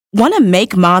Want to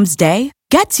make Mom's day?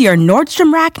 Get to your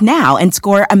Nordstrom Rack now and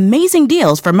score amazing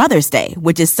deals for Mother's Day,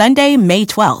 which is Sunday, May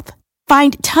 12th.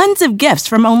 Find tons of gifts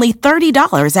from only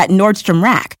 $30 at Nordstrom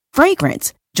Rack.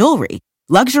 Fragrance, jewelry,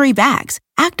 luxury bags,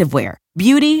 activewear,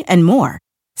 beauty, and more.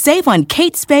 Save on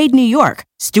Kate Spade New York,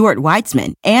 Stuart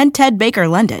Weitzman, and Ted Baker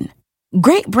London.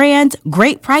 Great brands,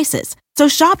 great prices. So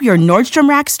shop your Nordstrom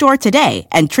Rack store today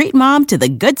and treat Mom to the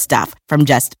good stuff from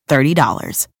just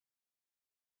 $30.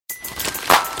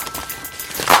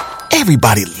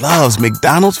 Everybody loves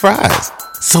McDonald's fries.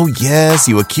 So yes,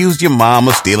 you accused your mom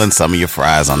of stealing some of your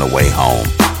fries on the way home.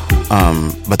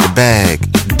 But the bag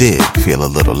did feel a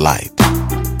little light.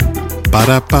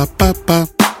 Ba-da-ba-ba-ba.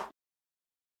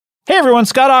 Hey everyone,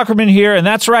 Scott Aukerman here, and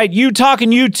that's right, You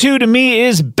Talking U2 to Me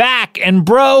is back. And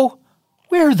bro,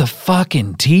 where are the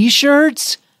fucking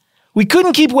t-shirts? We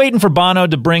couldn't keep waiting for Bono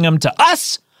to bring them to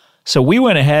us, so we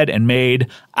went ahead and made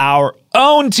our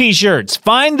own t-shirts.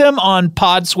 Find them on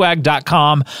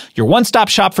podswag.com, your one-stop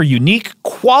shop for unique,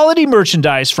 quality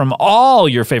merchandise from all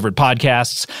your favorite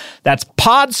podcasts. That's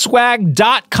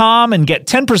podswag.com and get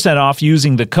 10% off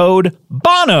using the code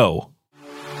BONO.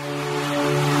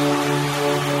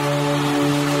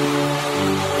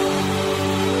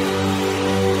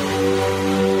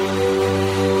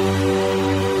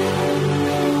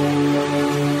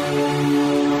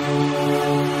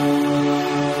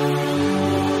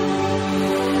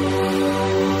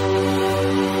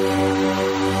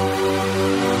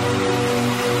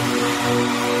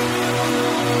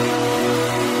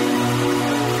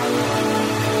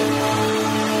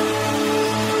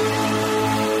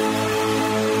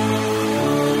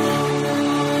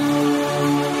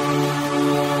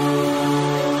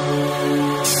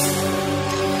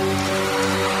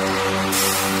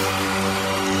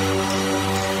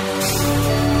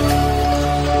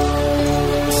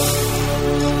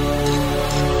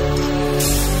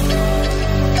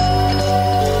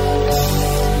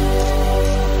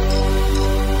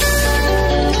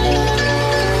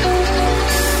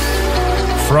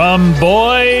 From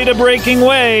boy to breaking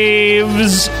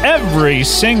waves, every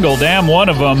single damn one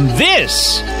of them,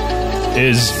 this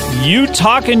is You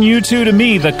Talking U2 to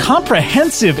Me, the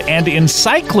comprehensive and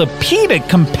encyclopedic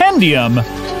compendium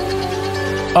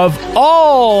of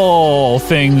all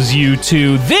things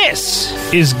U2. This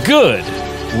is good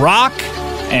rock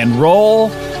and roll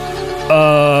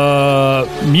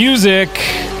music.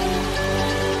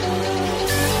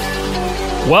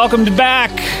 Welcome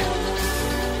back.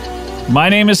 My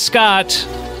name is Scott.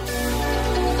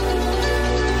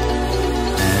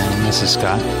 And this is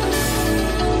Scott.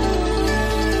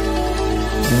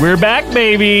 We're back,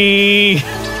 baby.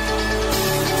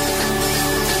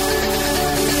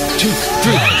 2,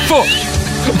 3, 4.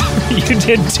 You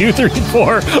did 2, 3,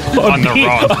 4 on the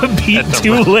wrong. A beat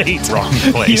too late. Wrong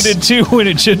place. You did 2 when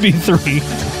it should be 3. 3,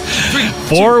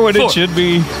 4 when it should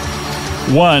be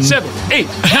 1. 7, 8,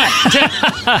 9,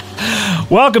 10.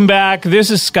 Welcome back. This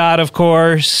is Scott, of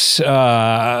course,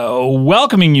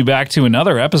 welcoming you back to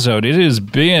another episode. It has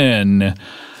been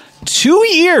 2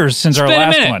 years since our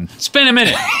last one. It's been a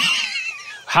minute.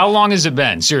 How long has it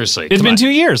been? Seriously. It's been 2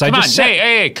 years. Come on.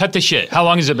 Hey, cut the shit. How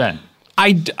long has it been?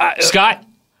 Scott,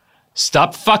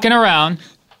 stop fucking around.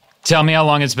 Tell me how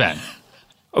long it's been.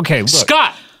 Okay, look.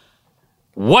 Scott,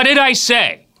 what did I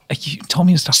say? You told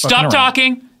me to stop fucking around.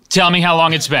 Talking. Tell me how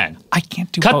long it's been. I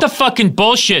can't do Cut the fucking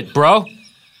bullshit, bro.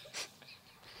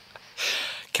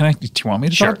 Do you want me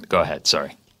to Sure, talk? go ahead.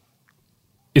 Sorry.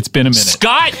 It's been a minute.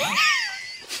 Scott!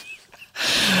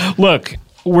 Look,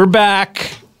 we're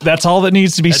back. That's all that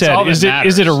needs to be said. Is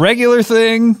it a regular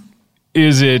thing?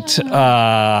 Is it sure,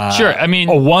 I mean,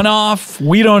 a one-off?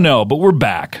 We don't know, but we're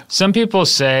back. Some people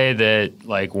say that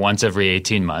like once every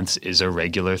 18 months is a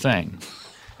regular thing.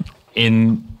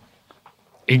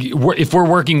 If we're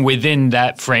working within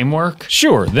that framework,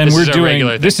 sure, then this we're is a doing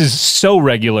regular thing. This is so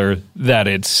regular that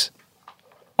it's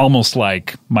almost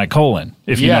like my colon,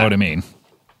 if you know what I mean.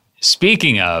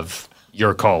 Speaking of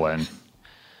your colon,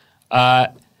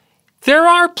 there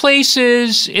are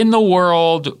places in the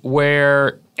world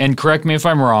where, and correct me if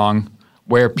I'm wrong,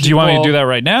 where people... Do you want me to do that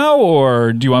right now,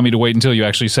 or do you want me to wait until you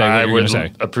actually say what you're going to say? I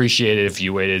would appreciate it if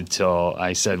you waited till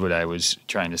I said what I was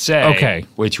trying to say. Okay.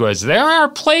 Which was, there are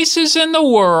places in the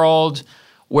world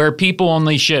where people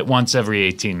only shit once every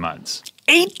 18 months.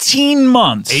 18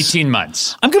 months? 18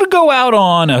 months. I'm going to go out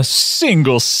on a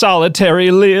single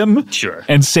solitary limb. Sure.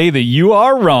 And say that you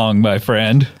are wrong, my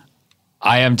friend.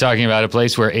 I am talking about a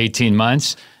place where 18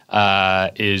 months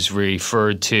is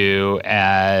referred to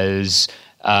as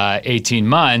 18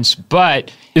 months,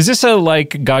 but... Is this a,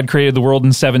 like, God created the world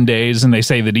in 7 days, and they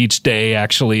say that each day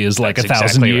actually is like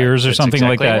 1,000 years or something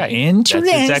like that? Right.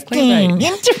 Interesting. That's exactly right.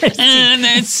 Interesting.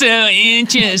 That's so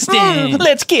interesting.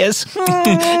 Let's kiss.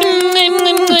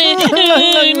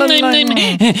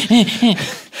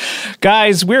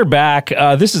 Guys, we're back.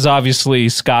 This is obviously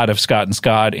Scott of Scott and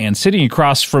Scott, and sitting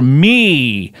across from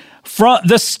me, from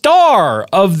the star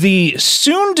of the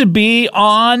soon-to-be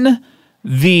on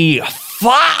the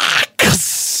Fox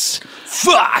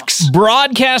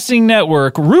Broadcasting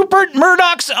Network, Rupert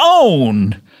Murdoch's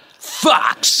own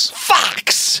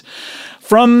Fox.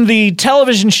 From the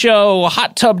television show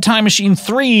Hot Tub Time Machine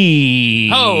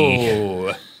 3.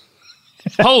 Oh.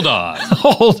 Hold on.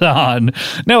 Hold on.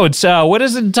 No, it's, what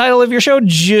is the title of your show?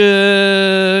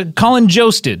 Colin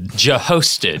Joested.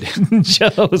 Jahosted.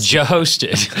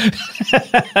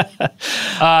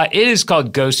 It is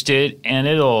called Ghosted, and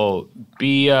it'll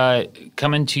be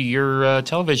coming to your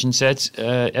television sets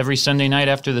every Sunday night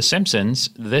after The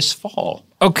Simpsons this fall.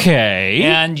 Okay.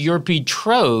 And your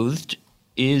betrothed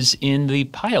is in the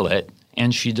pilot,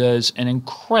 and she does an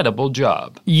incredible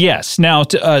job. Yes. Now,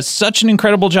 such an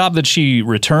incredible job that she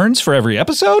returns for every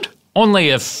episode? Only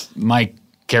if my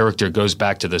character goes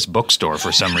back to this bookstore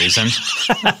for some reason.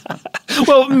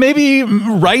 Well, maybe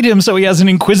write him so he has an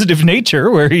inquisitive nature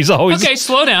where he's always... Okay,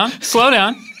 slow down.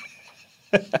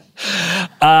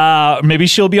 Maybe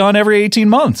she'll be on every 18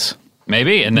 months.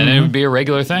 Maybe, and then it would be a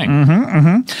regular thing.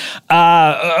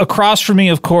 Across from me,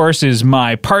 of course, is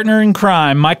my partner in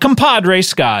crime, my compadre,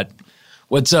 Scott.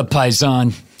 What's up,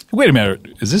 Paisan? Wait a minute.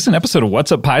 Is this an episode of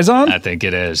What's Up, Paisan? I think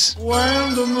it is.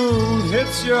 When the moon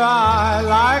hits your eye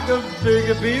like a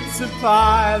big pizza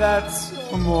pie, that's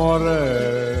amore.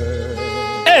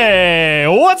 Hey,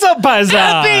 what's up,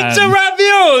 Paisan? Pizza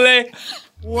ravioli!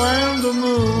 When the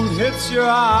moon hits your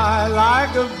eye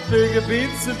like a big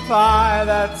pizza pie,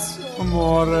 that's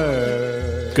amore.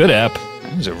 Good ep.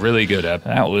 That was a really good ep.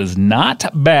 That was not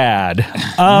bad.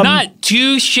 Not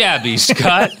too shabby,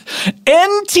 Scott.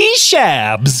 NT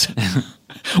Shabs.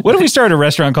 What if we started a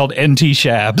restaurant called NT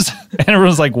Shabs? And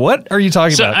everyone's like, what are you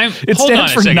talking about? It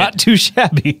stands for not too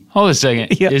shabby. Hold a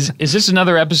second. Yeah. Is this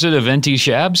another episode of NT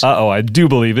Shabs? Uh-oh, I do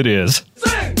believe it is.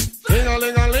 Sing,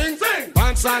 ding-a-ling-a-ling, sing,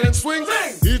 pan silent swing,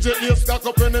 sing, DJ ear stuck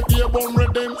up in the beer bum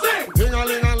rhythm, sing,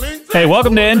 ding-a-ling-a-ling. Hey,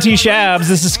 welcome to NT Shabs.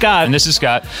 This is Scott. And this is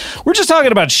Scott. We're just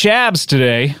talking about Shabs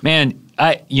today. Man,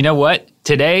 you know what?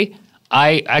 Today,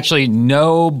 I actually,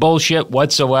 no bullshit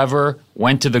whatsoever,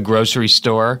 went to the grocery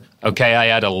store. Okay, I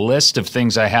had a list of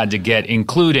things I had to get,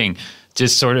 including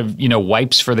just sort of,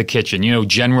 wipes for the kitchen,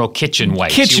 general kitchen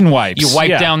wipes. Kitchen wipes. You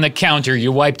wipe down the counter,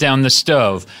 you wipe down the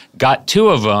stove. Got 2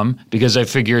 of them because I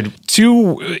figured...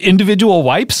 2 individual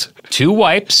wipes? 2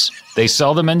 wipes. They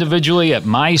sell them individually at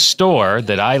my store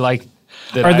that I like.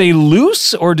 Are they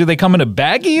loose, or do they come in a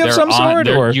baggie of some sort?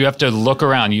 Or you have to look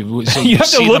around. You have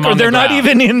to look, or they're not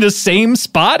even in the same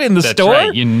spot in the store? That's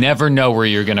right. You never know where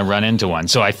you're going to run into one.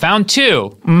 So I found 2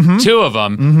 of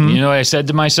them. Mm-hmm. You know what I said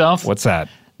to myself? What's that?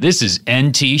 This is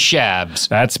NT Shabs.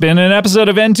 That's been an episode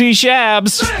of NT Shabs.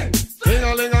 Sing,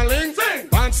 ding-a-ling-a-ling, sing,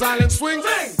 pan silent swing,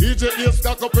 sing, DJ ear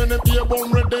stuck up in the beer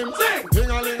bum rhythm, sing,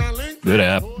 ding-a-ling-a-ling. Good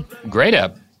ep. Great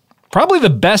ep. Probably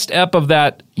the best ep of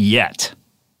that yet.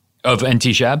 Of NT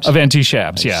Shabs? Of NT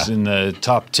Shabs, yeah. It's in the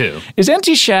top 2. Is NT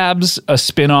Shabs a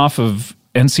spin-off of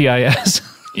NCIS?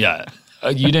 Yeah.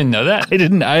 You didn't know that? I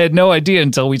didn't. I had no idea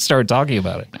until we started talking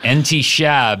about it. NT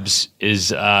Shabs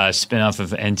is a spin-off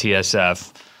of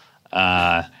NTSF.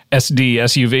 SD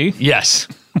SUV? Yes.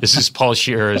 This is Paul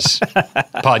Shearer's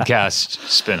podcast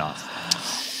spinoff.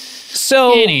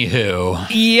 So, anywho.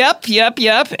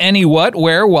 Yep. Any what,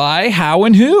 where, why, how,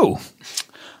 and who.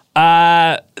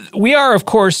 We are, of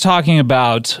course, talking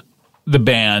about the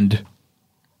band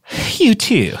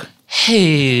U2.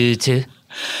 U2.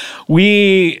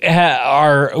 We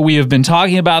have been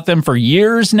talking about them for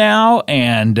years now,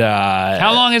 and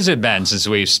how long has it been since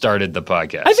we started the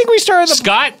podcast? I think we started the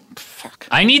Scott.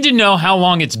 I need to know how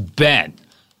long it's been.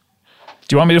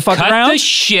 Do you want me to fuck around? Cut the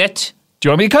shit. Do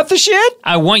you want me to cut the shit?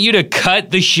 I want you to cut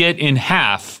the shit in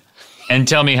half and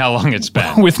tell me how long it's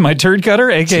been. With my turd cutter,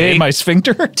 a.k.a. my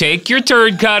sphincter? Take your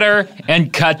turd cutter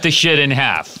and cut the shit in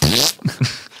half.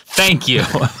 Thank you.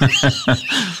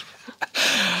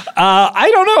 I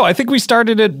don't know. I think we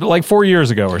started it like 4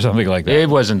 years ago or something like that. It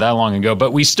wasn't that long ago,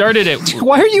 but we started it.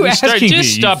 Why are you asking me?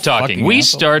 Just stop talking. We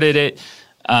started it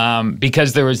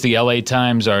because there was the LA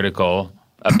Times article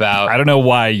about... I don't know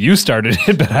why you started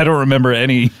it, but I don't remember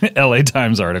any LA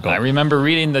Times article. I remember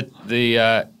reading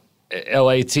the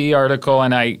LAT article,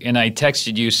 and I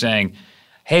texted you saying,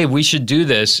 hey, we should do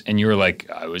this. And you were like,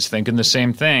 I was thinking the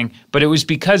same thing. But it was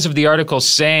because of the article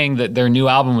saying that their new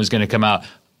album was going to come out.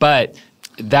 But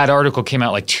that article came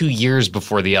out like 2 years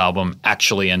before the album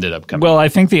actually ended up coming out. Well, I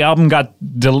think the album got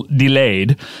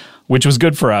delayed, which was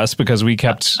good for us because we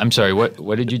kept... I'm sorry, what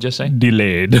did you just say?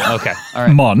 Delayed. Okay, all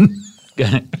right. Mon.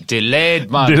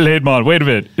 Delayed Mon. Delayed Mon. Wait a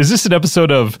minute. Is this an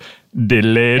episode of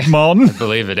Delayed Mon? I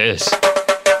believe it is.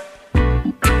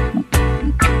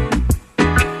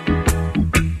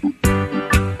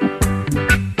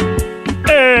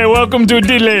 Hey, welcome to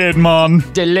Delayed Mon.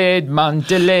 Delayed Mon,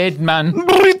 Delayed Man.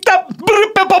 Delayed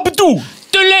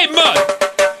Mon!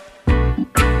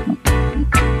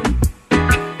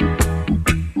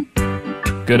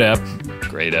 Good app.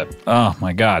 Great app. Oh,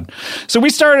 my God. So we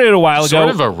started a while ago. Sort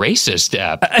of a racist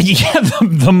app. Yeah,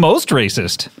 the most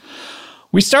racist.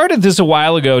 We started this a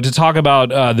while ago to talk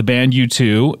about the band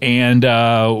U2, and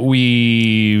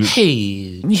we...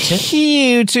 Hey.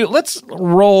 U2. Let's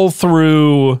roll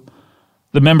through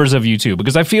the members of U2,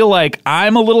 because I feel like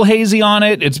I'm a little hazy on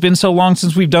it. It's been so long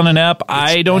since we've done an ep.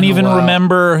 I don't even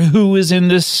remember who is in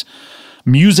this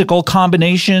musical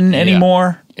combination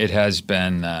anymore. It has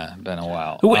been a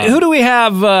while. Who do we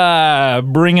have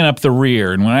bringing up the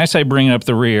rear? And when I say bringing up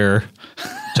the rear...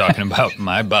 Talking about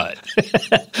my butt.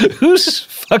 Who's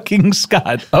fucking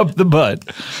Scott up the butt?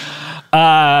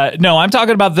 No, I'm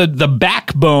talking about the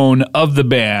backbone of the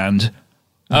band.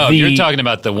 Oh, you're talking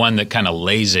about the one that kind of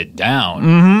lays it down.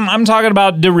 Mm-hmm, I'm talking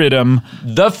about the rhythm.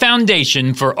 The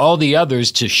foundation for all the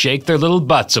others to shake their little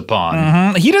butts upon.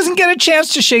 Mm-hmm. He doesn't get a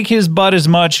chance to shake his butt as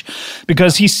much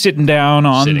because he's sitting down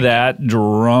on that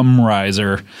drum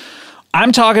riser.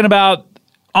 I'm talking about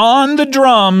on the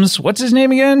drums. What's his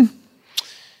name again?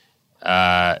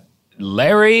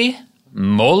 Larry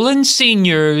Mullen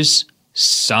Sr.'s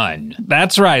son.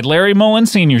 That's right, Larry Mullen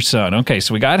Sr.'s son. Okay,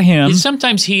 so we got him.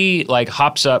 Sometimes he like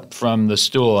hops up from the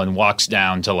stool and walks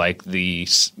down to like the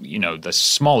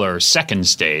smaller second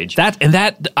stage.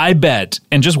 That I bet,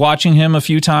 and just watching him a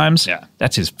few times, Yeah.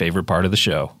 that's his favorite part of the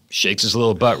show. Shakes his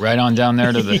little butt right on down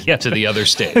there to the Yeah. to the other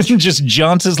stage. Just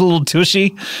jaunts his little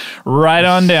tushy right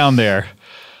on down there.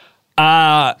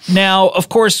 Now, of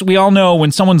course, we all know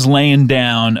when someone's laying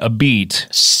down a beat,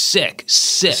 Sick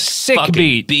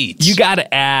fucking beats. You got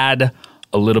to add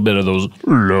a little bit of those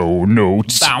low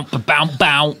notes. Bow, bow,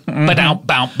 bow, ba-dow,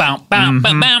 bow, bow, bow,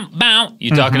 bow, bow.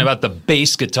 You talking about the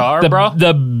bass guitar, bro?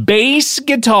 The bass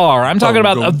guitar. I'm talking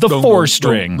about the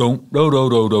 4-string.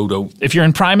 If you're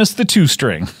in Primus, the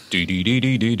 2-string.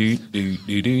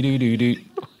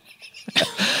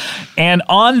 And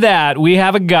on that, we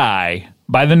have a guy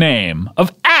by the name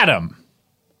of Adam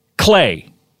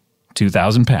Clay,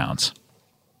 2,000 pounds.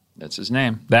 That's his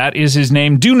name. That is his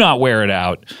name. Do not wear it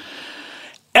out.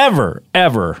 Ever,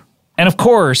 ever. And of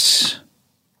course,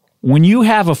 when you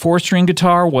have a 4-string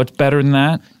guitar, what's better than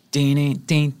that? Your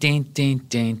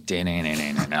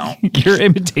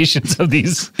imitations of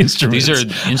these instruments. These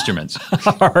are instruments.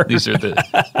 These are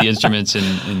the instruments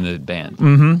in the band.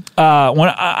 When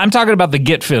I'm talking about the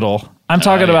git fiddle. I'm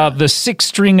talking about the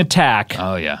 6-string attack.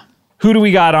 Oh, yeah. Who do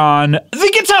we got on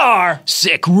the guitar?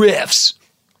 Sick riffs.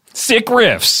 Sick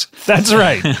Riffs. That's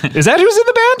right. Is that who's in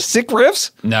the band? Sick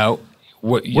Riffs? No.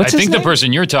 What's I his think the name?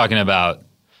 person you're talking about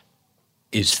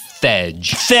is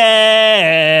Thedge.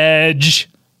 Thedge.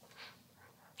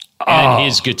 And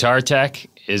his guitar tech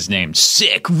is named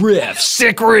Sick Riffs.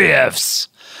 Sick Riffs.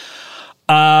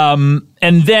 And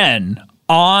then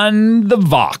on the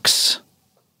Vox,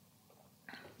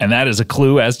 and that is a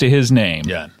clue as to his name.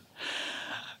 Yeah.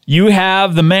 You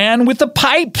have the man with the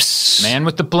pipes. Man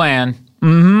with the plan.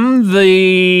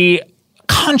 The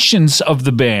conscience of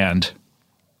the band.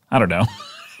 I don't know.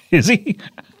 Is he?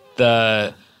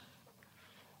 The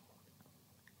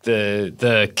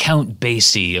Count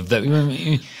Basie of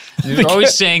the. They're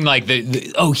always saying like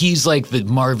he's like the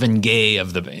Marvin Gaye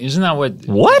of the. Isn't that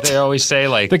what they always say?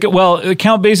 Like, Count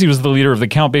Basie was the leader of the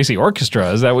Count Basie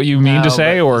Orchestra. Is that what you mean to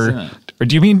say, or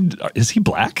do you mean is he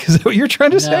black? Is that what you're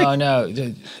trying to say? No.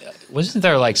 Wasn't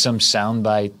there like some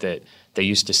soundbite that they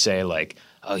used to say like,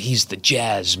 oh, he's the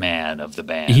jazz man of the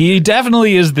band? He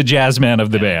definitely is the jazz man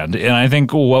of the band, and I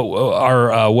think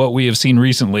what we have seen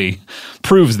recently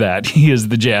proves that he is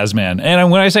the jazz man.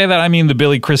 And when I say that, I mean the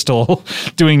Billy Crystal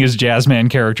doing his jazz man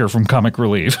character from Comic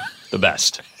Relief. The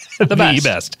best.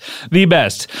 The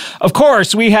best. Of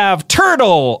course, we have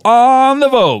Turtle on the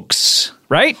Vokes,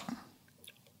 right?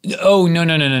 Oh,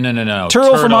 no.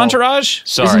 Turtle from Entourage?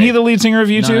 Sorry. Isn't he the lead singer of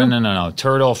U2? No.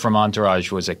 Turtle from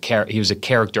Entourage was he was a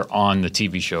character on the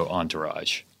TV show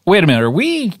Entourage. Wait a minute. Are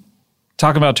we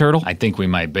talking about Turtle? I think we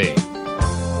might be.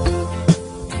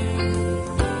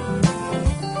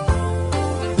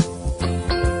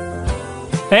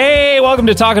 welcome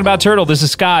to Talking About Turtle. This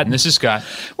is Scott. And this is Scott.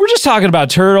 We're just talking about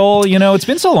Turtle. You know, it's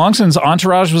been so long since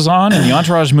Entourage was on and the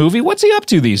Entourage movie. What's he up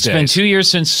to these days? It's been 2 years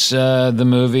since the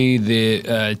movie,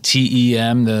 the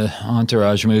TEM, the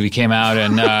Entourage movie came out,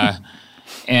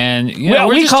 and you know,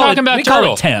 we're just talking about Turtle. We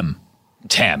call it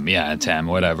TEM. TEM,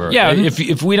 whatever. Yeah.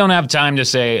 If we don't have time to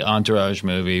say Entourage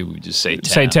movie, we just say TEM.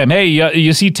 Say TEM. Hey,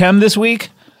 you see TEM this week?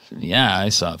 Yeah, I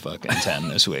saw fucking TEM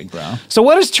this week, bro. So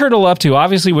what is Turtle up to?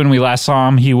 Obviously, when we last saw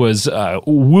him, he was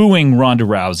wooing Ronda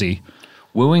Rousey.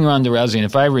 Wooing Ronda Rousey, and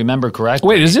if I remember correctly...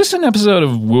 Wait, is this an episode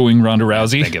of Wooing Ronda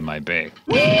Rousey? I think it might be.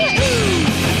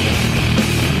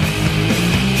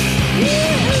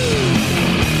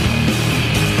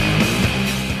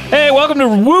 Hey, welcome to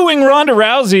Wooing Ronda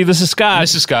Rousey. This is Scott.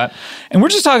 This is Scott. And we're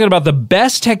just talking about the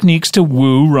best techniques to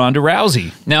woo Ronda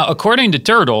Rousey. Now, according to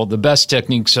Turtle, the best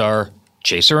techniques are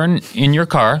chase her in your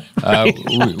car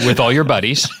with all your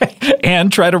buddies.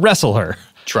 And try to wrestle her.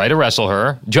 Try to wrestle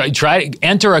her. Try to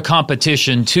enter a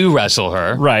competition to wrestle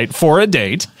her. Right, for a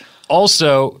date.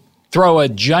 Also, throw a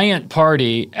giant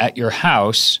party at your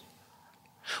house.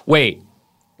 Wait,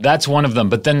 that's one of them.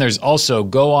 But then there's also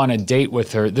go on a date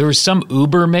with her. There was some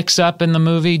Uber mix-up in the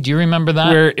movie. Do you remember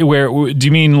that? Where do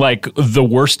you mean like the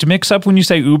worst mix-up when you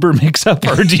say Uber mix-up?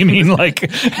 Or do you mean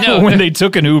like when they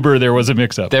took an Uber, there was a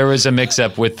mix-up? There was a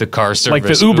mix-up with the car service. Like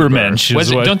the Ubermensch.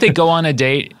 Don't they go on a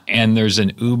date and there's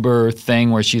an Uber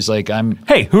thing where she's like,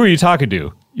 Hey, who are you talking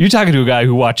to? You're talking to a guy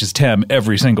who watches TEM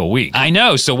every single week. I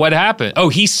know. So what happened? Oh,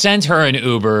 he sent her an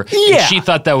Uber. Yeah. And she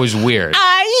thought that was weird.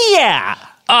 Yeah.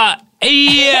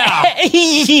 Yeah.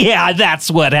 Yeah,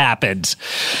 that's what happened.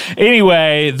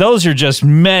 Anyway, those are just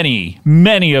many,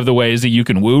 many of the ways that you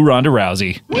can woo Ronda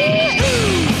Rousey.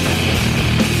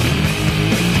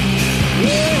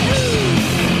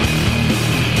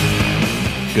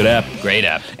 Good app. Great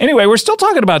app. Anyway, we're still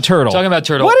talking about Turtle. Talking about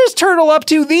Turtle. What is Turtle up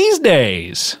to these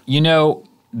days? You know,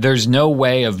 there's no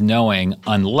way of knowing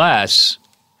unless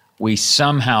we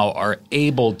somehow are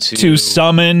able to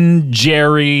summon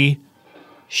Jerry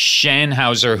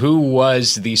Shanhauser, who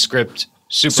was the script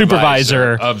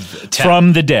supervisor of TEM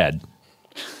from the dead.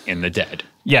 In the Dead.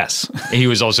 Yes. He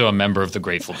was also a member of the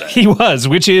Grateful Dead. He was,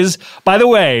 which is, by the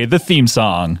way, the theme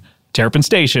song, Terrapin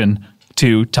Station,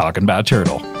 to Talking About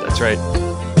Turtle. That's right.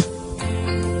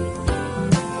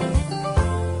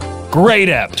 Great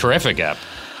app. Terrific app.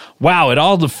 Wow, it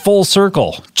all the full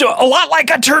circle. A lot like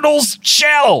a turtle's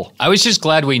shell. I was just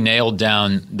glad we nailed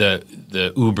down the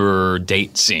Uber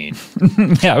date scene.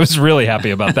 Yeah, I was really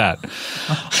happy about that.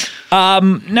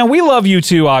 Now, we love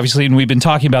U2, obviously, and we've been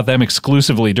talking about them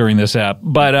exclusively during this app.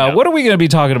 But what are we going to be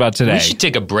talking about today? We should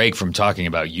take a break from talking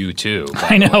about U2.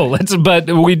 I know, but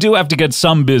we do have to get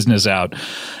some business out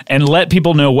and let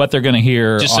people know what they're going to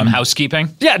hear. Just some housekeeping?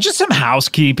 Yeah, just some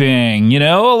housekeeping, you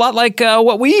know, a lot like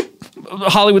what we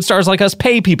Hollywood stars like us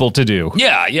pay people to do.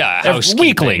 Yeah, housekeeping.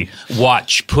 Weekly.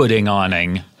 Watch pudding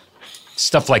awning.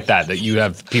 Stuff like that you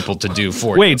have people to do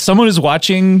for you. Wait, someone is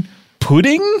watching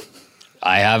pudding?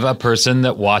 I have a person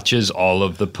that watches all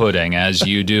of the pudding, as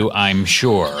you do, I'm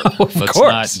sure. Of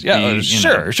course.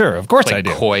 Sure. Of course I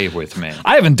do. Coy with me.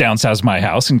 I haven't downsized my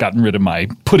house and gotten rid of my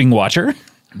pudding watcher.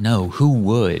 No, who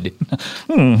would?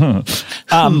 Who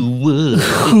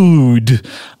would?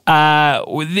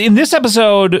 In this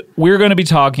episode, we're going to be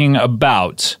talking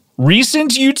about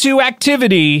recent U2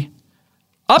 activity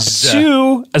up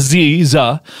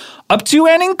to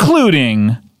and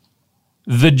including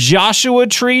the Joshua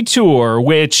Tree Tour,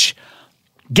 which,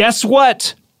 guess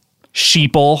what,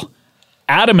 sheeple?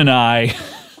 Adam and I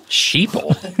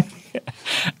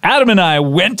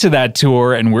went to that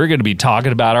tour, and we're going to be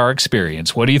talking about our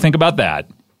experience. What do you think about that?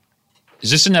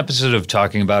 Is this an episode of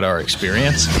talking about our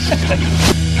experience? Have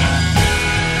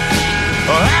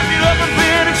you ever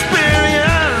been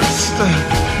experienced?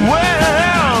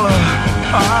 Well,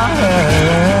 I have.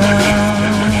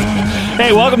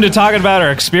 Hey, welcome to Talking About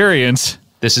Our Experience.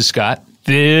 This is Scott.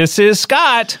 This is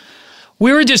Scott.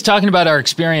 We were just talking about our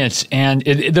experience, and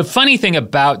the funny thing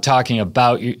about talking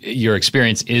about your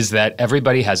experience is that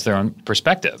everybody has their own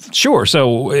perspective. Sure.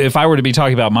 So if I were to be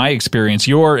talking about my experience,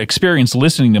 your experience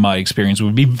listening to my experience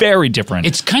would be very different.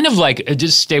 It's kind of like,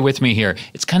 just stay with me here,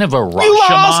 it's kind of a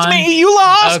Rashomon. You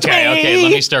lost me! Okay,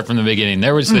 let me start from the beginning.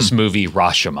 There was this movie,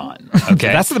 Rashomon. Okay,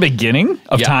 that's the beginning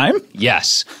of time?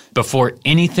 Yes. Before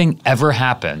anything ever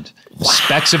happened,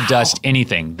 specks of dust,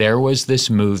 anything, there was this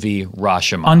movie,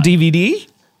 Rashomon. On DVD?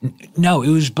 No, it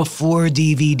was before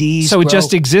DVDs. So it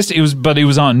just existed. It was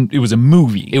a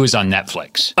movie. It was on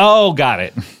Netflix. Oh, got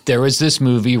it. There was this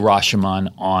movie,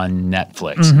 Rashomon, on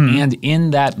Netflix. Mm-hmm. And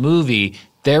in that movie,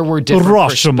 there were different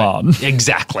Rashomon.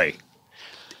 Exactly.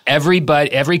 Every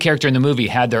character in the movie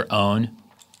had their own,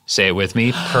 say it with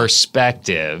me,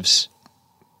 perspectives.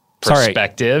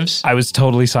 Perspectives. Sorry, I was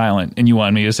totally silent, and you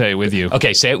wanted me to say it with you.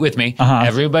 Okay, say it with me. Uh-huh.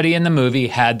 Everybody in the movie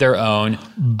had their own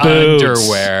Boots.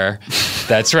 underwear.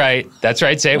 That's right. That's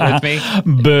right. Say it with me.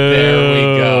 Boots. There we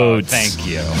go. Thank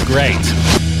you. Great.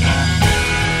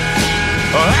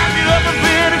 Have you ever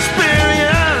been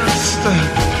experienced?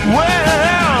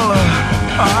 Well,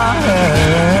 I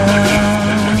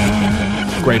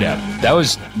have. Great app. That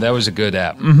was a good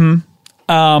app.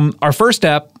 Our first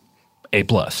app, A+.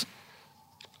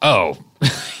 Oh,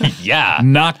 yeah.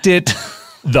 Knocked it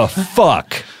the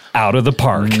fuck out of the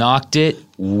park. Knocked it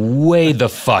way the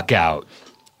fuck out.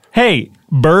 Hey,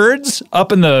 birds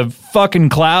up in the fucking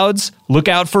clouds, look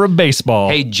out for a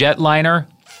baseball. Hey, jetliner,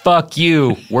 fuck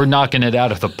you. We're knocking it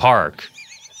out of the park.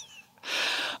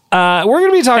 We're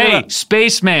going to be talking Hey, about...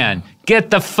 spaceman,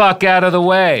 get the fuck out of the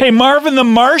way. Hey, Marvin the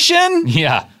Martian,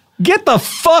 Yeah. get the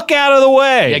fuck out of the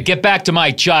way. Yeah, get back to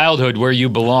my childhood where you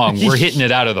belong. We're hitting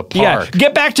it out of the Yeah, park.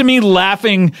 get back to me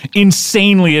laughing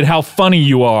insanely at how funny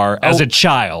you are as a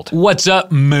child. What's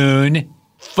up, Moon?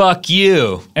 Fuck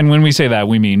you. And when we say that,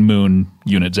 we mean Moon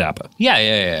Unit Zappa.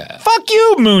 Yeah. Fuck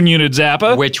you, Moon Unit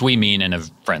Zappa. Which we mean in a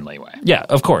friendly way. Yeah,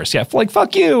 of course. Yeah, like,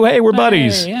 fuck you. Hey, we're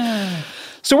buddies. Yeah.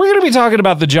 So we're going to be talking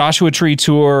about the Joshua Tree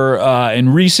Tour in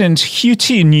recent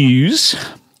QT news.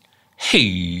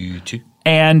 Hey.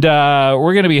 And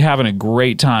we're going to be having a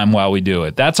great time while we do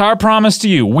it. That's our promise to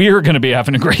you. We're going to be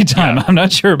having a great time. I'm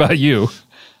not sure about you.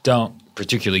 Don't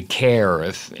particularly care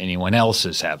if anyone else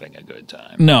is having a good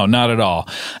time. No, not at all.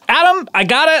 Adam, I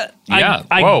gotta... Yeah.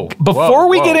 Before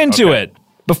we get into okay.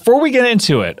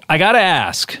 it, I gotta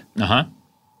ask. Uh-huh.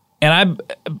 And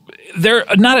there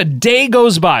not a day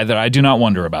goes by that I do not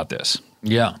wonder about this.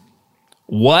 Yeah.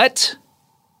 What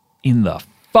in the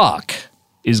fuck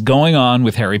is going on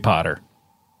with Harry Potter?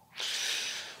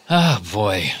 Oh,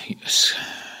 boy.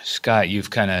 Scott, you've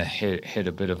kind of hit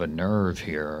a bit of a nerve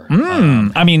here.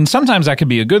 I mean, sometimes that could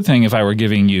be a good thing if I were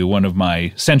giving you one of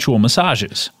my sensual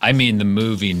massages. I mean the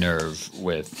movie nerve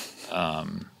with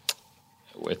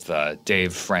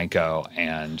Dave Franco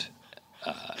and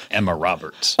Emma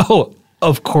Roberts. Oh,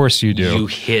 of course you do. You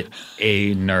hit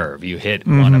a nerve. You hit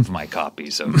one of my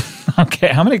copies of... Okay,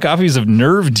 how many copies of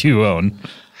Nerve do you own?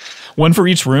 One for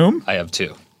each room? I have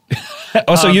two.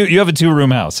 Oh, so you have a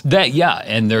two-room house.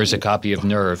 And there's a copy of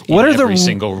Nerve in every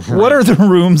single room. What are the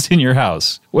rooms in your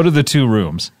house? What are the two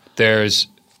rooms? There's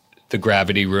the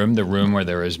gravity room, the room where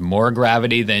there is more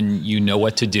gravity than you know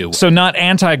what to do. So not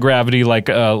anti-gravity like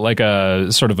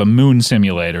a sort of a moon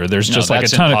simulator. There's just like a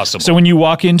that's ton impossible. of... So when you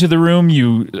walk into the room,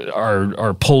 you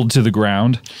are pulled to the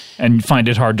ground and find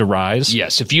it hard to rise?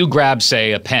 Yes, if you grab,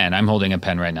 say, a pen. I'm holding a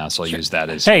pen right now, so I'll use that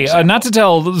as... Hey, not to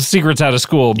tell the secrets out of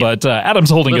school, but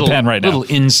Adam's holding a pen right now.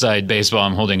 Little inside baseball.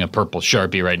 I'm holding a purple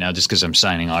Sharpie right now just because I'm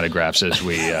signing autographs as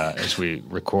we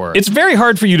record. It's very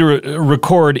hard for you to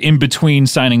record in between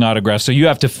signing autographs, so you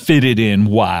have to fit it in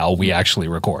while we actually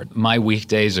record. My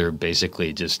weekdays are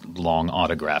basically just long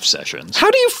autograph sessions.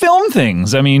 How do you film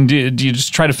things? I mean, do you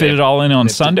just try to fit it all in on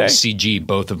Sunday? CG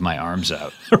both of my arms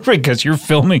out. Because you're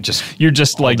filming, you're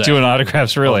just like day. doing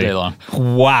autographs, really. All day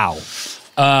long. Wow.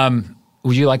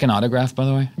 Would you like an autograph, by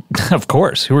the way? Of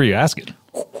course. Who are you asking?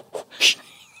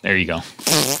 There you go.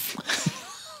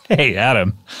 Hey,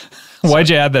 Adam. Why'd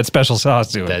you add that special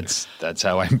sauce to it? That's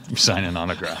how I sign an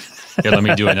autograph. Here, let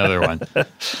me do another one.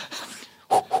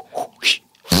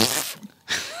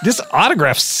 This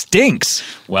autograph stinks.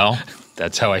 Well,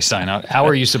 that's how I sign out. How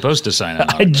are you supposed to sign an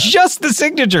autograph? Just the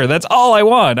signature. That's all I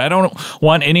want. I don't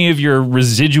want any of your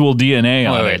residual DNA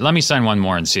on Wait. it. Let me sign one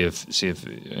more and see if.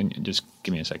 Just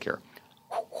give me a sec here.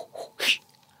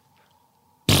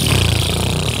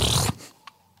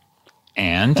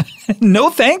 And No,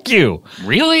 thank you.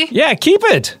 really, Yeah, keep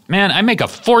it. man, I make a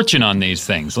fortune on these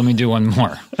things. Let me do one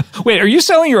more. Wait, are you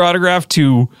selling your autograph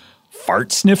to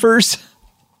fart sniffers?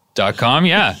 .com,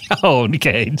 yeah. Oh,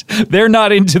 okay. They're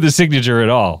not into the signature at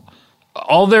all.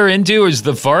 All they're into is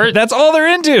the fart. That's all they're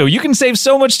into. You can save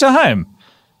so much time.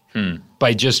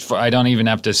 I don't even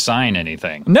have to sign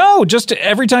anything. No, just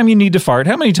every time you need to fart.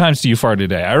 How many times do you fart a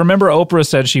day? I remember Oprah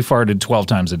said she farted 12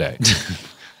 times a day.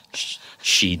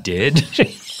 She did.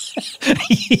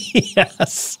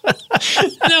 Yes.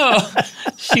 No,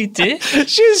 she did.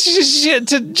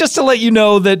 Just to let you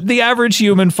know that the average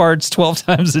human farts 12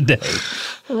 times a day.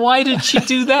 Why did she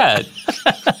do that?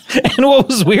 And what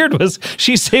was weird was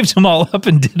she saved them all up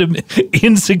and did them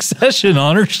in succession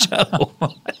on her show.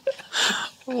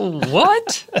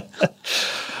 What?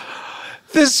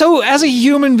 So as a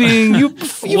human being, you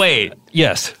Wait,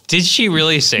 yes. did she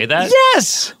really say that?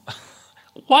 Yes.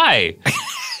 Why?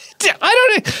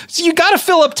 I don't. So you got to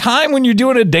fill up time when you're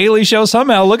doing a daily show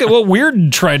somehow. Look at what we're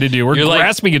trying to do. We're You're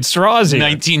grasping at straws here.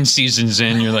 19 seasons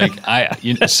in, you're like,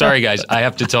 sorry guys, I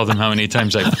have to tell them how many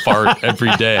times I fart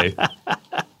every day.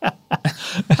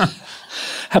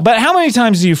 But how many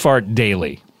times do you fart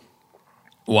daily?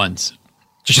 Once.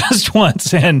 Just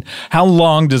once. And how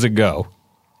long does it go?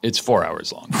 It's 4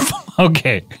 hours long.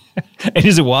 Okay. And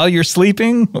is it while you're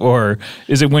sleeping or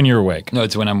is it when you're awake? No,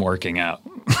 it's when I'm working out.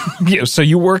 Yeah, so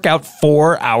you work out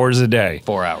 4 hours a day.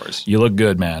 4 hours. You look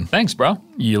good, man. Thanks, bro.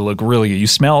 You look really good. You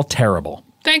smell terrible.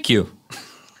 Thank you.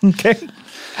 Okay.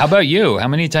 How about you? How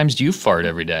many times do you fart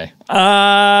every day?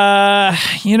 I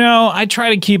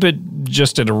try to keep it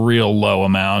just at a real low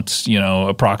amount,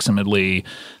 approximately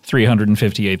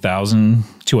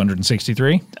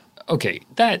 358,263. Okay,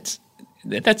 that's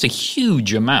a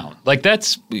huge amount. Like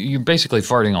you're basically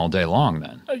farting all day long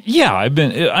then. Yeah,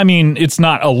 it's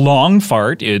not a long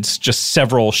fart. It's just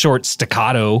several short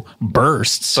staccato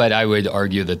bursts. But I would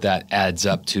argue that adds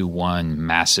up to one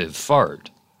massive fart.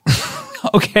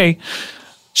 Okay.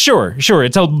 Sure.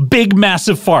 It's a big,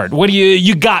 massive fart.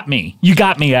 You got me. You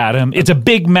got me, Adam. It's a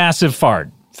big, massive fart.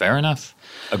 Fair enough.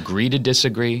 Agree to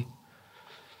disagree.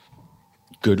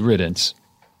 Good riddance.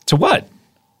 To what?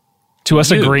 To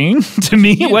us agreeing? To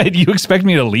me? You. What, you expect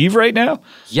me to leave right now?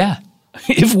 Yeah.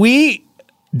 If we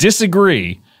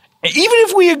disagree, even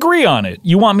if we agree on it,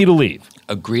 you want me to leave?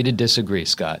 Agree to disagree,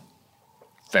 Scott.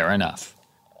 Fair enough.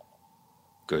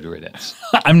 Good riddance.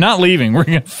 I'm not leaving. We're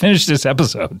going to finish this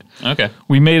episode. Okay.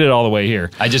 We made it all the way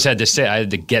here. I just had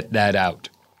to get that out.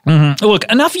 Mm-hmm. Look,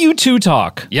 enough you two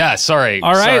talk. Yeah, sorry.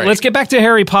 All right, let's get back to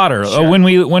Harry Potter. Sure. When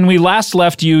we last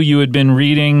left you, you had been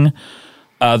reading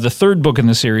the third book in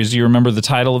the series. Do you remember the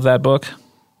title of that book?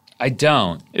 I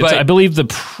don't. It's, I believe, the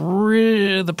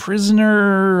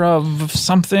Prisoner of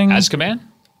something. Azkaban?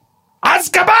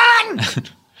 Azkaban!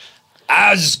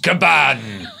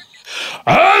 Azkaban!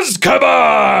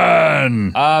 Azkaban!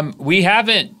 We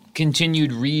haven't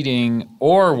continued reading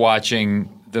or watching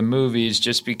the movies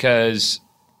just because,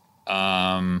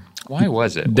 why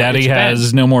was it? Daddy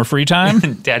has no more free time?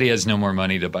 Daddy has no more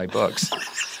money to buy books.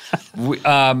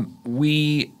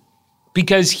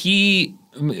 Because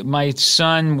my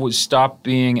son stopped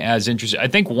being as interested. I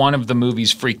think one of the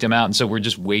movies freaked him out, and so we're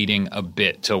just waiting a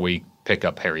bit till we pick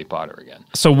up Harry Potter again.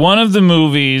 So one of the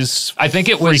movies I think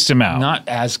it freaked was him out. Not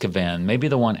Azkaban, maybe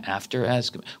the one after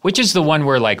Azkaban, which is the one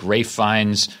where like Ralph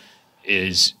Fiennes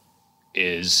is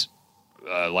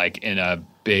like in a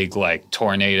big like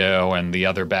tornado and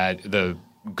the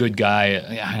good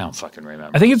guy. I don't fucking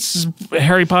remember. I think it's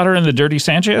Harry Potter and the Dirty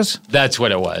Sanchez. That's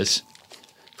what it was.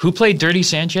 Who played Dirty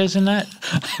Sanchez in that?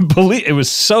 I believe it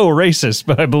was so racist,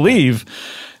 but I believe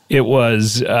it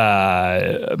was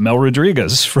Mel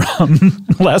Rodriguez from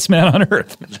Last Man on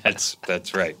Earth. That's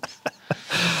right.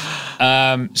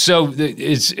 So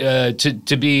it's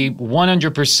to be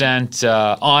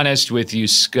 100% honest with you,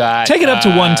 Scott. Take it up to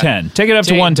 110. Take it up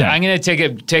to 110. I'm going to take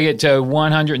it to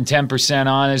 110%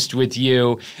 honest with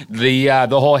you. The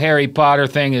whole Harry Potter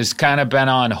thing has kind of been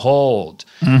on hold.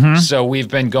 Mm-hmm. So we've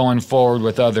been going forward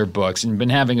with other books and been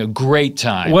having a great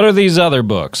time. What are these other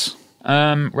books?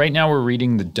 Right now we're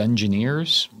reading The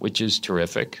Dungeoneers, which is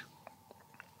terrific.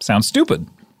 Sounds stupid.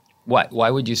 What?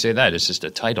 Why would you say that? It's just a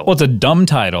title. Well, it's a dumb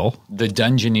title. The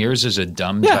Dungeoneers is a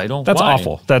dumb title? That's Why?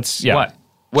 awful. That's, yeah. What?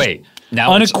 Wait,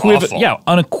 now it's awful. Yeah,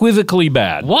 unequivocally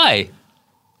bad. Why?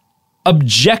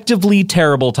 Objectively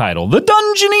terrible title. The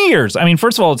Dungeoneers. I mean,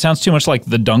 first of all, it sounds too much like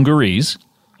the Dungarees.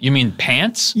 You mean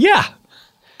pants? Yeah.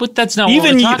 But that's not what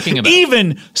we're talking about.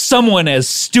 Even someone as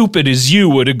stupid as you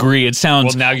would agree it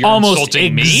sounds now you're almost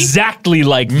insulting me? exactly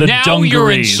like the Now Dungarees. you're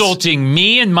insulting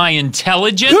me and my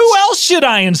intelligence? Who else should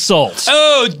I insult?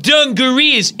 Oh,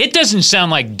 dungarees. It doesn't sound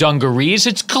like dungarees.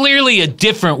 It's clearly a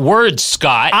different word,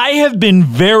 Scott. I have been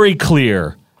very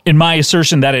clear in my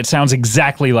assertion that it sounds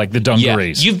exactly like the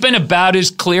Dungarees. You've been about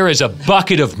as clear as a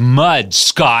bucket of mud,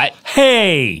 Scott.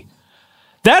 Hey,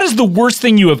 that is the worst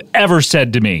thing you have ever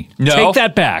said to me. No. Take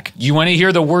that back. You want to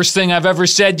hear the worst thing I've ever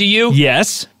said to you?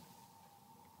 Yes.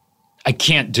 I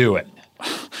can't do it.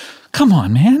 Come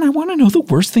on, man. I want to know the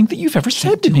worst thing that you've ever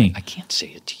said to me. I can't say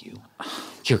it to you.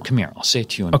 Here, come here. I'll say it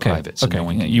to you in private. So okay. no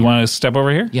one can You want to step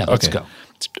over here? Yeah, let's Okay. go.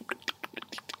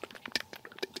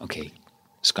 Okay,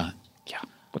 Scott. Yeah.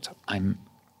 What's up? I'm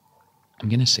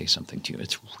going to say something to you.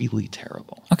 It's really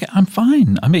terrible. Okay, I'm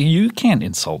fine. I mean, you can't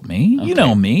insult me. Okay. You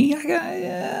know me.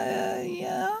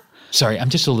 Yeah. Sorry, I'm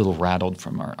just a little rattled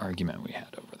from our argument we had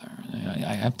over there.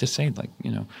 I have to say,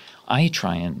 I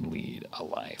try and lead a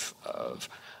life of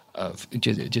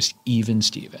just even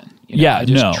Steven.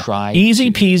 Try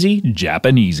easy peasy,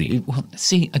 Japanesey. Well,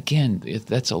 see, again,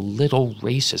 that's a little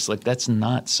racist. Like, that's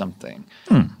not something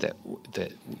that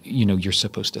you're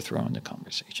supposed to throw in the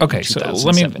conversation. Okay, so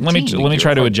let me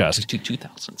try to adjust. To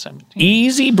 2017.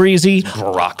 Easy breezy,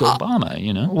 Barack Obama.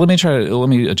 Let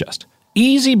me adjust.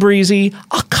 Easy breezy,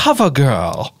 a cover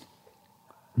girl.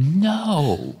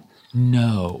 No.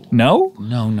 No?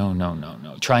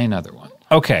 No. Try another one.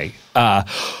 Okay.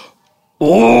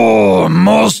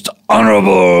 Most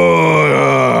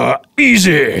honorable,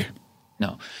 easy.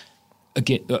 No.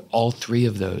 Again, all three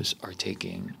of those are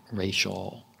taking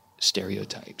racial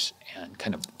stereotypes and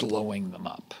kind of blowing them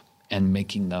up and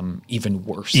making them even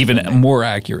worse. Even more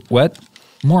accurate. What?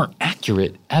 More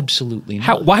accurate? Absolutely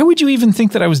not. Why would you even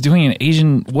think that I was doing an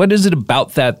Asian? What is it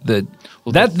about that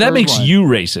makes you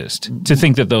racist to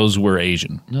think that those were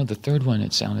Asian? No, the third one,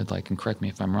 it sounded like, and correct me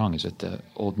if I'm wrong, is it the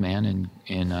old man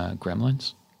in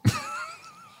Gremlins?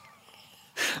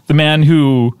 The man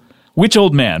who... Which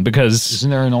old man? Because... Isn't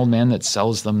there an old man that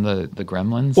sells them the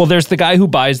Gremlins? Well, there's the guy who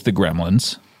buys the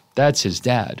Gremlins. That's his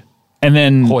dad. And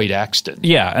then... Hoyt Axton.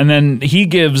 Yeah, and then he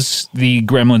gives the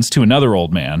Gremlins to another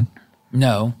old man.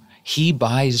 No, he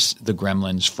buys the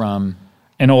Gremlins from...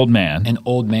 An old man. And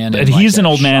he's an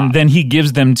old man, then he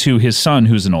gives them to his son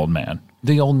who's an old man.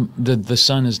 The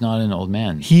son is not an old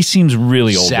man. He seems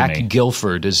really old to me. Zach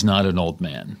Gilford is not an old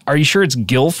man. Are you sure it's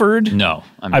Gilford? No,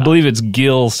 I'm not. I believe it's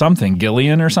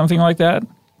Gillian or something like that.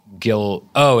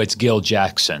 It's Gil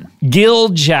Jackson. Phil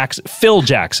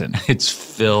Jackson. It's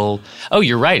Phil. Oh,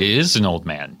 you're right. It is an old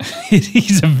man.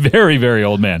 He's a very, very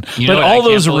old man. But all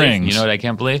those rings. You know what I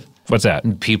can't believe? What's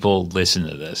that? People listen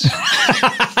to this.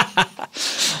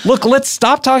 Look, let's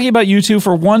stop talking about YouTube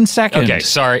for 1 second. Okay,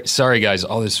 sorry guys.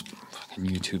 All this fucking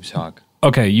YouTube talk.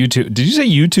 Okay, YouTube. Did you say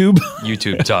YouTube?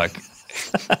 YouTube talk.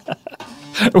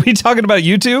 Are we talking about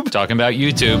YouTube? Talking about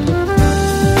YouTube.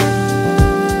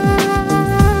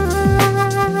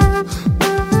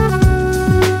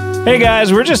 Hey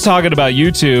guys, we're just talking about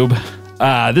YouTube.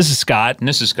 This is Scott. And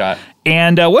this is Scott.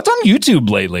 And what's on YouTube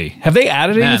lately? Have they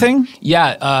added anything?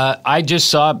 Yeah, I just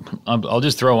saw, I'll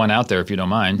just throw one out there if you don't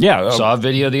mind. Yeah. Saw a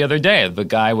video the other day of the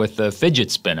guy with the fidget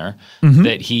spinner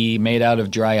that he made out of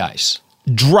dry ice.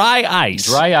 Dry ice?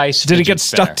 Dry ice. Did it get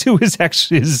stuck to his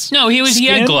No, he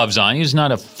skin? had gloves on. He was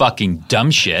not a fucking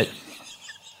dumb shit.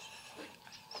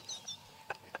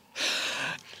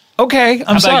 Okay,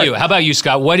 I'm sorry. How about you,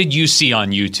 Scott? What did you see on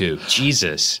YouTube?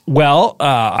 Jesus. Well,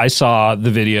 I saw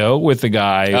the video with the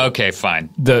guy. Okay,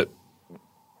 fine. You're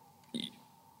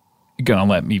gonna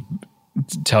let me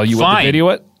tell you what the video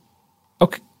was?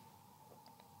 Okay.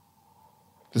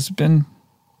 This has been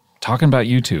talking about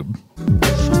YouTube.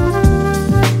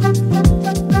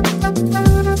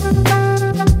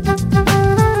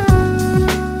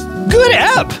 Good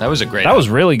app. That was a great That was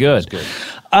really good. That was good.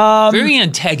 Very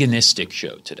antagonistic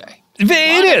show today. It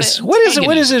is.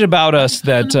 What is it about us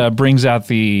that brings out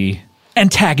the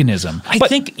antagonism? I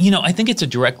think it's a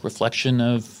direct reflection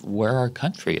of where our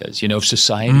country is, of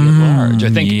society at large. I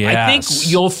think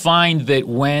you'll find that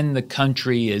when the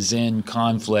country is in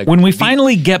conflict, when we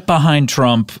finally get behind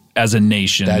Trump as a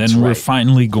nation, then we're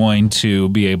finally going to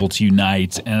be able to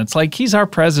unite. And it's like, he's our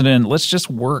president. Let's just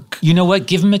work. You know what?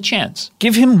 Give him a chance.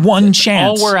 Give him one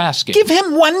chance. All we're asking. Give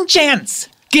him one chance.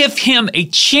 Give him a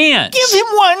chance. Give him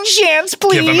one chance,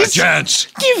 please. Give him a chance.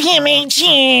 Give him a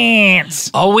chance.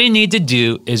 All we need to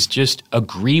do is just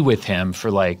agree with him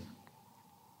for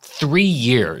 3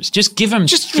 years. Just give him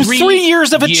just 3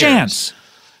 years of a chance.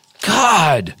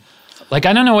 God. I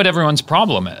don't know what everyone's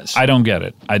problem is. I don't get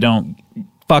it. I don't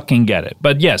fucking get it.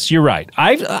 But yes, you're right.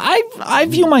 I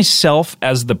view myself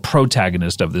as the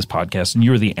protagonist of this podcast, and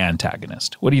you're the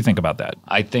antagonist. What do you think about that?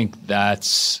 I think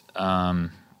that's...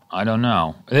 I don't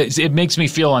know. It makes me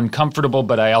feel uncomfortable,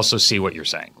 but I also see what you're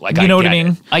saying. You know what I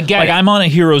mean? I get it. I'm on a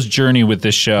hero's journey with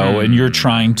this show, and you're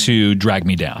trying to drag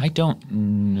me down. I don't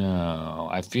know.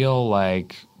 I feel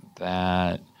like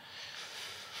that...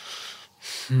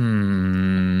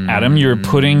 Adam, you're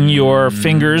putting your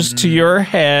fingers to your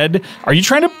head. Are you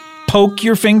trying to poke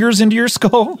your fingers into your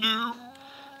skull?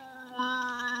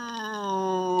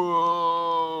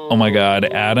 Oh my God,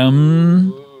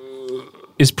 Adam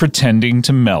is pretending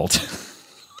to melt.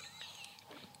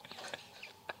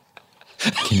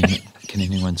 Can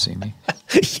anyone see me?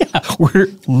 Yeah, we're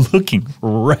looking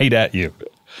right at you.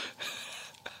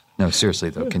 No, seriously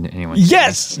though, can anyone see me?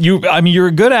 Yes, you're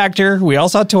a good actor. We all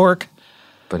saw Torque.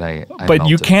 But I But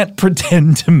you can't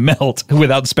pretend to melt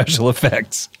without special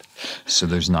effects. So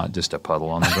there's not just a puddle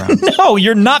on the ground? No,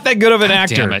 you're not that good of an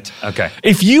actor. Damn it. Okay.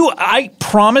 I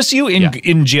promise you in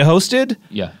Jihosted,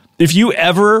 If you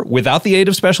ever, without the aid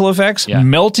of special effects,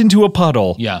 melt into a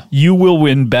puddle, you will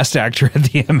win Best Actor at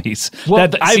the Emmys. Well,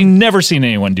 I've never seen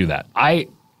anyone do that. I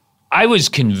was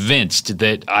convinced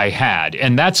that I had,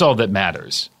 and that's all that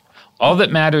matters. All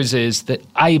that matters is that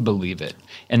I believe it.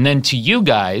 And then to you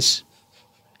guys,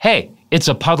 hey, it's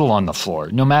a puddle on the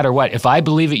floor, no matter what. If I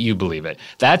believe it, you believe it.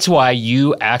 That's why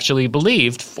you actually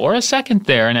believed for a second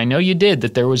there, and I know you did,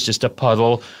 that there was just a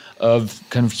puddle of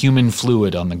kind of human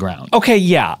fluid on the ground. Okay,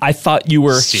 yeah, I thought you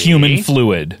were human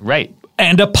fluid. Right.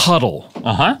 And a puddle.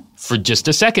 Uh-huh. For just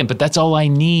a second, but that's all I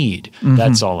need. Mm-hmm.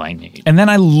 That's all I need. And then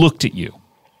I looked at you.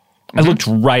 I looked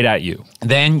right at you.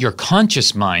 Then your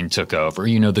conscious mind took over,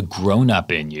 the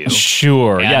grown-up in you.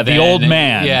 Sure, and the old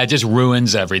man. Yeah, it just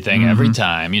ruins everything every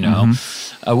time,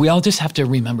 We all just have to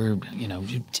remember,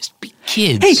 just be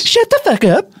kids. Hey, shut the fuck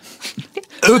up.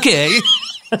 Okay.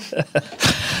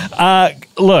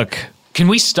 Look. Can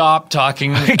we stop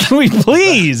talking? Can we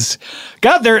please?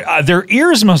 God, their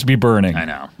ears must be burning. I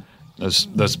know.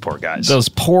 Those poor guys. Those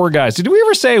poor guys. Did we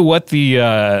ever say what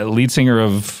the lead singer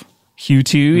of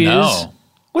Q2 is? No.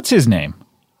 What's his name?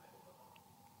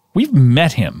 We've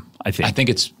met him, I think. I think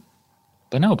it's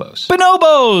Bonobos.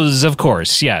 Bonobos, of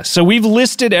course, yes. So we've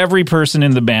listed every person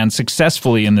in the band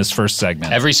successfully in this first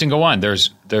segment. Every single one. There's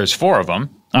 4 of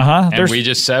them. And we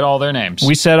just said all their names.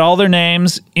 We said all their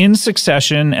names in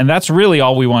succession, and that's really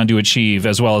all we wanted to achieve,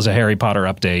 as well as a Harry Potter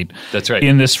update. That's right.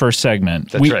 In this first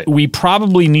segment. That's right. We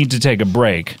probably need to take a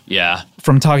break. Yeah.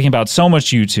 From talking about so much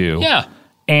U2. Yeah.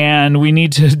 And we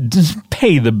need to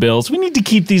pay the bills. We need to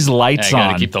keep these lights on. I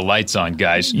got to keep the lights on,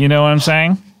 guys. You know what I'm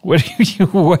saying?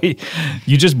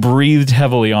 You just breathed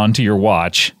heavily onto your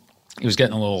watch. It was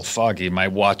getting a little foggy. My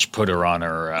watch putter on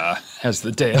her has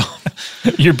the day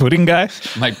off. Your pudding guy?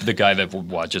 The guy that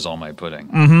watches all my pudding.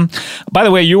 Mm-hmm. By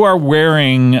the way, you are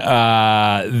wearing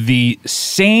the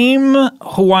same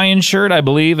Hawaiian shirt, I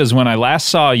believe, as when I last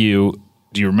saw you.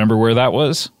 Do you remember where that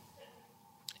was?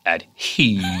 At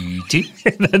Haiti.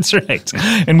 That's right.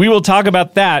 And we will talk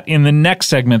about that in the next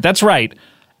segment. That's right.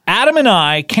 Adam and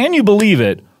I, can you believe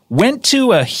it, went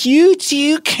to a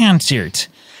U2 concert.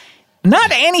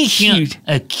 Not any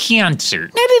a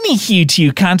concert. Not any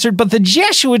U2 concert, but the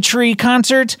Joshua Tree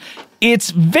concert, its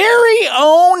very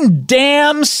own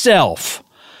damn self.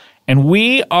 And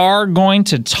we are going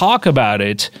to talk about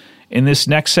it in this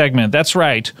next segment. That's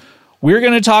right. We're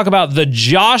going to talk about the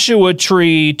Joshua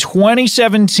Tree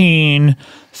 2017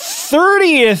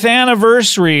 30th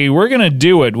anniversary. We're going to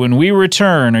do it when we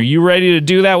return. Are you ready to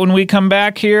do that when we come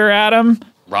back here, Adam?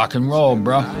 Rock and roll,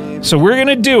 bro. So we're going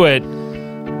to do it.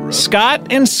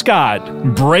 Scott and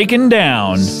Scott breaking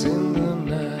down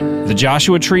the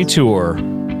Joshua Tree Tour.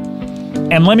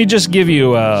 And let me just give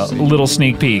you a little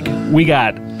sneak peek. We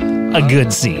got a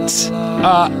good seats.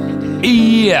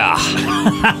 Yeah.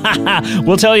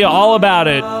 We'll tell you all about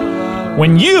it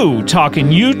when You Talking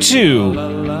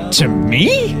U2 to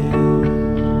Me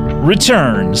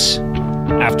returns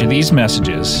after these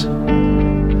messages.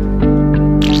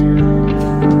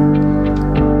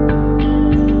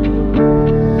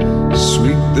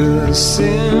 The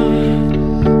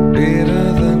sin,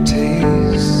 bitter the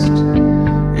taste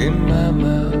in my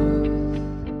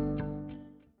mouth.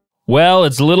 Well,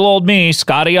 it's little old me,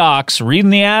 Scotty Ox,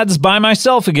 reading the ads by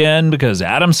myself again because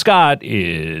Adam Scott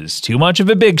is too much of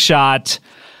a big shot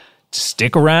to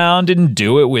stick around and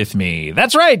do it with me.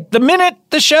 That's right, the minute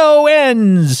the show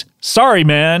ends. Sorry,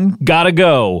 man, gotta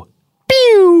go.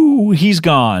 Pew! He's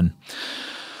gone.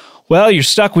 Well, you're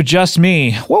stuck with just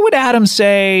me. What would Adam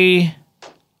say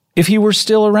if he were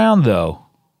still around, though,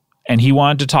 and he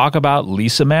wanted to talk about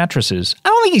Leesa mattresses? I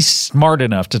don't think he's smart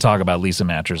enough to talk about Leesa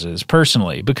mattresses,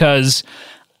 personally, because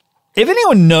if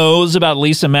anyone knows about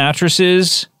Leesa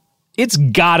mattresses, it's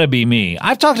gotta be me.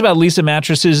 I've talked about Leesa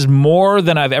mattresses more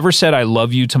than I've ever said I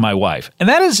love you to my wife. And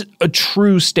that is a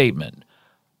true statement.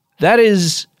 That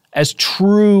is as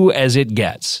true as it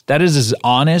gets. That is as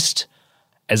honest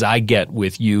as I get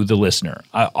with you, the listener.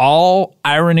 All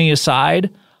irony aside,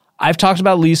 I've talked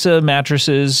about Leesa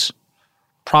mattresses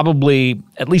probably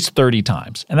at least 30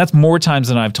 times. And that's more times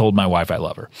than I've told my wife I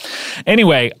love her.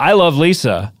 Anyway, I love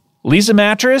Leesa. Leesa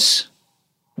mattress,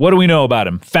 what do we know about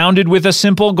them? Founded with a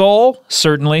simple goal,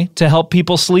 certainly, to help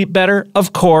people sleep better,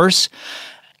 of course.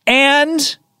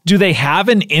 And do they have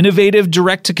an innovative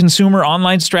direct-to-consumer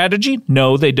online strategy?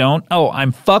 No, they don't. Oh,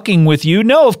 I'm fucking with you.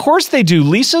 No, of course they do.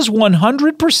 Leesa's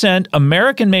 100%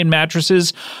 American-made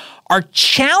mattresses are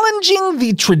challenging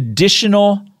the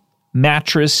traditional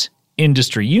mattress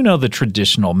industry. You know the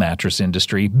traditional mattress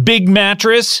industry. Big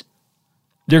mattress.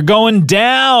 They're going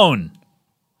down.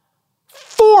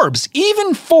 Forbes,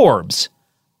 even Forbes,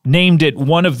 named it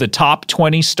one of the top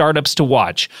 20 startups to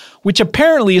watch, which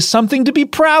apparently is something to be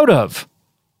proud of.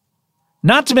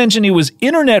 Not to mention it was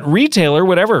Internet Retailer,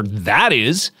 whatever that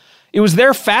is. It was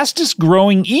their fastest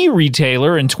growing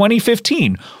e-retailer in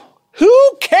 2015.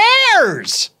 Who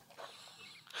cares?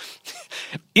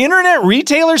 Internet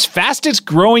Retailer's fastest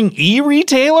growing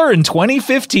e-retailer in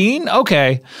 2015?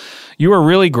 Okay. You are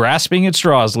really grasping at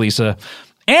straws, Lisa.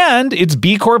 And it's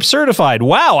B Corp certified.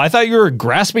 Wow, I thought you were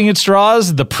grasping at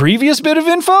straws the previous bit of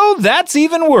info? That's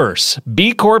even worse.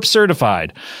 B Corp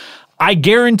certified. I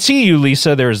guarantee you,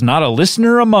 Lisa, there is not a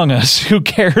listener among us who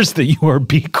cares that you are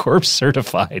B Corp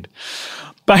certified.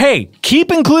 But hey,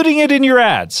 keep including it in your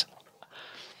ads.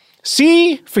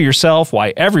 See for yourself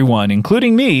why everyone,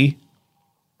 including me,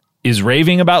 is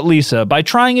raving about Lisa by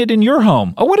trying it in your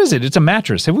home. Oh, what is it? It's a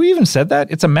mattress. Have we even said that?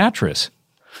 It's a mattress.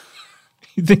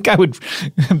 You think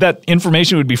that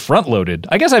information would be front-loaded?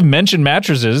 I guess I've mentioned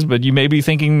mattresses, but you may be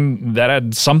thinking that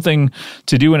had something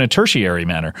to do in a tertiary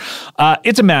manner.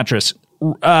 It's a mattress.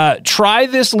 Try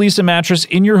this Lisa mattress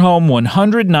in your home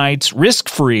 100 nights,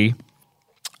 risk-free.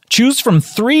 Choose from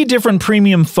 3 different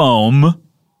premium foam,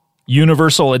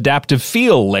 universal adaptive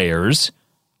feel layers,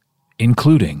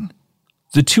 including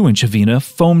the 2-inch Avena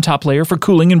foam top layer for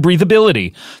cooling and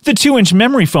breathability, the 2-inch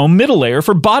memory foam middle layer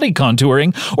for body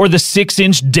contouring, or the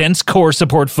 6-inch dense core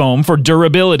support foam for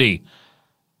durability.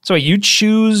 So you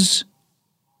choose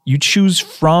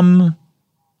from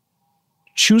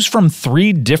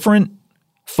 3 different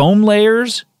foam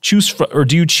layers? Or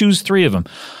do you choose 3 of them?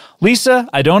 Lisa,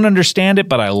 I don't understand it,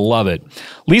 but I love it.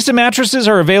 Lisa mattresses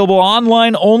are available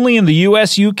online only in the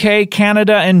US, UK,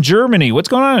 Canada, and Germany. What's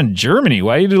going on in Germany?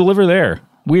 Why do you deliver there?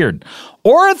 Weird.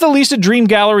 Or at the Lisa Dream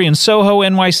Gallery in Soho,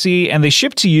 NYC, and they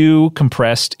ship to you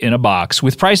compressed in a box.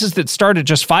 With prices that start at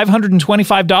just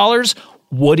 $525,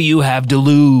 what do you have to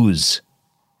lose?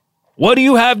 What do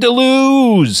you have to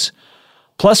lose?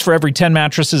 Plus, for every 10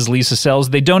 mattresses Lisa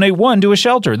sells, they donate 1 to a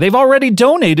shelter. They've already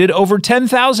donated over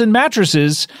 10,000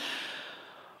 mattresses,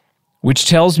 which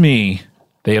tells me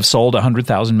they have sold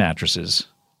 100,000 mattresses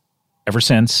ever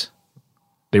since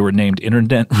they were named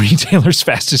Internet Retailer's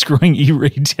fastest growing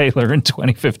e-retailer in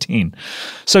 2015.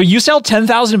 So you sell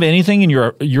 10,000 of anything and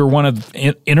you're one of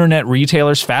Internet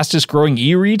Retailer's fastest growing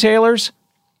e-retailers?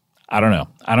 I don't know.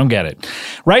 I don't get it.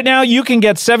 Right now, you can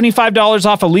get $75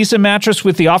 off a Lisa mattress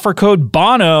with the offer code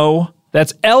BONO.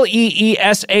 That's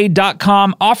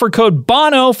LEESA.com. Offer code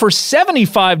BONO for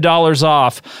 $75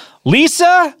 off.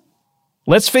 Lisa,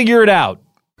 let's figure it out.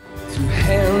 Through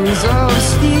hands of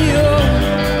steel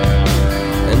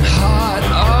and heart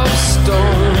of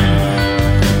stone,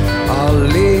 our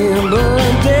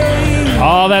labor day.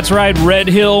 Oh, that's right. Red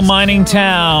Hill Mining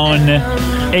Town.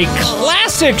 A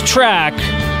classic track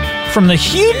from the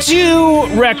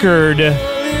U2 record,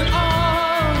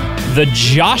 The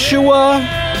Joshua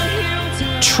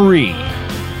Tree,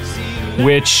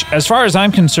 which, as far as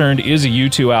I'm concerned, is a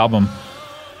U2 album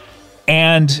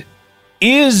and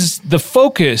is the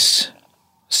focus.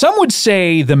 Some would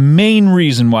say the main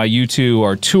reason why U2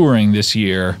 are touring this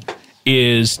year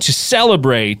is to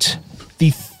celebrate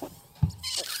the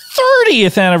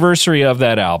 30th anniversary of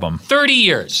that album. 30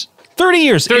 years. 30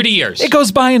 years. 30 years. It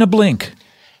goes by in a blink.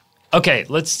 Okay,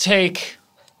 let's take,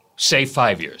 say,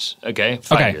 5 years. Okay,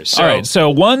 5 years. So, all right. So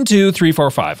 1, 2, 3, 4,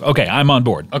 5. Okay, I'm on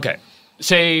board. Okay.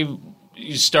 Say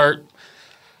you start,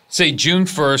 say, June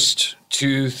 1st,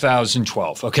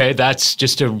 2012. Okay, that's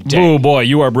just a day. Oh, boy,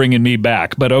 you are bringing me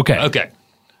back, but okay. Okay.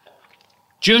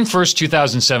 June 1st,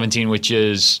 2017, which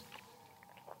is,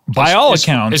 by all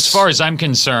accounts, as far as I'm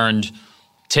concerned,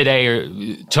 today or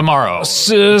tomorrow.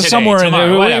 Somewhere in there.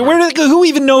 Who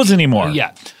even knows anymore?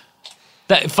 Yeah.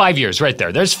 5 years right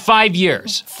there. There's 5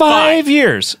 years. 5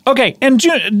 years. Okay, and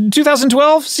June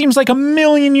 2012 seems like a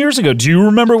million years ago. Do you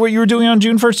remember what you were doing on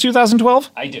June 1st, 2012?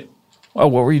 I do. Oh,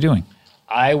 what were you doing?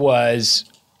 I was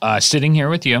sitting here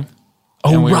with you.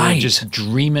 Oh, and we right. were just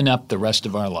dreaming up the rest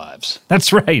of our lives.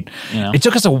 That's right. You know? It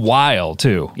took us a while,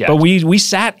 too. Yeah. But we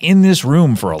sat in this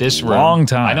room for a long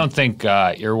time. I don't think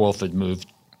Earwolf had moved.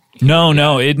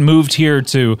 No, it moved here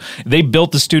to, they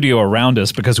built the studio around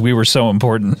us because we were so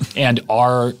important. And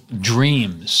our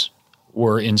dreams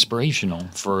were inspirational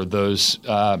for those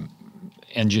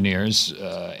engineers.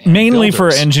 Mainly for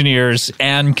builders. engineers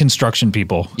and construction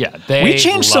people. Yeah, they we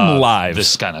changed some love lives.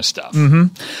 this kind of stuff.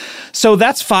 Mm-hmm. So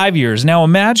that's 5 years. Now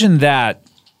imagine that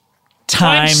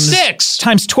times 6.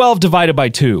 Times 12 divided by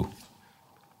 2.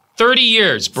 30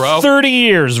 years, bro. 30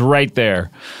 years right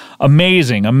there.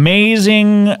 Amazing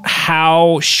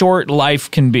how short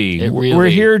life can be. We're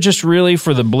here just really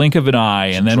for the blink of an eye,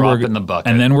 and then drop in the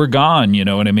bucket. and then we're gone. You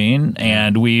know what I mean?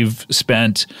 And we've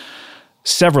spent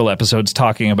several episodes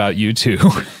talking about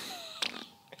U2.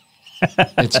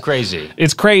 It's crazy.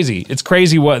 It's crazy. It's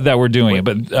crazy that we're doing it,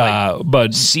 but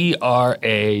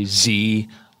CRAZ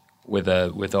with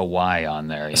a Y on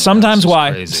there. You know, sometimes it's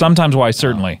Y, crazy. sometimes Y,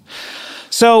 certainly.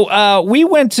 So we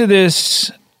went to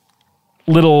this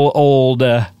little old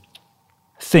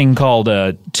thing called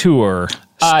a tour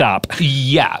stop.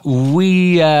 Yeah,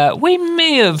 we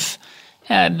may have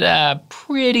had a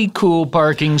pretty cool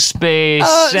parking space,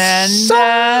 and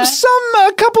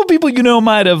a couple people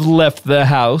might have left the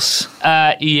house.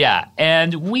 yeah,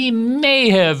 and we may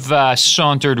have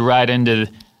sauntered right into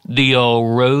the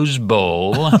old Rose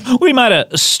Bowl. We might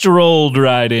have strolled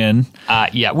right in.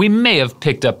 Yeah, we may have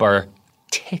picked up our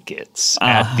tickets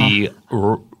at the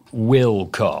will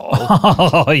call.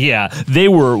 Oh, yeah. They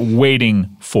were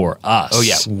waiting for us. Oh,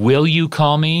 yeah. Will you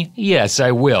call me? Yes,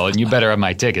 I will, and you better have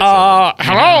my tickets.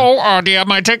 Hello? Do you have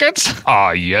my tickets?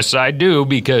 Yes, I do,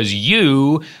 because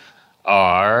you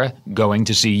are going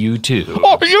to see U2.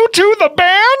 Oh, U2 the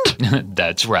band?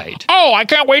 That's right. Oh, I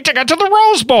can't wait to get to the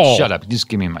Rose Bowl. Shut up. Just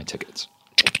give me my tickets.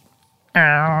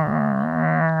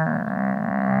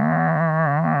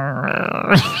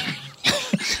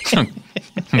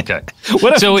 Okay.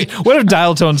 What if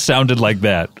dial tone sounded like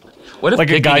that? What if Like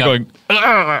a guy going...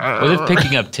 What if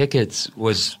picking up tickets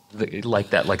was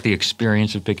like that, like the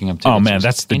experience of picking up tickets? Oh, man, was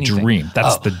that's the anything? dream.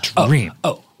 That's the dream.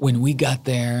 Oh, when we got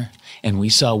there and we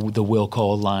saw the will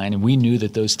call line and we knew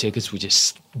that those tickets were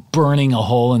just burning a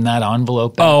hole in that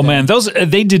envelope. Oh, man,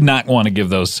 they did not want to give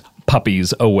those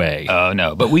puppies away. Oh,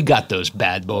 no, but we got those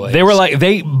bad boys. They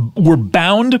were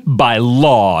bound by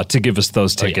law to give us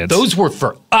those Oh, yeah, tickets. those were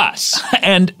for us.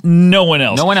 And no one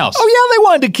else. No one else. Oh, yeah, they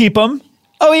wanted to keep them.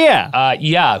 Oh, yeah.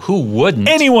 Yeah, who wouldn't?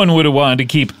 Anyone would have wanted to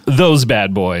keep those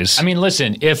bad boys. I mean,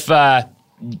 listen, if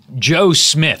Joe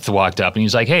Smith walked up and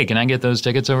he's like, hey, can I get those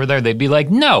tickets over there? They'd be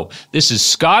like, no, this is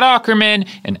Scott Aukerman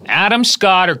and Adam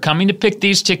Scott are coming to pick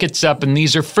these tickets up and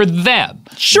these are for them.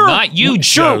 Sure. Not you,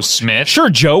 Joe Smith.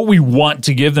 Sure, Joe, we want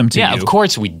to give them to you. Yeah, of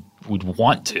course we would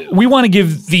want to. We want to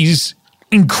give these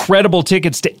incredible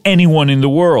tickets to anyone in the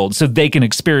world so they can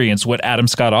experience what Adam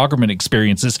Scott Aukerman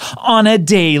experiences on a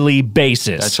daily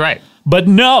basis. That's right. But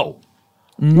no,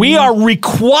 we are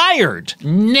required,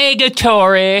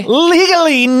 Negatory.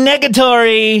 legally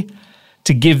negatory,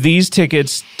 to give these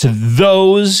tickets to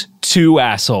those two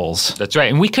assholes. That's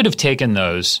right. And we could have taken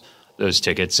those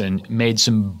tickets and made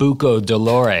some Buco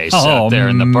Dolores out there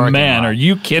in the parking man, lot. are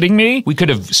you kidding me? We could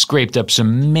have scraped up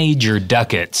some major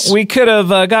ducats. We could have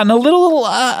gotten a little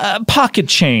pocket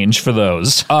change for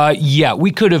those. Yeah,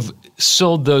 we could have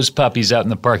sold those puppies out in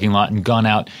the parking lot and gone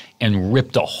out and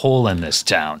ripped a hole in this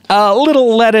town. A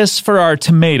little lettuce for our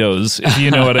tomatoes, if you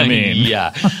know what I mean.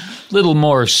 Yeah. Little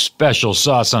more special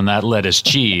sauce on that lettuce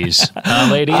cheese.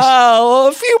 Ladies? Oh,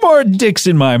 a few more dicks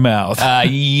in my mouth.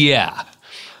 Yeah.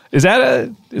 Is that?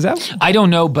 I don't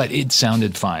know, but it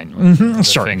sounded fine.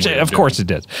 Sure, of course it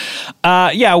did.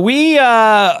 Yeah, we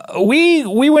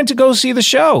went to go see the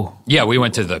show. Yeah, we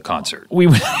went to the concert.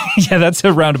 Yeah, that's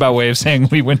a roundabout way of saying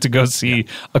we went to go see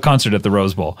a concert at the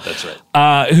Rose Bowl. That's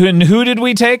right. Who did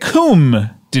we take? Whom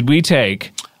did we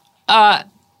take? A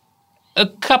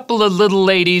couple of little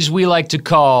ladies we like to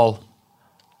call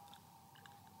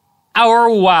our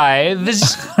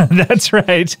wives. That's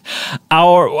right.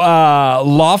 Our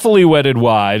lawfully wedded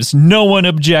wives. No one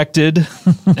objected.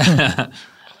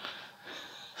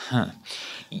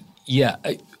 Yeah.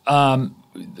 It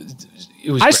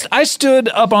was great. I stood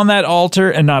up on that altar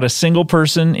and not a single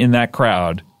person in that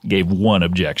crowd gave one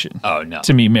objection. Oh, no.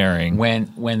 To me marrying.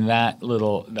 When that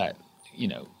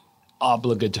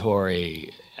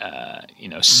obligatory,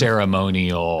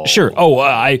 ceremonial. Sure. Oh,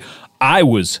 I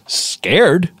was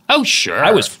scared. Oh, sure.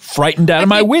 I was frightened out of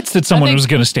my wits that someone was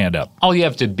going to stand up. All you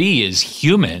have to be is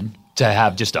human to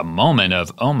have just a moment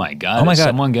of, oh my God, is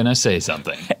someone going to say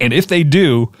something? And if they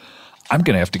do, I'm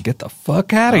going to have to get the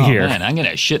fuck out of here. Man, I'm going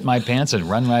to shit my pants and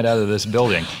run right out of this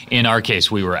building. In our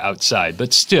case, we were outside,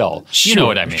 but still, you know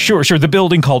what I mean. Sure. The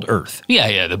building called Earth.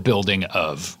 Yeah, the building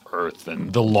of Earth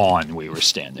and the lawn we were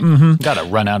standing. Got to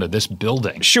run out of this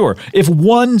building. Sure. If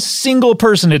one single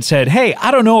person had said, hey,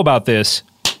 I don't know about this,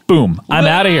 boom, I'm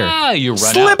out of here. You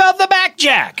run Slip out the back,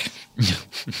 Jack.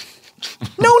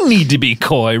 No need to be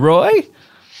coy, Roy.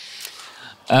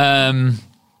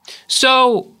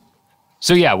 So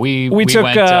yeah, we took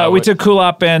went, we took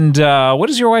Kulop and what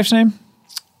is your wife's name?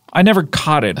 I never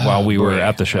caught it while we were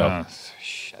at the show.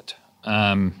 Shit. Hold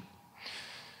on,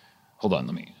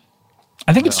 let me.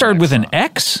 I think it started with an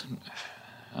X.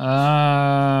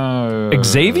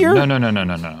 Xavier?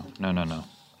 No.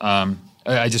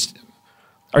 I just.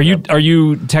 Are you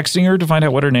texting her to find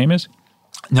out what her name is?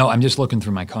 No, I'm just looking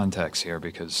through my contacts here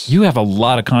because You have a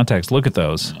lot of contacts. Look at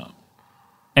those.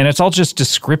 And it's all just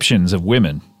descriptions of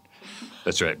women.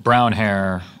 that's right. Brown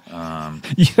hair.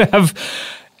 You have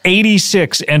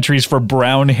 86 entries for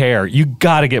brown hair. You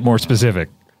got to get more specific.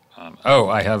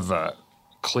 I have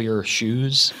clear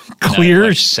shoes. Clear?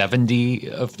 Like 70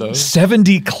 of those.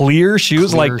 70 clear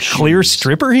shoes, Clear like clear shoes.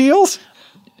 stripper heels?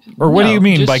 Or what do No, you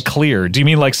mean just- by clear? Do you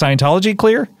mean like Scientology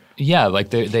clear? Yeah, like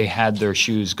they had their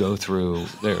shoes go through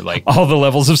their like All the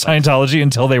levels of Scientology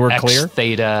until they were X clear?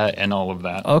 theta and all of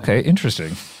that. Okay,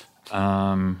 interesting.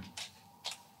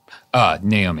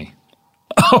 Naomi.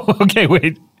 Oh, okay,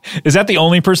 wait. Is that the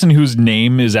only person whose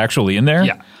name is actually in there?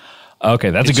 Yeah. Okay,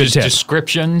 that's It's a good just tip.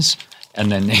 descriptions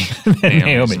and then Naomi's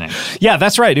Naomi. name. Yeah,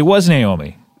 that's right. It was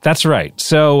Naomi. That's right.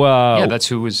 So, Yeah, that's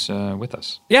who was with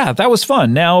us. yeah, that was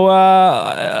fun.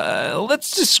 Now,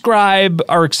 let's describe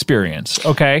our experience,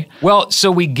 okay? Well,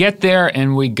 so we get there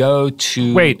and we go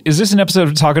to. Wait, is this an episode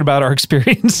of talking about our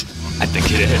experience? I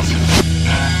think it is.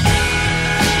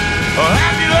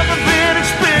 Have you ever been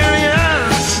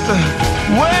experienced?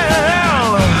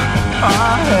 Well, I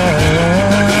have.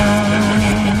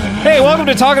 Hey, welcome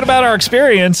to Talking About Our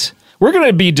Experience. We're going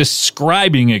to be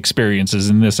describing experiences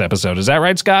in this episode. Is that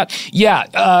right, Scott? Yeah.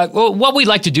 Well, what we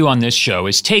like to do on this show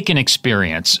is take an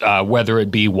experience, whether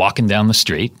it be walking down the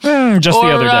street, Just the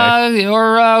other day.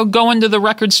 or going to the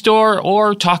record store,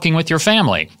 or talking with your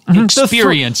family.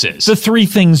 Experiences. The three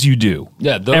things you do.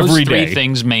 Yeah, those every three day.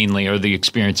 things mainly are the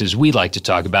experiences we like to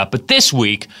talk about. But this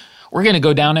week, we're going to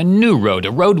go down a new road,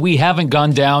 a road we haven't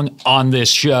gone down on this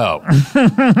show.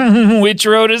 Which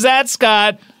road is that,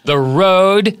 Scott? The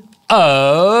road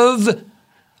of...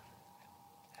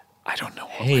 I don't know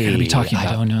what we're going to be talking about.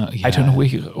 I don't know. I don't know. We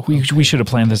should have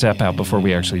planned this app out before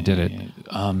we actually did it.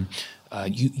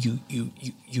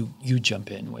 You jump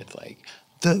in with like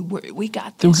we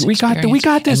got this. We got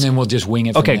this. and then we'll just wing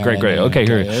it. From Okay, there. great. Okay,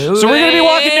 here. So we're going to be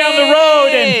walking down the road,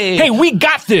 and hey, we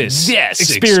got this. Yes,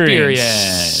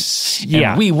 experience.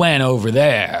 Yeah, And we went over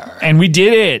there. and we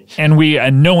did it, and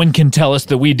no one can tell us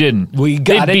that we didn't. We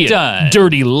got They'd be it done. A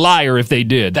dirty liar if they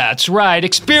did. That's right,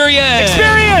 experience.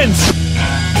 Experience.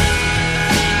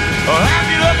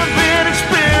 Have you ever been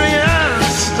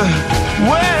experienced?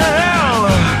 Well,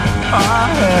 I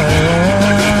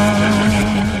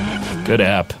have. Good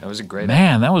app. That was a great.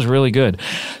 Man, that was really good.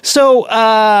 So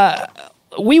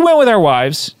we went with our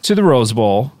wives to the Rose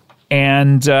Bowl,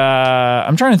 and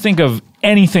I'm trying to think of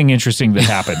anything interesting that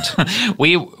happened.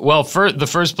 The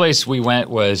first place we went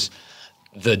was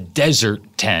the Desert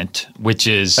Tent, which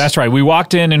is That's right. We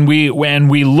walked in, and we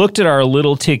looked at our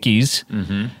little tickies,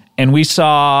 and we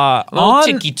saw little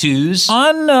ticky twos.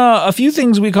 on a few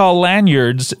things we call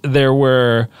lanyards, there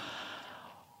were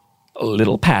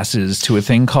little passes to a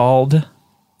thing called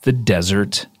the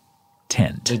Desert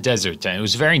Tent. The Desert Tent. It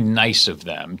was very nice of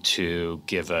them to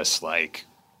give us like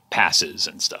passes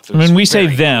and stuff. It was When we say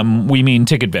very- them, we mean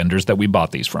ticket vendors that we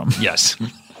bought these from. yes,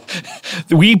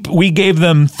 We gave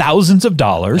them thousands of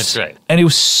dollars. That's right. And it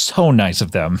was so nice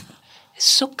of them. it's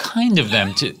so kind of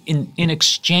them to in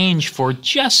exchange for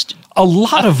just A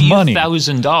lot of few money.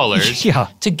 $1,000 Yeah.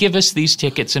 to give us these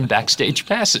tickets and backstage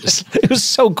passes. It was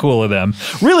so cool of them.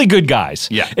 Really good guys.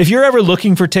 Yeah. If you're ever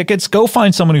looking for tickets, go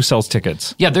find someone who sells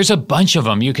tickets. Yeah, there's a bunch of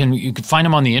them. You can find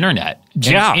them on the internet. And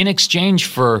Yeah. in exchange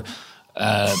for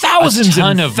Thousands a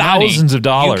ton and of thousands money, of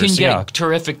dollars. you can get yeah.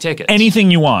 terrific tickets. Anything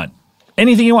you want.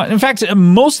 Anything you want. In fact,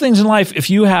 most things in life, if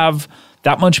you have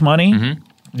that much money,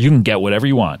 you can get whatever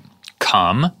you want.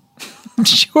 Come.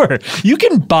 Sure. You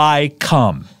can buy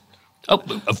cum. Oh,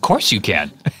 of course you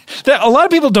can. A lot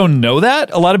of people don't know that.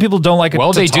 A lot of people don't like it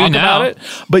Well, to they do talk now. about it.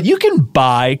 But you can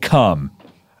buy cum.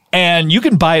 And you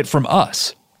can buy it from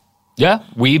us. Yeah,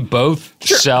 we both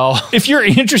sell. If you're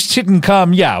interested in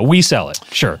cum, yeah, we sell it.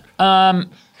 Sure.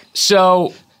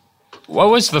 So, what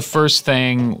was the first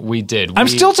thing we did? I'm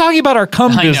still talking about our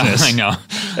cum business. I know.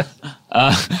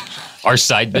 Our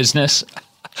side business.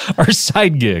 Our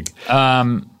side gig.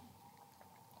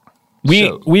 We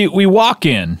So- walk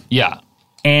in Yeah.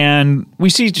 and we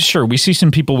see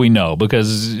some people we know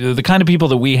because the kind of people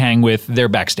that we hang with, they're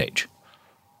backstage.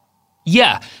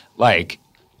 Yeah. Like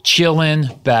chilling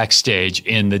backstage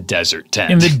in the Desert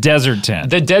Tent. In the Desert Tent.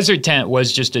 The Desert Tent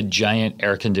was just a giant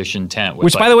air-conditioned tent. With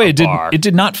Which, like by the way, a bar. it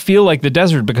did not feel like the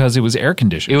desert because it was air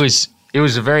conditioned. It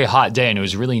was a very hot day, and it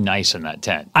was really nice in that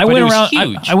tent. I But went it was around.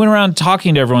 huge. I went around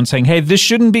talking to everyone, saying, "Hey, this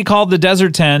shouldn't be called the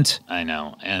Desert Tent." I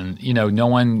know, and no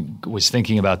one was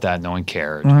thinking about that. No one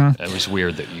cared. Mm-hmm. It was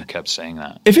weird that you kept saying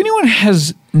that. If anyone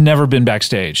has never been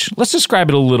backstage, let's describe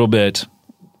it a little bit.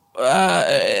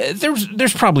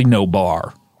 There's probably no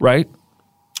bar, right?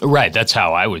 Right, that's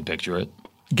how I would picture it.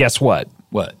 guess what?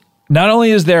 What? Not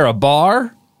only is there a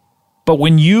bar, but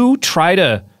when you try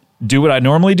to do what I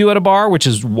normally do at a bar, which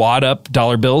is wad up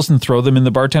dollar bills and throw them in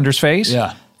the bartender's face,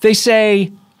 Yeah. they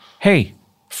say, hey,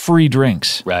 free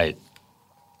drinks. Right.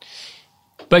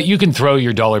 But you can throw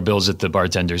your dollar bills at the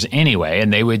bartenders anyway,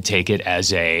 and they would take it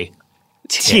as a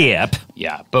Tip.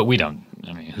 Yeah, but we don't.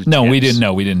 I mean, who No, we tips? didn't.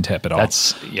 No, we didn't tip at all.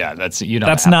 That's you don't.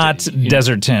 That's have not to, you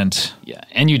desert tent. Yeah,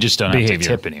 and you just don't behavior. have to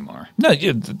tip anymore. No,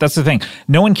 that's the thing.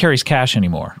 No one carries cash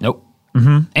anymore. Nope.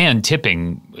 Mm-hmm. And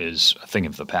tipping is a thing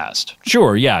of the past.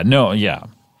 Sure. Yeah. No. Yeah.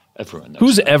 Everyone knows.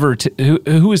 Who's that. ever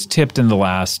who has tipped in the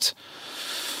last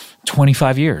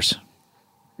 25 years?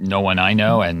 No one I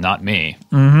know, and not me.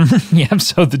 Yeah.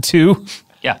 So the two,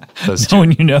 Yeah, those no two.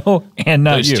 one you know, and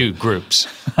not Those you. two groups.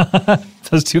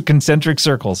 Those two concentric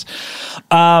circles.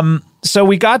 So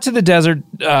we got to the desert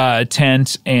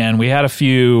tent and we had a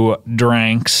few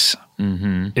drinks,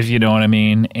 if you know what I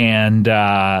mean. And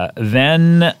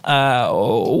then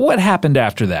what happened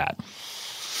after that?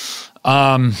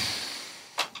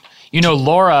 You know,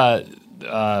 Laura,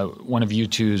 one of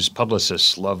U2's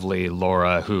publicists, lovely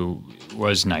Laura, who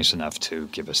was nice enough to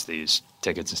give us these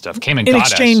tickets and stuff, came and In got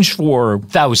exchange for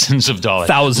thousands of dollars.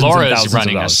 Thousands and Laura's thousands of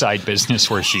running a dollars. side business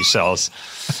where she sells.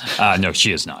 No,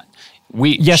 she is not.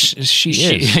 Yes, she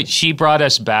is. She brought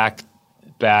us back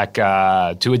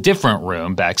to a different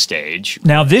room backstage.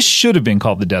 Now this should have been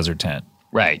called the desert tent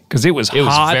Right. because it was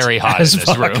hot very hot in as this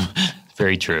fuck. room.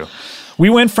 Very true. We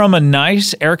went from a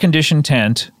nice air conditioned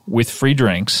tent with free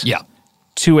drinks Yeah.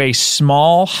 to a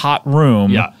small hot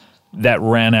room Yeah. that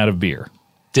ran out of beer.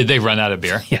 Did they run out of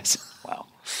beer? Yes.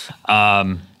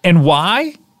 Wow. And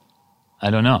why? I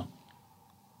don't know.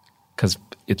 Because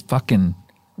it's fucking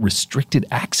restricted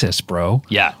access, bro.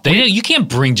 Yeah. You can't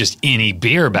bring just any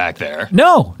beer back there.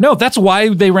 No, that's why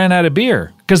they ran out of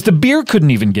beer. Because the beer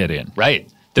couldn't even get in. Right.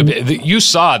 You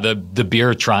saw the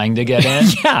beer trying to get in.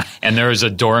 Yeah. And there was a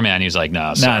doorman. He's like,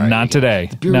 no, sorry. Not today.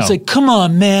 Beer no. was like, come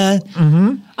on, man.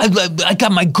 Mm-hmm. I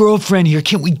got my girlfriend here.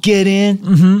 Can't we get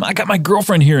in? I got my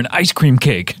girlfriend here, an ice cream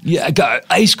cake. Yeah, I got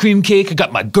ice cream cake. I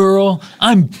got my girl.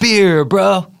 I'm beer,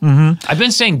 bro. Mm-hmm. I've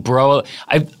been saying bro.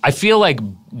 I feel like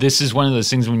this is one of those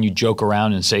things when you joke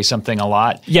around and say something a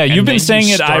lot. Yeah, and you've been then saying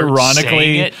you it start ironically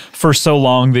saying it. for so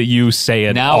long that you say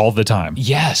it Now- all the time.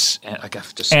 Yes. And I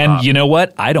have to stop. And you know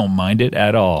what? I don't mind it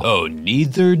at all. Oh,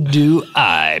 neither do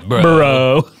I, bro.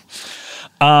 Bro.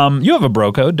 You have a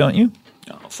bro code, don't you?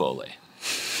 Oh, fully.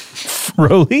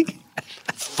 Rolly?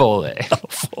 Fully.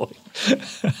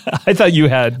 I thought you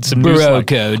had some new Bro slang.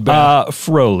 code, bro.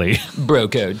 Froly. Bro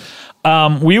code.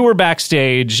 We were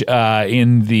backstage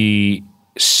in the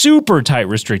super tight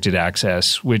restricted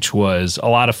access, which was a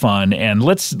lot of fun. And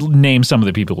let's name some of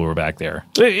the people who were back there.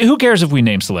 Who cares if we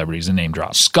name celebrities and name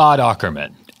drops? Scott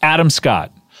Aukerman. Adam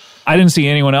Scott. I didn't see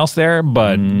anyone else there,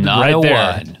 but Not right a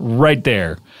there. one. Right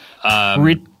there.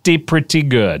 Pretty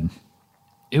good.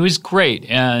 It was great.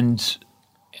 And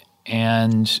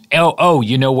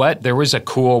you know what? There was a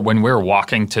cool, when we were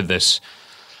walking to this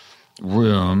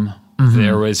room,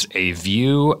 there was a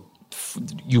view.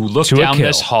 You look To a down kill.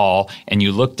 this hall and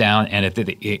you look down, and at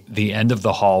the end of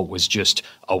the hall was just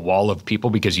a wall of people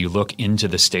because you look into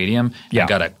the stadium Yeah. and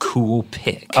got a cool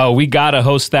pic. Oh, we got to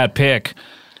host that pic.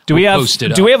 Do we We'll have post it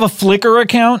Do up. we have a Flickr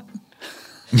account?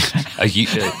 a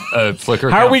Flickr.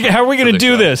 How are we account going for to the do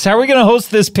show. this? How are we going to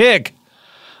host this pic?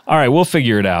 All right, we'll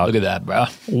figure it out. Look at that, bro.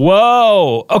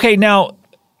 Whoa. Okay, now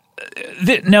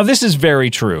this is very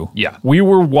true. Yeah. We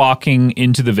were walking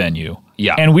into the venue.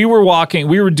 Yeah. And we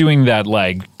were doing that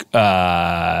like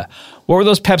what were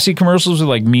those Pepsi commercials with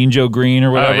like Mean Joe Green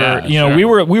or whatever? yeah, you know,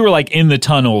 sure. we were like in the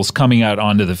tunnels coming out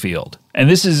onto the field. And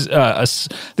this is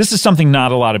something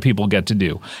not a lot of people get to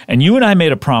do. And you and I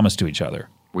made a promise to each other.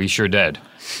 We sure did.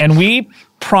 And we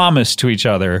promised to each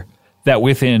other that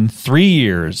within 3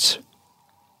 years,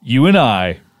 you and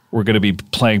I were going to be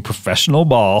playing professional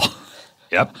ball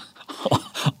Yep.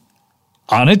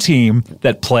 on a team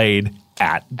that played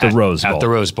at the Rose Bowl. At the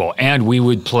Rose Bowl. And we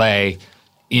would play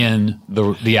in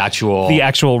the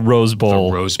actual Rose Bowl,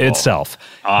 The Rose Bowl. itself.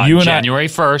 on You and January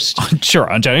 1st, I, sure,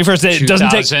 on January 1st. It doesn't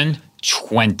take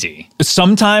 2020.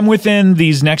 sometime within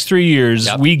these next 3 years.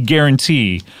 Yep. We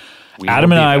guarantee We Adam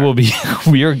will and be I there. will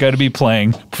be. We are going to be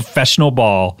playing professional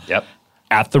ball Yep.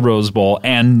 at the Rose Bowl,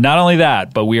 and not only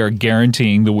that, but we are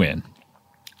guaranteeing the win.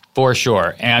 For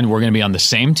sure. And we're going to be on the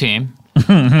same team.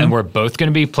 And we're both going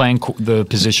to be playing the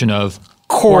position of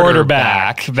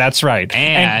Quarterback. That's right.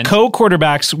 And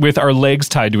co-quarterbacks with our legs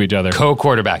tied to each other.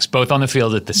 co-quarterbacks, both on the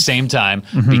field at the same time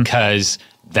Mm-hmm. because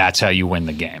that's how you win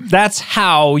the game. That's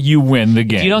how you win the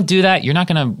game. If you don't do that, you're not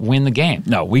going to win the game.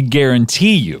 No, we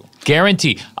guarantee you.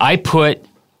 Guarantee. I put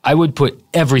I would put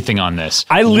everything on this.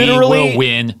 I literally- we will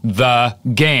win the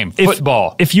game.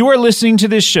 Football. If you are listening to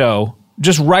this show,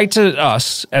 just write to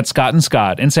us at Scott and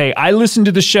Scott and say, I listened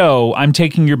to the show, I'm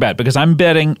taking your bet, because I'm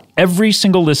betting every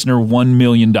single listener $1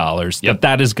 million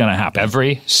that is going to happen.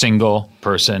 Every single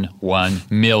person,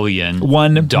 $1 million.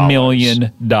 $1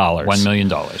 million. $1 million.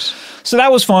 So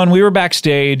that was fun. We were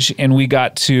backstage, and we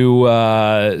got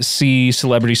to see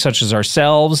celebrities such as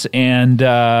ourselves, and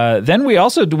then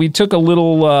we took a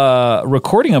little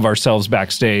recording of ourselves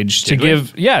backstage to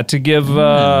give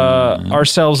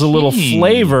ourselves a little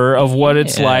flavor of what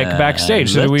it's like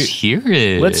backstage. So Let's hear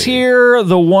it. Let's hear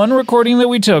the one recording that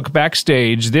we took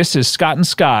backstage. This is Scott and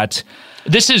Scott.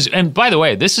 And by the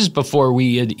way, this is before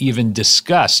we had even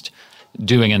discussed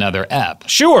doing another ep.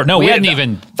 Sure, no, we hadn't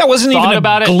even that wasn't thought even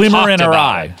about a it, glimmer talked in our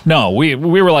about eye. it. No, we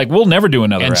were like, we'll never do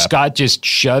another And ep. Scott just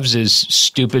shoves his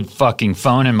stupid fucking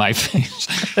phone in my face.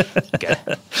 Okay.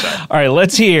 All right,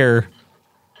 let's hear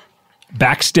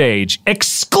backstage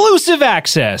exclusive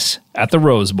access at the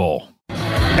Rose Bowl.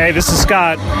 Hey, this is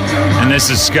Scott. And this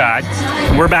is Scott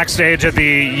We're backstage at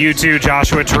the U2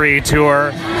 Joshua Tree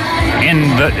tour. in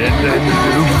the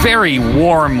very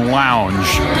warm lounge.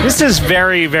 This is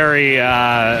very, very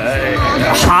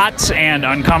hot and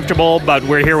uncomfortable, but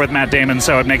we're here with Matt Damon,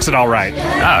 so it makes it all right.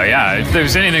 Oh yeah, if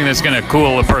there's anything that's going to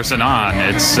cool a person on,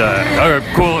 it's or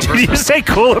cool a person. Did you say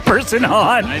cool a person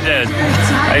on?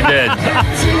 I did.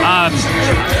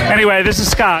 Anyway, this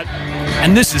is Scott.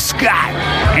 And this is Scott.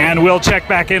 And we'll check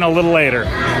back in a little later.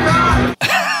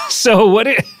 So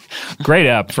great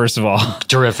app, first of all.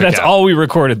 Terrific. That's app. all we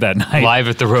recorded that night. Live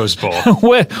at the Rose Bowl.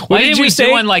 What Why did didn't you we say?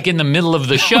 do one like in the middle of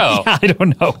the show? I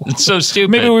don't know. It's so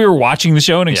stupid. Maybe we were watching the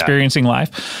show and experiencing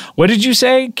life. What did you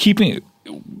say?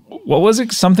 What was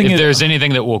it? Something. If there's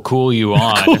anything that will cool you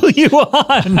on. Cool you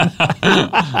on.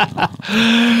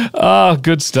 Oh,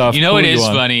 good stuff. You know Cool what is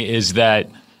on. funny is that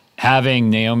having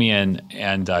Naomi and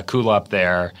Kulop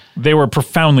there, They were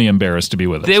profoundly embarrassed to be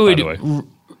with us. they by would the way.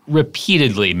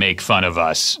 repeatedly make fun of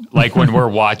us. Like when we're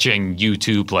watching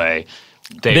U2 play.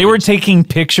 They were taking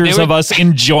pictures they of were- us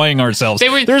enjoying ourselves. They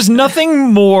were- There's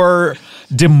nothing more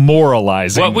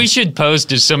demoralizing. What we should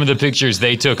post is some of the pictures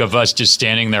they took of us just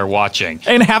standing there watching.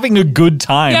 and having a good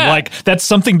time. Yeah. Like, that's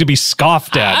something to be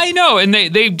scoffed at. I know, and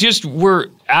they just were,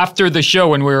 after the show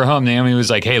when we were home, Naomi was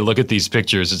like, hey, look at these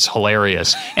pictures. It's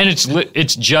hilarious. And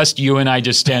it's just you and I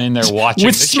just standing there watching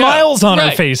With the smiles show. on our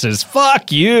Right. faces.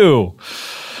 Fuck you.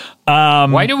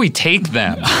 Why do we take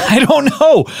them? I don't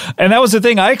know. And that was the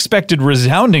thing. I expected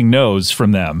resounding no's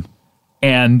from them.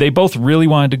 And they both really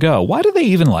wanted to go. Why do they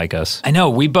even like us? I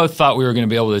know, we both thought we were going to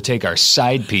be able to take our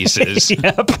side pieces.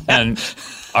 Yep. And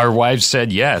our wives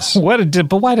said yes.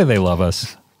 But why do they love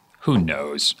us? Who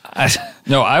knows?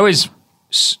 No, I was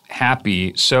so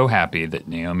happy that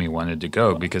Naomi wanted to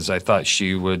go because I thought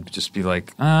she would just be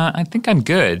like, I think I'm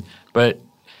good. But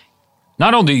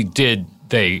not only did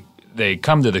they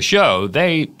come to the show,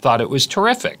 they thought it was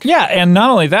terrific. Yeah, and not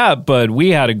only that, but we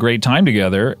had a great time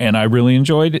together, and I really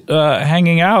enjoyed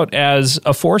hanging out as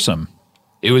a foursome.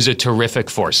 It was a terrific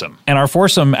foursome. And our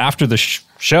foursome after the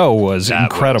show was That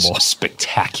incredible. was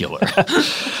spectacular.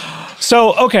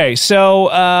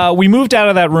 So we moved out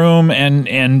of that room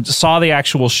and saw the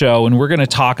actual show, and we're going to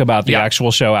talk about the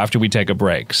actual show after we take a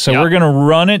break. So we're going to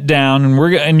run it down,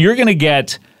 and you're going to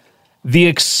get the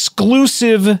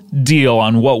exclusive deal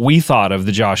on what we thought of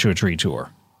the Joshua Tree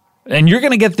tour. And you're going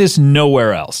to get this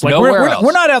nowhere else. Like Nowhere else.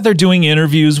 We're not out there doing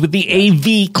interviews with the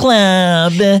AV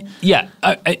Club. Yeah,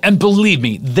 and believe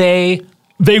me, they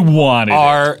wanted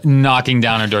are knocking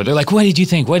down our door. They're like, what did you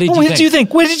think? What did you What think? did you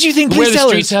think? What did you think? Where Please the tell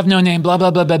streets us. have no name, blah, blah,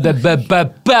 blah, blah, blah, blah, blah,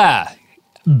 blah.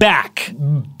 Back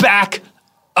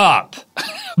up.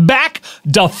 Back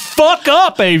the fuck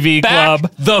up, AV Club.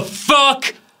 Back the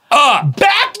fuck up.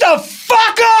 Back the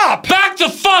fuck up. Back the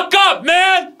fuck up,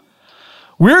 man.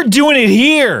 We're doing it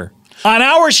here on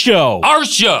our show. Our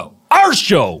show. Our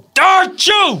show. Our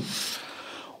show.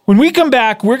 When we come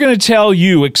back, we're going to tell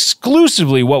you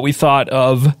exclusively what we thought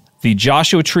of the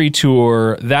Joshua Tree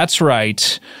tour. That's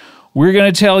right. We're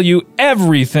going to tell you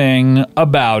everything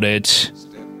about it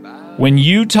when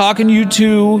You Talking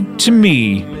U2 to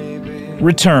Me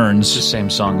returns. It's the same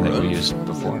song that we used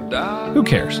before. Who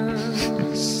cares?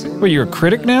 What, you're a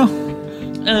critic now?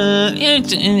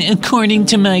 According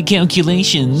to my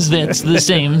calculations, that's the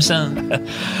same song.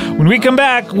 When we come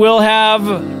back, we'll have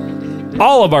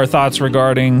all of our thoughts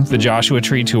regarding the Joshua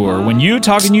Tree tour. When You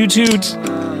Talking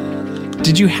U2...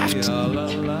 Did you have to...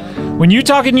 When You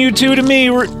Talking U2 to Me...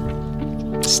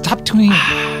 Stop doing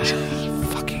it. You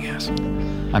fucking ass.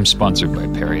 I'm sponsored by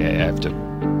Perrier. I have to...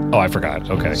 Oh, I forgot.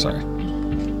 Okay. Sorry.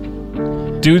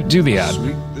 Do the ad.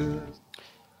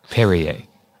 Perrier.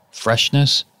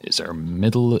 Freshness is our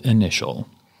middle initial.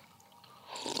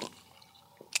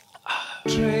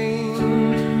 Train,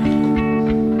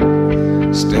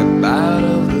 step out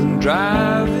of the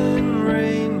driving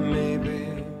rain,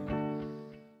 maybe.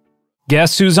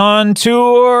 Guess who's on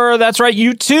tour? That's right,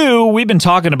 U2. We've been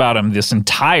talking about him this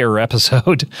entire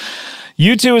episode.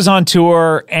 U2 is on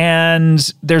tour,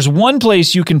 and there's one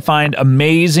place you can find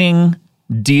amazing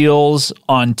deals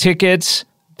on tickets.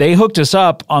 They hooked us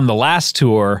up on the last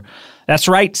tour. That's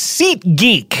right,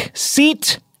 SeatGeek.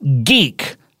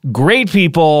 SeatGeek. Great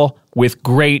people with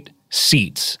great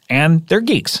seats. And they're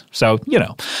geeks, so, you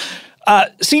know.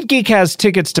 SeatGeek has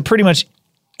tickets to pretty much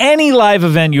any live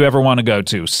event you ever want to go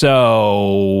to.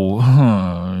 So,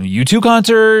 U2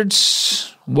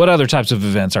 concerts. What other types of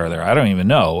events are there? I don't even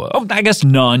know. Oh, I guess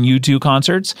non-U2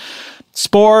 concerts.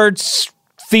 Sports,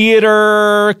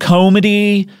 theater,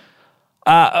 comedy.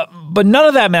 But none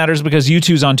of that matters because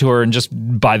U2's on tour, and just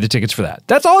buy the tickets for that.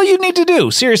 That's all you need to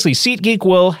do. Seriously, SeatGeek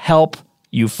will help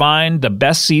you find the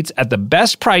best seats at the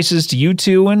best prices to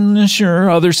U2 and sure,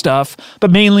 other stuff, but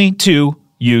mainly to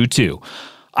U2.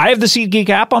 I have the SeatGeek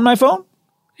app on my phone.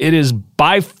 It is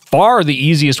by far the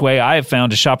easiest way I have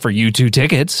found to shop for U2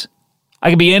 tickets. I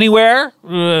can be anywhere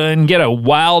and get a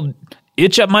wild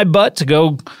itch up my butt to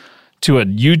go to a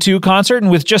U2 concert,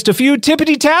 and with just a few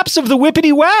tippity taps of the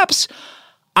whippity waps,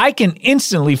 I can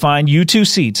instantly find U2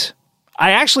 seats.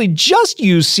 I actually just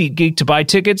used SeatGeek to buy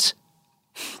tickets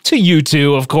to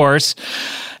U2, of course,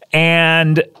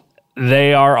 and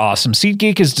they are awesome.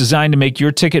 SeatGeek is designed to make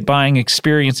your ticket buying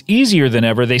experience easier than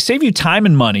ever. They save you time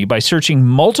and money by searching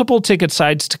multiple ticket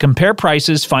sites to compare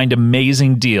prices, find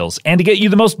amazing deals. And to get you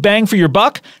the most bang for your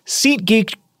buck,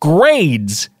 SeatGeek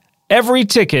grades every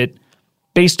ticket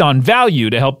based on value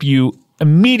to help you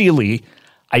immediately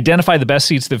identify the best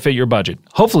seats that fit your budget.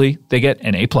 Hopefully, they get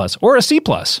an A+ or a C+,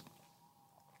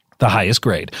 the highest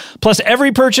grade. Plus,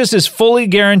 every purchase is fully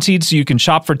guaranteed, so you can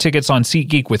shop for tickets on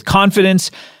SeatGeek with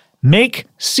confidence. Make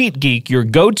SeatGeek your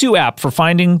go-to app for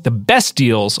finding the best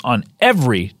deals on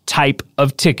every type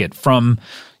of ticket, from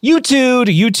U2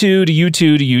 to U2 to U2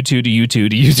 to U2 to U2 to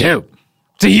U2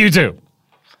 to U2.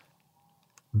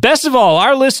 Best of all,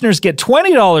 our listeners get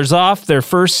 $20 off their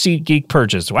first SeatGeek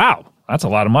purchase. Wow, that's a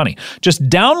lot of money. Just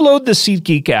download the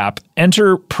SeatGeek app,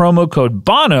 enter promo code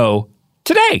Bono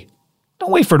today.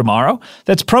 Don't wait for tomorrow.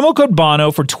 That's promo code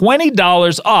Bono for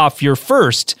 $20 off your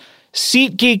first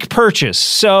SeatGeek purchase.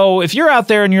 So if you're out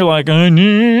there and you're like, I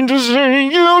need to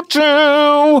see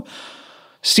U2,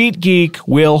 SeatGeek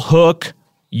will hook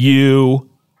you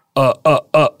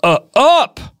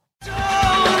up.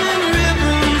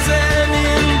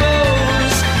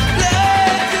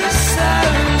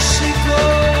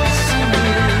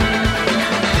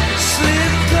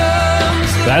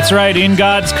 That's right, In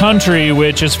God's Country,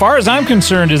 which, as far as I'm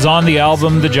concerned, is on the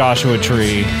album The Joshua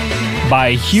Tree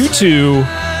by U2,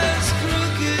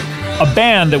 a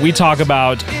band that we talk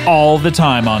about all the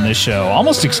time on this show,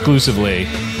 almost exclusively.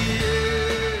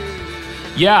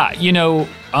 Yeah, you know,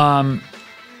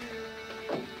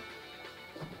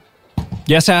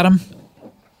 Yes, Adam?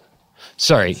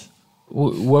 sorry,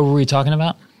 what were we talking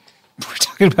about? We're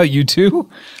talking about U2?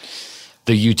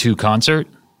 The U2 concert?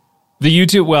 The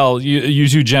U2, well,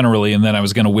 U2 generally, and then I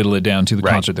was going to whittle it down to the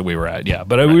concert that we were at. Yeah,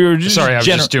 but we were just... Sorry, I was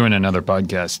just doing another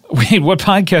podcast. Wait, what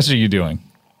podcast are you doing?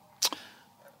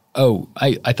 Oh,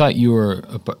 I thought you were...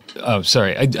 Oh,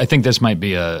 sorry. I think this might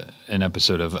be an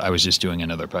episode of I was just doing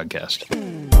another podcast.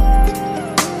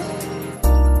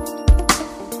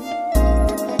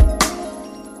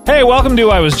 Hey, welcome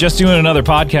to I was just doing another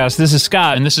podcast. This is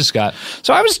Scott. And this is Scott.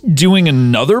 So I was doing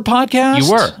another podcast?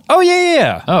 You were? Oh,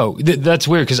 yeah. Oh, that's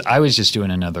weird because I was just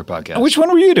doing another podcast. Which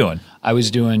one were you doing? I was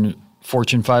doing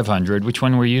Fortune 500. Which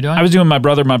one were you doing? I was doing My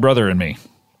Brother and Me.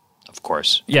 Of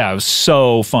course. Yeah, it was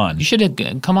so fun. You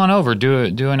should come on over,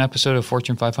 do an episode of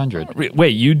Fortune 500.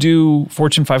 Wait, you do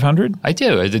Fortune 500? I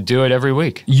do. I do it every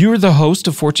week. You're the host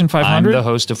of Fortune 500? I'm the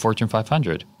host of Fortune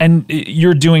 500. And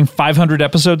you're doing 500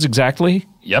 episodes exactly?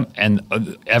 Yep.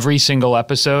 And every single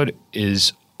episode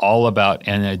is all about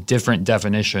and a different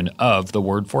definition of the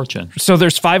word fortune. So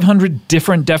there's 500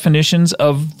 different definitions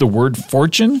of the word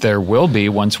fortune? There will be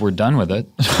once we're done with it.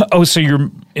 Oh, so you're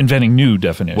inventing new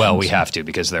definitions. Well, we have to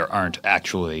because there aren't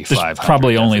actually 500. There's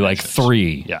probably only like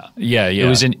 3. Yeah. It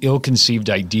was an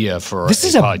ill-conceived idea for this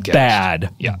is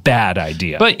podcast. bad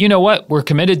idea. But you know what? We're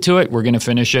committed to it. We're going to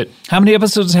finish it. How many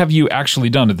episodes have you actually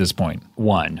done at this point?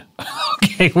 1.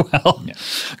 Okay, well,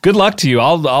 good luck to you.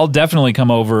 I'll definitely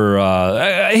come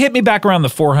over. Hit me back around the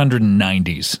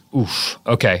 490s. Oof.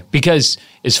 Okay. Because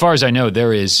as far as I know,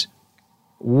 there is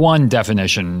one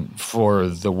definition for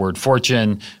the word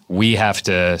fortune. We have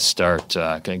to start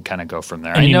kind of go from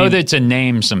there. And I you know need- that it's a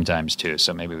name sometimes too,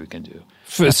 so maybe we can do.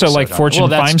 So like episode on- Fortune well,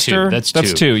 that's Feimster? two. That's That's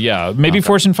two. two, yeah. Maybe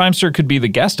Fortune Feimster could be the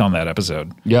guest on that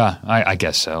episode. Yeah, I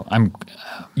guess so.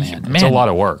 It's a Man. lot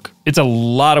of work. It's a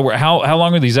lot of work. How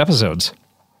long are these episodes?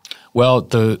 Well,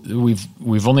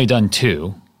 we've only done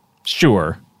 2.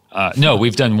 Sure. No,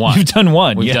 we've done 1. You've done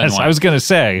one. We've yes, done one. I was going to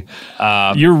say,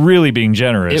 you're really being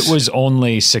generous. It was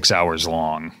only 6 hours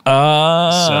long.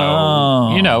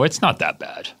 Oh. So, it's not that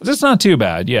bad. It's not too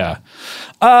bad, yeah.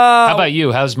 How about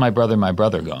you? How's my brother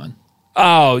going?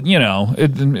 Oh,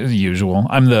 the usual.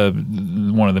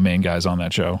 I'm one of the main guys on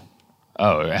that show.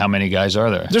 Oh, how many guys are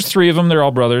there? There's 3 of them. They're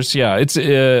all brothers. Yeah, it's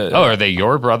are they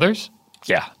your brothers?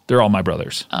 yeah, they're all my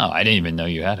brothers. Oh, I didn't even know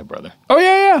you had a brother. Oh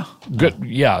yeah. Good.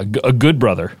 Yeah, a good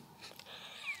brother.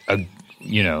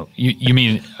 You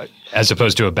mean as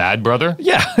opposed to a bad brother?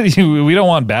 Yeah, we don't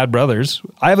want bad brothers.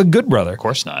 I have a good brother. Of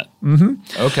course not.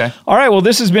 Mm-hmm. Okay. All right. Well,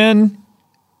 this has been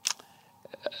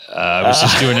I was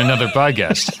just doing another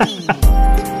podcast.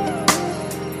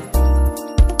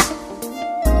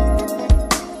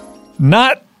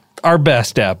 not our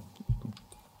best app,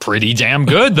 Pretty damn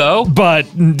good, though. but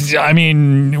I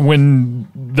mean, when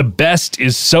the best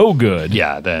is so good,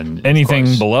 Yeah, then of anything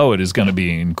course. below it is going to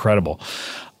be incredible.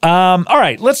 All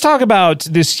right, let's talk about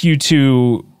this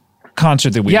U2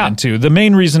 concert that we Yeah. went to. The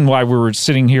main reason why we were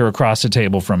sitting here across the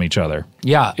table from each other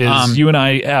Yeah, is you and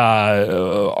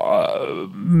I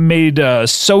made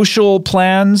social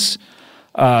plans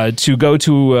to go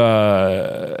to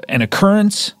an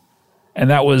occurrence,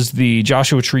 and that was the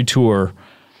Joshua Tree Tour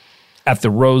at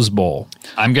the Rose Bowl.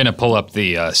 I'm going to pull up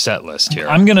the set list here.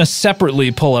 I'm going to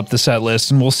separately pull up the set list,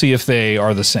 and we'll see if they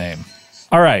are the same.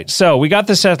 All right, so we got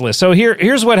the set list. So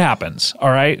here's what happens,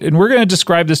 all right? And we're going to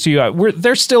describe this to you.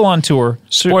 They're still on tour.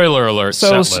 Spoiler alert,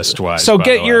 set list-wise. So by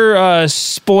get the way. your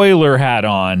spoiler hat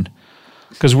on,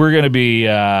 because we're going to be,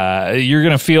 you're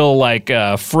going to feel like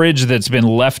a fridge that's been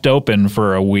left open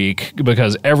for a week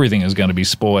because everything is going to be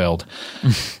spoiled.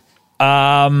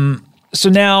 So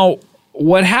now,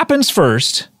 what happens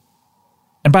first,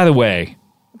 and by the way,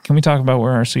 can we talk about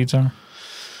where our seats are?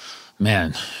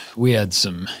 Man, we had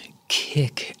some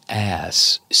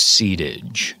kick-ass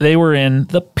seatage They were in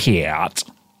the pit.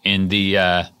 in the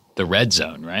red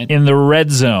zone, right? In the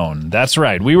red zone. That's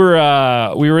right. We were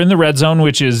in the red zone,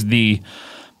 which is the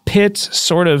pit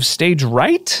sort of stage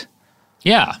right.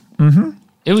 Yeah. Mm-hmm.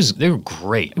 They were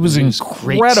great. It was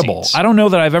great incredible. seats. I don't know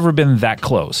that I've ever been that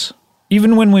close.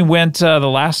 Even when we went the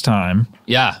last time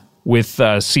Yeah. with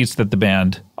seats that the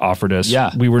band offered us,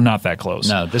 Yeah. we were not that close.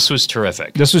 No, this was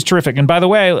terrific. This was terrific. And by the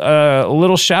way, a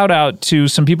little shout out to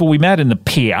some people we met in the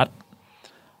pit.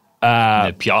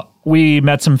 The Piat. We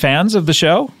met some fans of the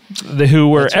show who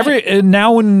were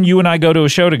now when you and I go to a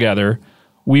show together,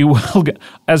 we will,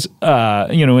 as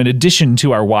in addition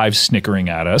to our wives snickering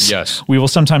at us, Yes. we will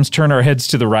sometimes turn our heads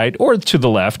to the right or to the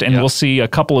left, and Yeah. we'll see a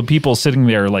couple of people sitting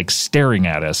there like staring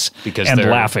at us Because and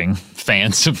they're laughing.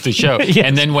 fans of the show. Yes.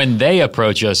 And then when they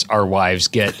approach us, our wives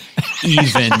get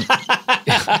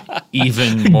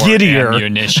even more Giddier.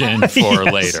 ammunition for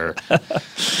Yes. later.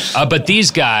 But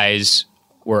these guys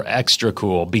were extra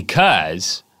cool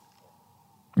because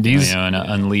These and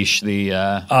unleash the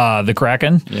the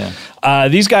Kraken. yeah.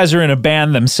 These guys are in a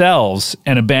band themselves,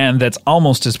 and a band that's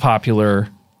almost as popular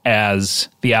as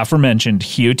the aforementioned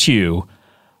U2.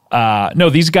 No,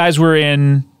 these guys were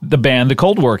in the band The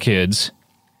Cold War Kids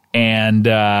and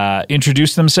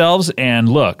introduced themselves. And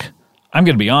look, I'm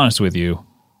going to be honest with you.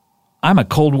 I'm a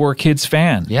Cold War Kids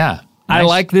fan. Yeah. I Nice-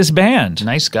 like this band.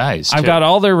 nice guys. I've too. got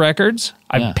all their records.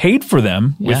 Yeah. I've paid for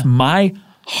them Yeah. with my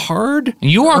hard.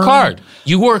 You work hard.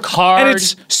 You work hard. And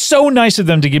it's so nice of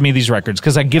them to give me these records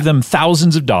because I give them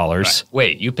thousands of dollars.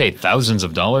 Wait, you paid thousands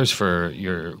of dollars for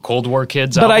your Cold War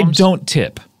Kids But albums? I don't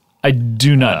tip. I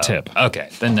do not tip. Okay,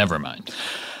 then never mind.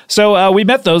 So we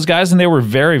met those guys, and they were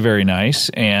very, very nice.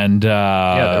 And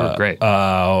Yeah, they were great.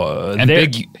 And they're-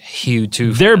 big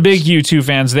U2 They're fans. big U2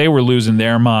 fans. They were losing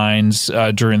their minds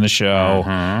during the show,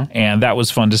 and that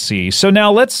was fun to see. So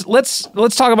now let's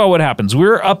talk about what happens.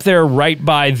 We're up there right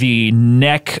by the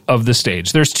neck of the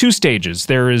stage. There's 2 stages.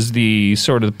 There is the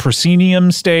sort of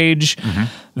proscenium stage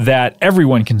that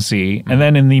everyone can see, and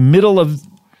then in the middle of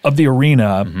the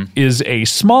arena is a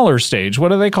smaller stage. What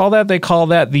do they call that? They call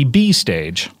that the B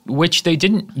stage. Which they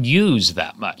didn't use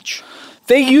that much.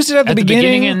 They used it at the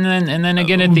beginning and then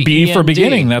again at the B for END.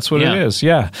 beginning. That's what Yeah. it is.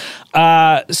 Yeah.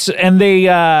 And they,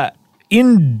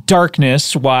 in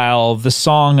darkness while the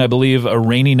song, I believe, A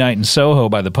Rainy Night in Soho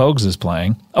by the Pogues is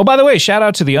playing. Oh, by the way, shout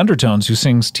out to the Undertones who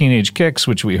sings Teenage Kicks,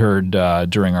 which we heard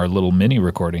during our little mini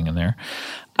recording in there.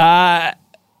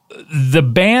 The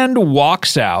band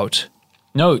walks out.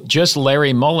 No, just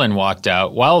Larry Mullen walked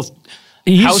out while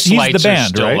He's house the lights band, are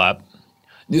still right? up.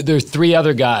 There are 3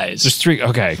 other guys. There's 3.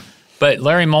 Okay. But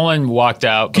Larry Mullen walked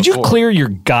out Could you clear your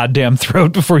goddamn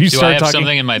throat before you start I have talking?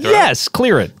 something in my throat? Yes,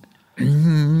 clear it.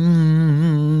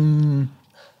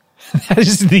 That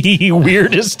is the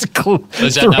weirdest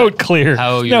Is that throat not clear.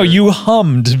 how No, you're- you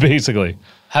hummed, basically.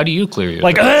 How do you clear your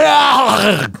Like,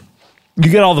 throat? you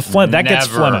get all the phlegm. That Never gets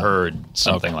phlegm. heard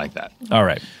something like that. All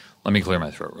right. Let me clear my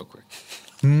throat real quick.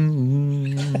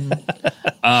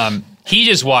 He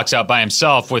just walks out by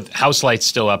himself with house lights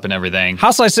still up and everything.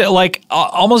 House lights, like,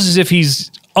 almost as if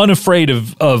he's unafraid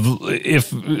of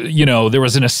if, you know, there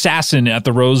was an assassin at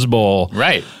the Rose Bowl.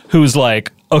 Right. Who's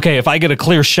like, okay, if I get a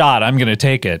clear shot, I'm going to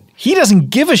take it. He doesn't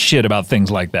give a shit about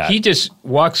things like that. He just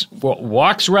walks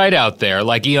right out there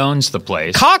like he owns the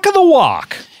place. Cock of the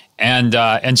walk.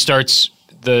 And starts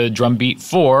the drum beat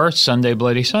for Sunday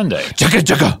Bloody Sunday.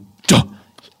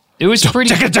 It was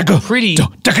pretty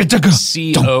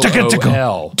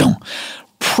C-O-O-L.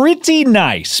 Pretty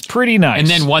nice. And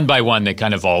then one by one, they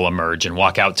kind of all emerge and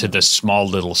walk out to this small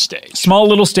little stage. Small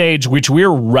little stage, which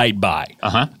we're right by.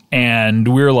 Uh-huh.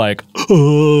 And we're like,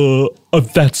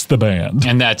 that's the band.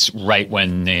 And that's right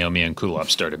when Naomi and Kulop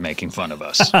started making fun of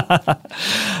us.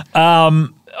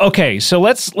 Okay, so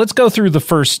let's go through the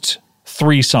first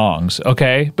 3 songs,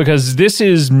 okay? Because this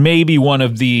is maybe one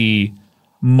of the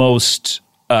most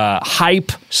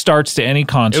hype starts to any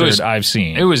concert I've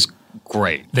seen. It was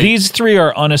great. These 3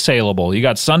 are unassailable. You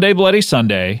got Sunday Bloody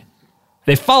Sunday.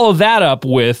 They follow that up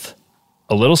with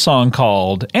a little song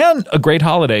called, and a great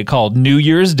holiday called New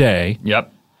Year's Day.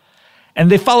 Yep.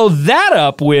 And they follow that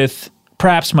up with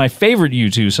perhaps my favorite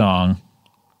U2 song,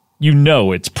 You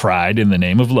Know It's Pride in the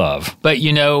Name of Love. But,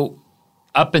 you know,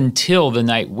 up until the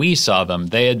night we saw them,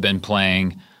 they had been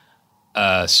playing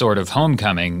sort of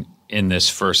Homecoming in this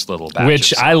first little batch.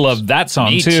 Which I loved that song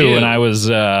Me too. And I was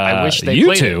I wish they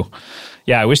played U2.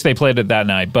 Yeah, I wish they played it that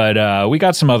night, but we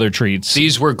got some other treats.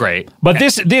 These were great. But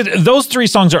those 3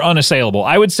 songs are unassailable.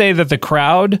 I would say that the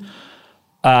crowd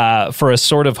for a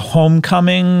sort of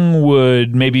Homecoming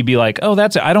would maybe be like, oh,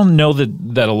 that's, I don't know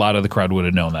that a lot of the crowd would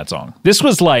have known that song. This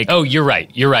was like, oh, you're right.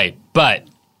 But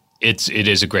it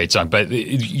is a great song. But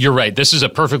you're right. This is a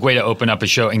perfect way to open up a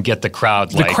show and get the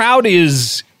crowd. The crowd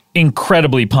is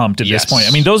incredibly pumped at this point.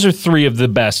 I mean, those are 3 of the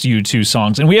best U2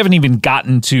 songs, and we haven't even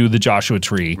gotten to the Joshua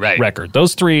Tree record.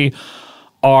 Those 3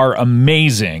 are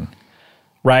amazing.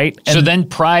 Right? And so then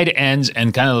Pride ends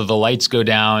and kind of the lights go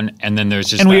down, and then there's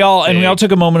just and we all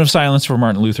took a moment of silence for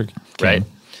Martin Luther King. Right.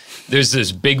 There's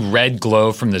this big red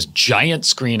glow from this giant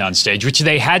screen on stage, which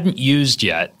they hadn't used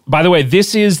yet. By the way,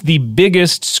 this is the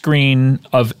biggest screen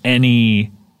of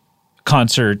any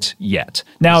concert yet.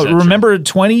 Now, remember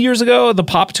 20 years ago, the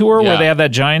Pop Tour, where they had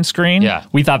that giant screen? Yeah.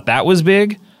 We thought that was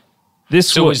big.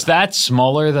 Was that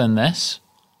smaller than this?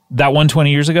 That one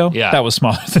 20 years ago? Yeah. That was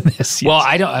smaller than this. Yes. Well,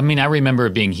 I remember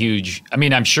it being huge. I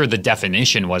mean, I'm sure the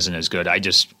definition wasn't as good. I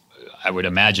would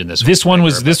imagine this one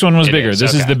was bigger.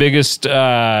 This is the biggest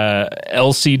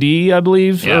LCD, I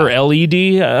believe, or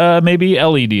LED, maybe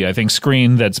LED, I think,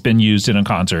 screen that's been used in a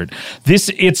concert.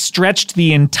 it stretched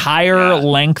the entire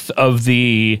length of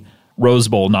the Rose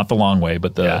Bowl, not the long way,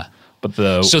 but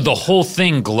so the whole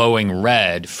thing glowing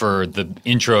red for the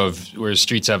intro of Where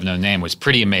Streets Have No Name was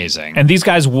pretty amazing. And these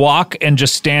guys walk and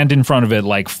just stand in front of it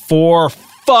like 4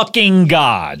 fucking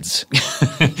gods.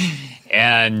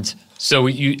 And so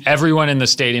everyone in the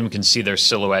stadium can see their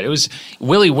silhouette. It was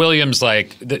Willie Williams.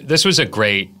 This was a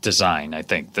great design. I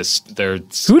think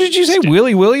Who did you say?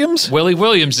 Willie Williams? Willie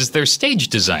Williams is their stage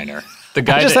designer. The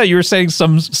guy. I just thought you were saying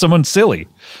someone silly.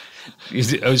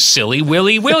 Oh, silly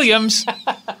Willie Williams.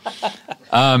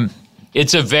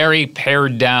 It's a very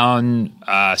pared down,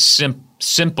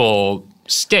 simple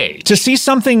stage. To see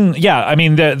something, I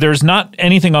mean, there's not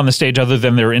anything on the stage other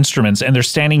than their instruments, and they're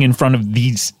standing in front of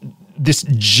this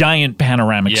giant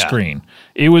panoramic screen.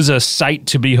 It was a sight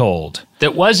to behold.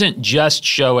 That wasn't just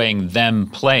showing them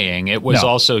playing. It was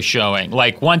also showing,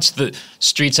 once the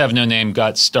Streets Have No Name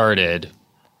got started,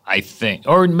 I think,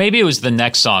 or maybe it was the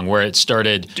next song where it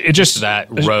started. It just that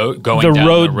road going down the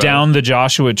road down the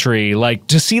Joshua Tree. Like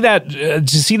to see that, to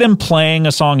see them playing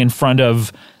a song in front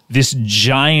of this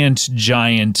giant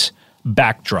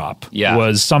backdrop Yeah.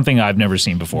 was something I've never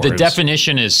seen before. The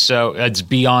definition is it's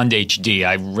beyond HD.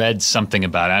 I read something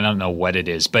about it. I don't know what it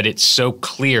is, but it's so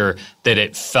clear that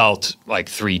it felt like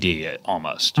 3D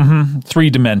almost, 3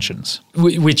 dimensions.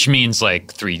 which means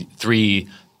like three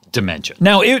dimensions.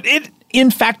 Now, it in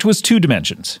fact was 2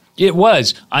 dimensions. It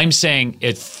was. I'm saying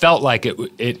it felt like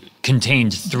it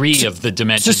contained 3 of the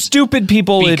dimensions. To stupid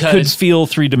people, it could Because feel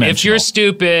 3-dimensional. If you're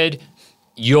stupid,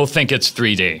 you'll think it's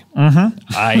 3D.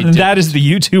 And that is the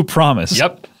U2 promise.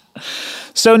 Yep.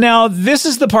 So now this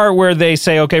is the part where they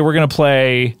say, okay, we're going to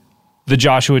play the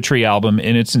Joshua Tree album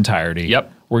in its entirety.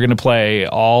 Yep. We're going to play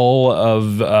all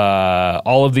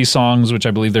of these songs, which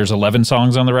I believe there's 11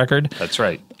 songs on the record. That's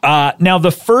right. Now,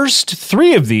 the first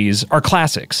 3 of these are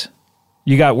classics.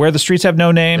 You got Where the Streets Have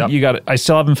No Name. Yep. You got I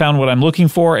Still Haven't Found What I'm Looking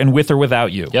For, and With or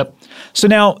Without You. Yep. So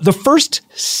now the first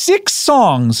 6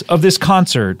 songs of this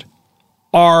concert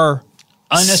are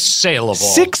Unassailable.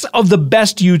 6 of the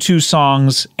best U2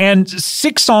 songs, and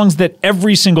 6 songs that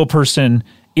every single person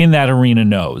in that arena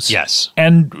knows. Yes.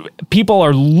 And people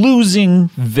are losing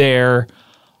their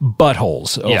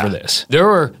buttholes over this. There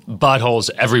were buttholes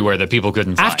everywhere that people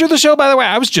couldn't find. After the show, by the way,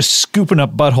 I was just scooping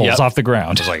up buttholes Yep. off the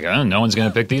ground. I was like, oh, no one's going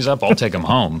to pick these up. I'll take them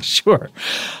home. Sure.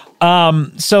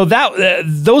 So that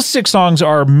those 6 songs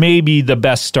are maybe the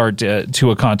best start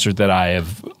to a concert that I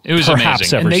have It was perhaps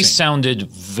amazing. ever And they seen.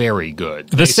 sounded very good.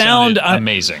 The They sound sounded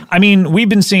amazing. I mean, we've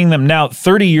been seeing them now.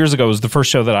 30 years ago was the first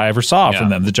show that I ever saw from Yeah.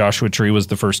 them. The Joshua Tree was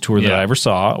the first tour that Yeah. I ever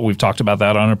saw. We've talked about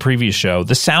that on a previous show.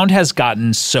 The sound has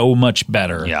gotten so much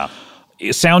better. Yeah.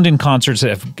 Sound in concerts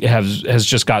has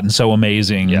just gotten so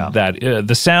amazing that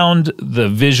the sound, the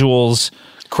visuals,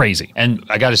 crazy. And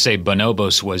I got to say,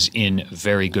 Bonobos was in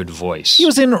very good voice. He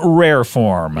was in rare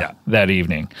form that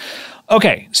evening.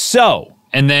 Okay, so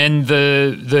and then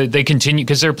they continue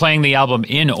because they're playing the album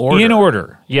in order. in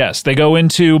order, yes, they go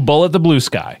into Bullet the Blue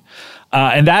Sky,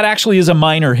 and that actually is a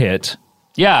minor hit.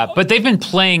 Yeah, but they've been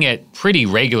playing it pretty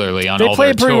regularly on They all play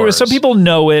their it pretty, tours. so people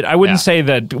know it. I wouldn't Yeah. say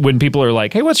that when people are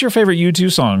like, "Hey, what's your favorite U2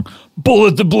 song?"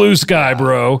 Bullet the Blue Sky,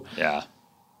 bro. Yeah.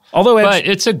 Although But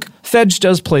it's a Thedge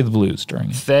does play the blues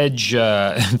during it.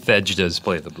 Thedge does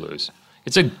play the blues.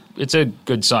 It's a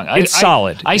good song. It's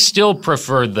solid. I still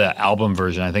prefer the album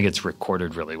version. I think it's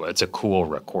recorded really well. It's a cool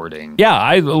recording. Yeah,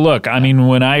 I mean,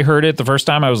 when I heard it the first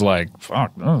time, I was like,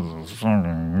 "Fuck, this is a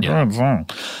fucking good song."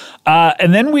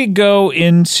 And then we go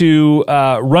into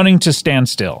Running to Stand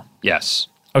Still. Yes.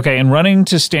 Okay, and Running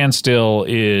to Stand Still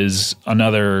is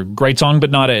another great song,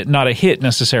 but not a hit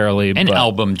necessarily. An but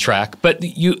album track, but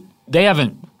they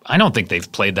haven't. I don't think they've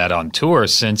played that on tour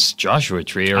since Joshua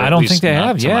Tree. Or I at don't least think they not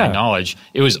have, to yeah. my knowledge.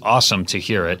 It was awesome to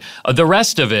hear it. The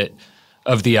rest of it,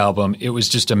 of the album, it was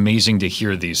just amazing to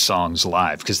hear these songs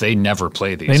live because they never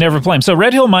play these. They never play them. So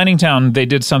Red Hill Mining Town, they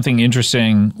did something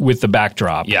interesting with the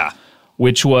backdrop. Yeah.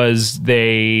 Which was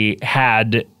they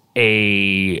had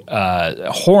a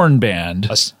horn band.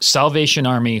 A Salvation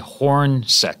Army horn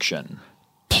section.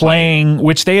 Playing,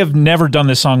 which they have never done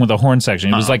this song with a horn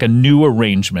section. It was like a new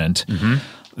arrangement. Mm-hmm.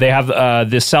 They have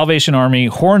this Salvation Army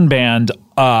horn band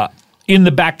in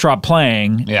the backdrop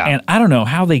playing. Yeah. And I don't know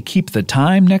how they keep the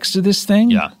time next to this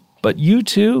thing. Yeah. But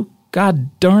U2,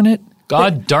 God darn it.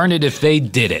 God darn it if they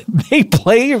did it. They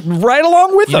play right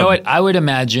along with You them. know what? I would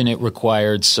imagine it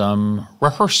required some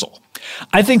rehearsal.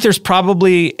 I think there's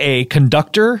probably a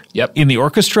conductor in the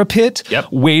orchestra pit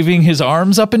waving his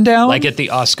arms up and down. Like at the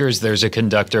Oscars, there's a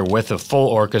conductor with a full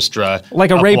orchestra. Like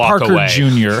a Ray block Parker away.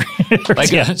 Jr.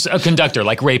 Like a conductor,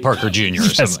 like Ray Parker Jr. or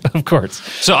Yes, something. of course.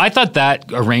 So I thought that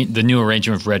the new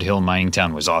arrangement of Red Hill Mining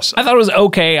Town was awesome. I thought it was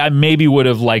okay. I maybe would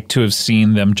have liked to have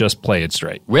seen them just play it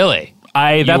straight. Really?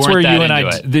 That's where weren't you that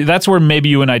and into it. That's where maybe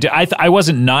you and I did. I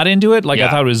wasn't not into it. Like I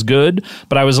Yeah. thought it was good,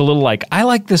 but I was a little like, I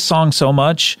like this song so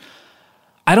much.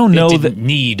 I don't know didn't that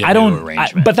need a I don't. new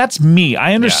arrangement. But that's me.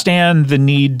 I understand the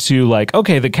need to like.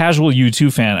 Okay, the casual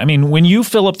U2 fan. I mean, when you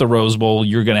fill up the Rose Bowl,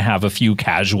 you're going to have a few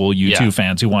casual U2 Yeah.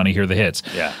 fans who want to hear the hits.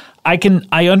 Yeah.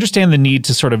 I understand the need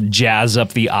to sort of jazz up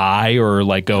the eye or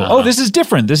like go, oh, this is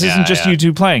different. This isn't just yeah.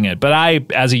 U2 playing it. But I,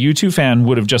 as a U2 fan,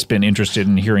 would have just been interested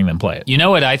in hearing them play it. You know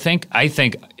what I think? I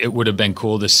think it would have been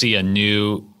cool to see a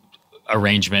new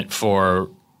arrangement for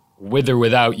With or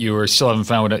Without You or Still Haven't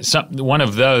Found one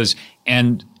of those.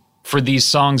 And for these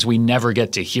songs we never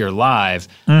get to hear live,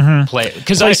 play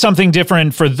something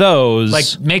different for those. Like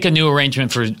make a new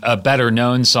arrangement for a better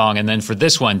known song, and then for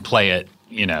this one, play it.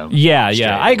 You know. Yeah.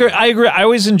 I agree. I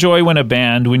always enjoy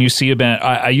when you see a band.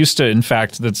 I used to, in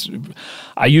fact,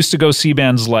 I used to go see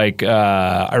bands like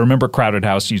I remember Crowded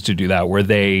House used to do that, where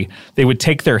they would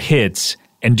take their hits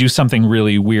and do something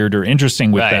really weird or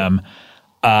interesting with them.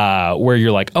 where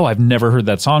you're like, oh, I've never heard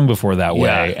that song before that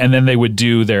way. And then they would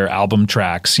do their album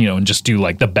tracks, and just do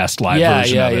like the best live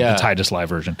version of it, the tightest live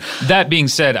version. That being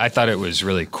said, I thought it was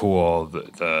really cool,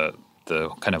 the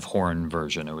kind of horn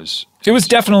version. It was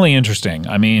definitely interesting.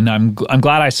 I mean, I'm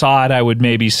glad I saw it. I would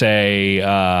maybe say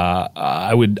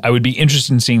I would be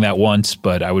interested in seeing that once,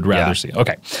 but I would rather see it.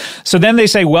 Okay. So then they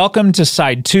say, welcome to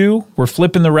side 2. We're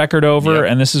flipping the record over,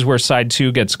 and this is where side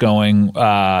 2 gets going,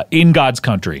 In God's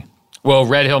Country. Well,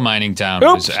 Red Hill Mining Town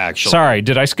was actually... Sorry,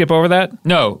 did I skip over that?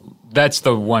 No, that's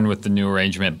the one with the new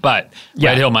arrangement, but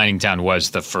Red Hill Mining Town was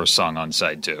the first song on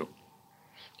side 2.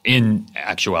 In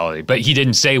actuality, but he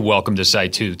didn't say welcome to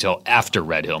side 2 till after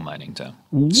Red Hill Mining Town.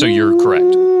 So you're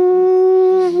correct.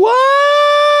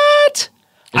 What?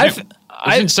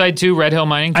 Isn't side 2 Red Hill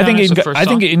Mining Town? I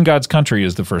think In God's Country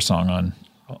is the first song on.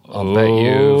 I'll bet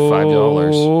you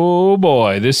 $5. Oh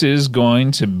boy, this is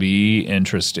going to be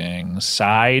interesting.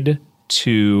 Side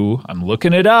 2. I'm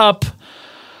looking it up.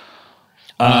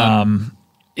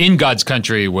 In God's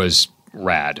Country was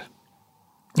rad.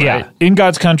 Right? Yeah, In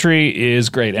God's Country is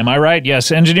great. Am I right?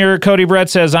 Yes. Engineer Cody Brett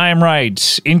says I am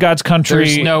right. In God's Country.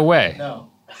 There's no way. No.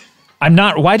 I'm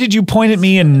not. Why did you point at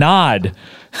me and nod?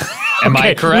 Am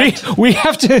I correct? We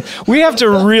have to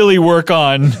really work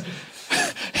on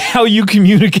how you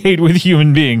communicate with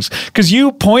human beings, because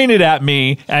you pointed at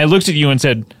me and I looked at you and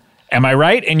said, "Am I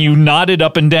right?" And you nodded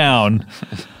up and down.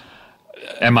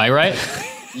 Am I right?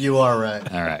 You are right.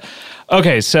 All right.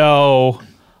 Okay, so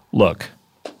look.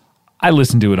 I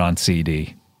listened to it on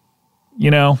CD,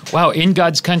 Wow, In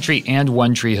God's Country and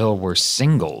One Tree Hill were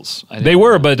singles. They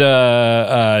were, but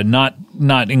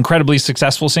not incredibly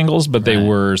successful singles, but they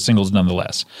were singles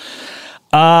nonetheless.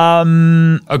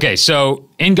 Okay, so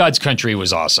In God's Country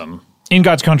was awesome. In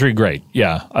God's Country, great.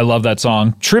 Yeah, I love that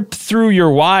song. Trip Through Your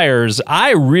Wires,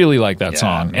 I really like that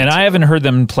song. And I haven't heard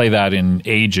them play that in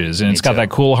ages. And it's got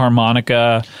that cool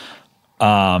harmonica.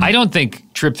 I don't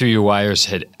think Trip Through Your Wires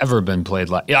had ever been played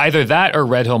live. Either that or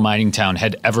Red Hill Mining Town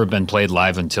had ever been played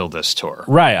live until this tour.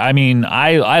 Right. I mean,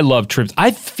 I love Trip.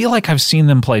 I feel like I've seen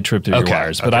them play Trip Through Your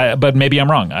Wires, but maybe I'm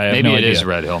wrong. I have no idea. It is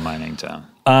Red Hill Mining Town.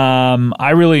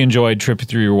 I really enjoyed Trip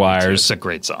Through Your Wires. It's a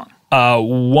great song.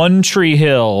 One Tree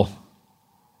Hill.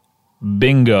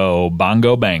 Bingo,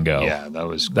 Bongo Bango. Yeah, that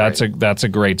was great. That's a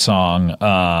great song.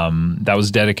 That was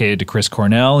dedicated to Chris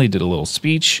Cornell. He did a little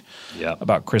speech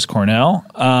about Chris Cornell.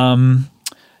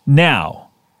 Now,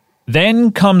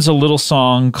 then comes a little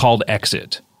song called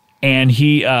Exit. And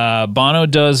Bono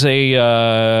does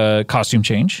a costume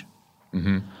change.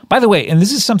 Mm-hmm. By the way, and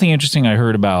this is something interesting I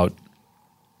heard about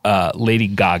Lady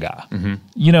Gaga.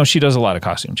 Mm-hmm. She does a lot of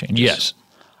costume changes. Yes.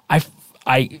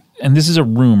 And this is a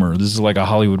rumor. This is like a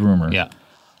Hollywood rumor. Yeah.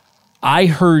 I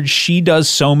heard she does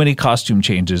so many costume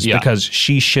changes because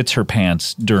she shits her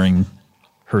pants during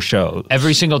her show.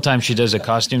 Every single time she does a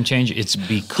costume change, it's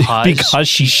because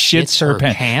she shits her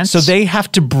pants. So they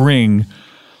have to bring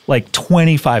like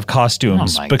 25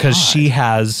 costumes because she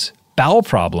has bowel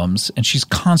problems and she's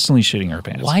constantly shitting her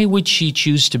pants. Why would she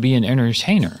choose to be an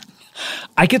entertainer?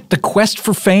 I get the quest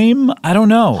for fame. I don't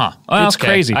know. Huh. Well, it's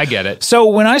crazy. I get it. So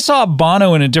when I saw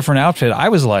Bono in a different outfit, I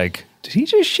was like, did he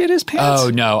just shit his pants? Oh,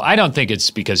 no. I don't think it's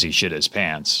because he shit his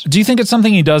pants. Do you think it's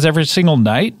something he does every single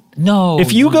night? No.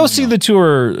 If you go see the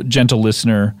tour, gentle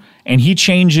listener, and he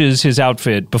changes his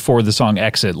outfit before the song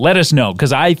Exit, let us know,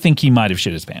 because I think he might have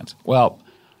shit his pants. Well,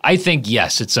 I think,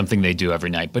 yes, it's something they do every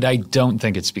night, but I don't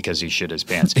think it's because he shit his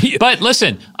pants. But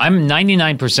listen, I'm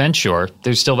 99% sure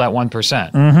there's still that 1%.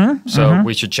 Mm-hmm, so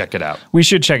we should check it out. We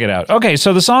should check it out. Okay,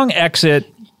 so the song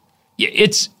Exit.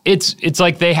 It's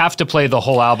like they have to play the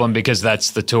whole album because that's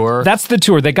the tour. That's the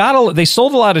tour. They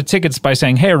sold a lot of tickets by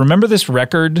saying, hey, remember this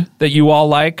record that you all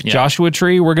like, Joshua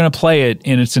Tree? We're going to play it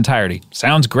in its entirety.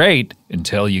 Sounds great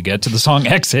until you get to the song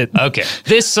Exit. Okay.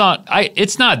 This song,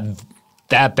 it's not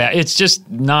that bad. It's just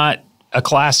not a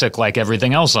classic like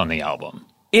everything else on the album.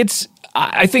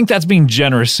 I think that's being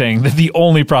generous, saying that the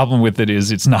only problem with it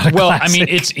is it's not a classic. Well, I mean,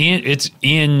 it's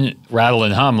in Rattle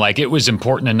and Hum. Like, it was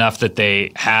important enough that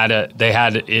they had it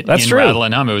that's in true. Rattle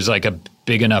and Hum. It was like a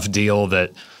big enough deal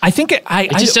that I think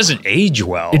it just doesn't age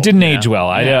well. It didn't age well.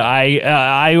 Yeah.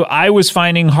 I was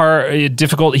finding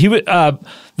difficult.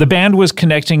 The band was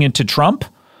connecting it to Trump.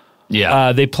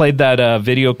 Yeah, they played that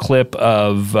video clip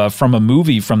of from a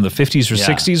movie from the 50s or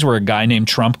 60s where a guy named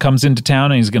Trump comes into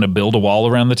town and he's going to build a wall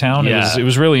around the town. Yeah. It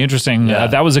was really interesting. Yeah.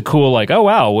 That was a cool, like, oh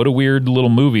wow, what a weird little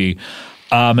movie.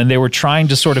 And they were trying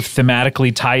to sort of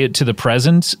thematically tie it to the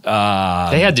present.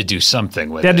 They had to do something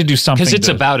with it. They had to do something. Because it's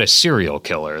about a serial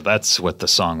killer. That's what the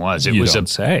song was. It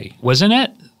say. Wasn't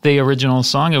it the original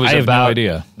song? It was I have about no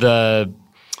idea. the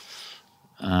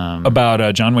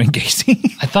About John Wayne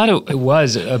Gacy? I thought it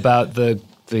was about the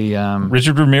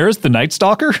Richard Ramirez, the Night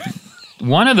Stalker?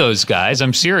 one of those guys.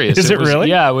 I'm serious. Is it really?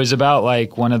 Yeah, it was about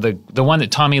like one of the one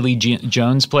that Tommy Lee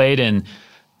Jones played in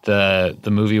the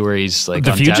movie where he's like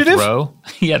The on Fugitive? death row.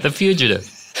 Yeah, The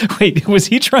Fugitive. Wait, was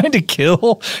he trying to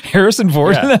kill Harrison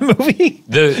Ford in that movie?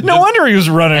 No wonder he was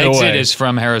running Exit away. is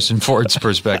from Harrison Ford's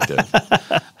perspective.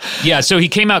 Yeah, so he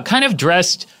came out kind of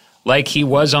dressed like he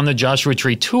was on the Joshua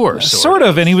Tree tour. Sort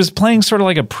of, and he was playing sort of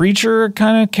like a preacher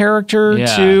kind of character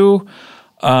too.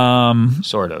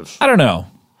 Sort of. I don't know.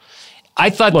 I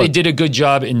thought they did a good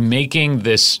job in making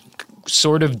this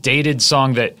sort of dated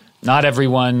song that not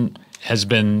everyone has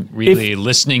been really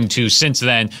listening to since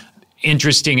then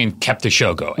interesting and kept the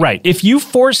show going. Right. If you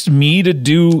forced me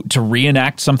to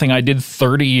reenact something I did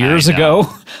 30 years ago,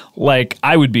 like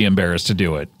I would be embarrassed to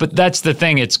do it. But that's the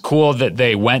thing. It's cool that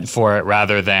they went for it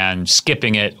rather than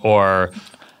skipping it or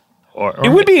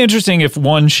it would be interesting if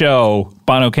one show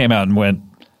Bono came out and went,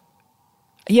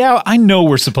 yeah, I know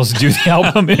we're supposed to do the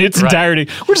album in its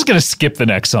entirety. We're just going to skip the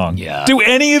next song. Yeah. Do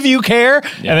any of you care?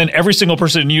 And then every single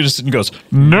person in unison goes,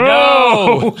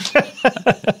 no!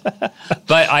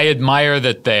 But I admire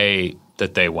that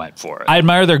they went for it. I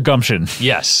admire their gumption.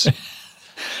 Yes.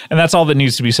 And that's all that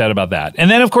needs to be said about that. And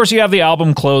then, of course, you have the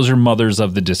album closer, Mothers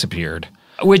of the Disappeared.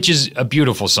 Which is a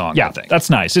beautiful song, I think. That's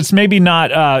nice. It's maybe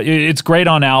not, it's great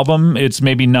on album. It's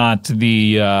maybe not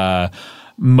the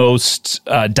most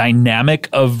dynamic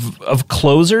of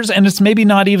closers, and it's maybe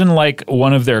not even like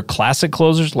one of their classic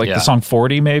closers, like the song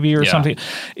 40 maybe or something.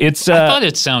 It's I thought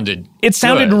it sounded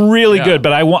really good,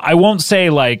 but I won't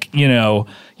say like, you know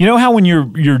how when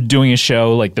you're doing a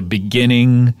show, like the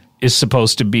beginning is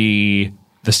supposed to be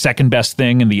the second best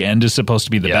thing and the end is supposed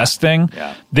to be the best thing.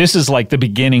 Yeah. This is like the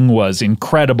beginning was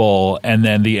incredible and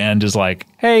then the end is like,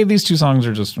 hey, these two songs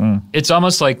are just It's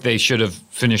almost like they should have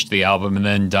finished the album and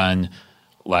then done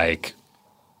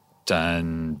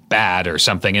Bad or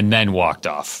something and then walked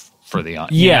off for the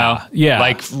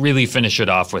like really finish it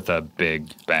off with a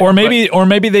big bang. Or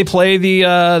maybe they play the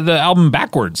album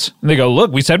backwards and they go,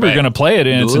 look, we said we were going to play it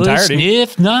in its entirety.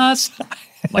 Sniff, not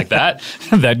like that.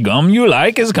 That gum you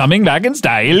like is coming back in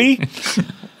style.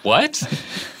 What?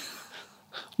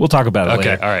 We'll talk about it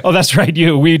later. All right. Oh, that's right.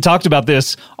 We talked about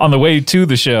this on the way to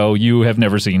the show. You have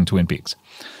never seen Twin Peaks.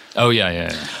 Oh,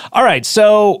 yeah. All right.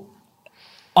 So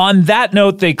on that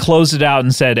note, they closed it out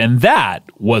and said, and that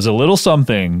was a little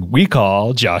something we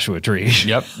call Joshua Tree.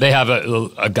 Yep. They have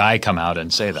a guy come out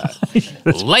and say that.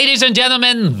 Ladies and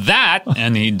gentlemen, that.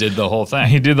 And he did the whole thing.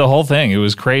 He did the whole thing. It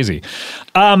was crazy.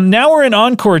 Now we're in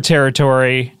encore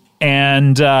territory.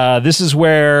 And this is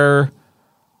where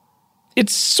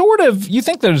it's sort of, you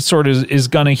think that it sort of is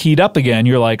going to heat up again.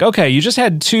 You're like, okay, you just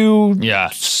had two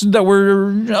that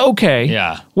were okay.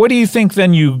 Yeah. What do you think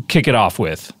then you kick it off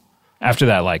with? After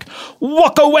that, like,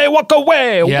 walk away, walk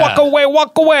away, walk away,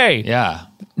 walk away. Yeah.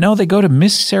 No, they go to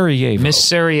Miss Sarajevo. Miss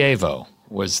Sarajevo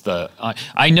was the...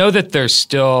 I know that they're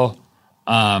still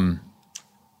like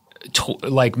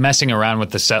messing around with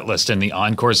the set list and the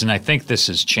encores, and I think this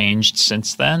has changed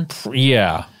since then.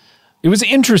 Yeah. It was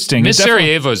interesting. Miss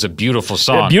Sarajevo is a beautiful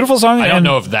song. A beautiful song. I don't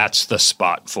know if that's the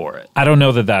spot for it. I don't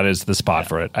know that is the spot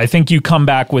for it. I think you come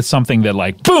back with something that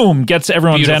like, boom, gets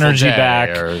everyone's Beautiful energy Day back.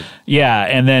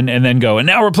 And then go, and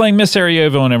now we're playing Miss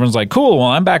Sarajevo, and everyone's like, cool, well,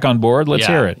 I'm back on board. Let's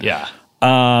hear it. Yeah.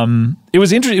 It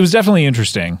was It was definitely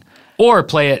interesting. Or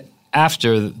play it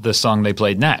after the song they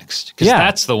played next. Because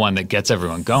that's the one that gets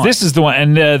everyone going. This is the one.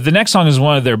 And the next song is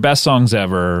one of their best songs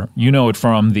ever. You know it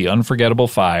from The Unforgettable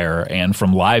Fire and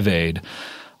from Live Aid,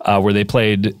 where they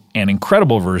played an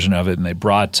incredible version of it. And they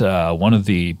brought one of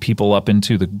the people up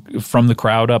from the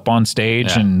crowd up on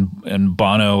stage. Yeah. And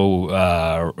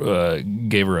Bono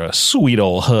gave her a sweet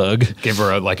old hug. Give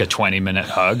her a 20-minute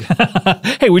hug.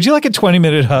 Hey, would you like a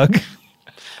 20-minute hug?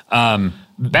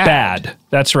 Bad.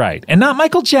 That's right. And not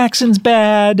Michael Jackson's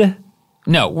Bad.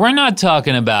 No, we're not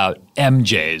talking about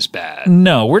MJ's Bad.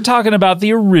 No, we're talking about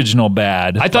the original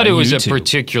Bad. I thought it was a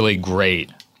particularly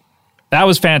great. That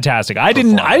was fantastic. I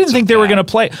didn't think they were going to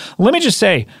play. Let me just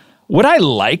say, what I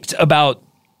liked about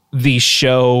the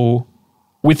show,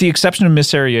 with the exception of Miss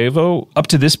Sarajevo, up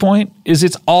to this point, is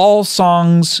it's all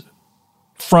songs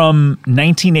from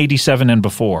 1987 and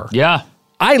before. Yeah.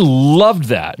 I loved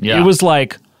that. Yeah. It was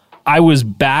like I was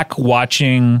back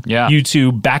watching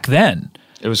YouTube back then.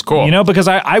 It was cool. Because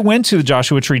I went to the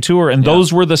Joshua Tree tour, and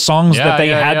those were the songs that they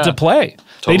had to play.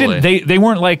 Totally. They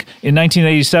weren't like in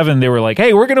 1987. They were like,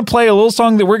 hey, we're going to play a little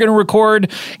song that we're going to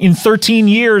record in 13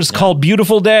 years called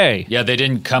Beautiful Day. Yeah, they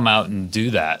didn't come out and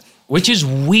do that, which is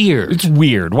weird. It's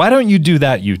weird. Why don't you do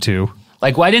that, you two?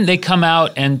 Like, why didn't they come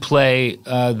out and play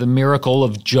The Miracle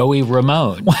of Joey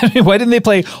Ramone? Why didn't they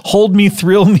play Hold Me,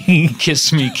 Thrill Me?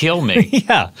 Kiss Me, Kill Me.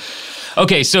 Yeah.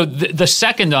 Okay, so the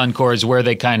second encore is where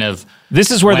they kind of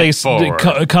This is where they forward.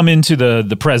 come into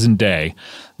the present day.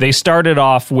 They started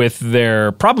off with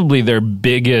probably their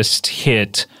biggest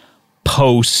hit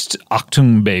post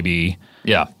Achtung Baby,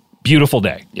 Yeah. Beautiful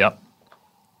Day. Yep.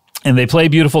 And they play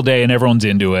Beautiful Day and everyone's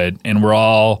into it, and we're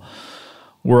all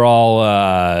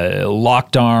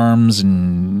locked arms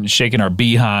and shaking our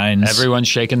behinds. Everyone's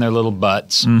shaking their little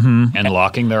butts and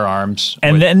locking their arms.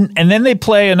 And then they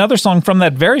play another song from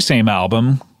that very same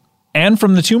album and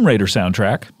from the Tomb Raider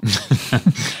soundtrack.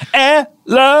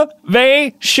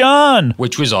 Elevation.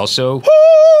 Which was also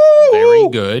very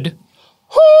good.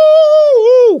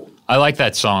 I like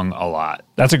that song a lot.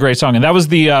 That's a great song. And that was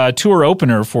the tour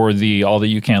opener for the All That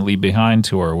You Can't Leave Behind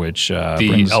tour, which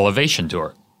The Elevation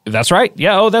Tour. That's right.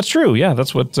 Yeah. Oh, that's true. Yeah,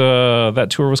 that's what that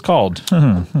tour was called.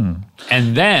 And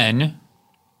then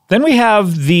we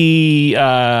have the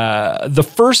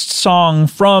first song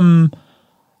from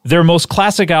their most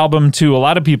classic album to a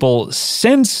lot of people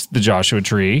since the Joshua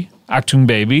Tree, Achtung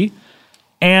Baby.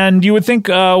 And you would think,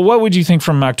 what would you think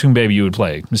from Achtung Baby you would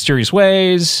play? Mysterious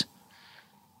Ways?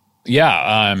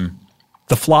 Yeah.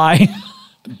 The Fly?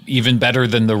 Even better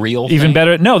than the real Even thing?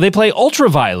 better. No, they play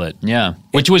Ultraviolet. Yeah.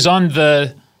 Which was on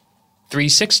the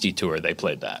 360 tour. They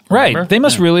played that. Right. Remember? They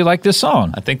must really like this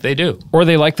song. I think they do. Or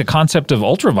they like the concept of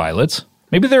ultraviolets.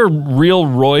 Maybe they're real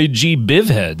Roy G. Biv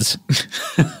heads.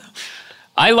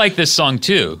 I like this song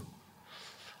too.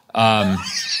 I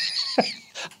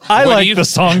like the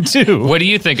song too. What do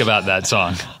you think about that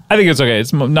song? I think it's okay.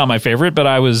 It's not my favorite, but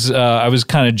I was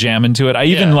kind of jamming to it. I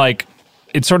even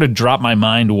it sort of dropped my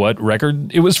mind what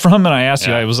record it was from, and I asked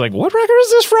you, I was like, what record is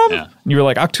this from? Yeah. And you were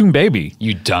like, Achtung Baby.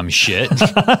 You dumb shit.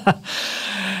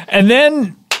 And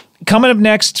then coming up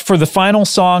next for the final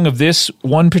song of this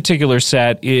one particular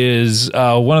set is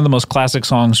one of the most classic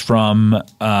songs from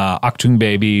Achtung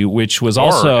Baby, which was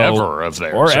also... Or ever of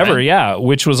theirs. Or ever, right? yeah.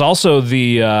 Which was also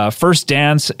the first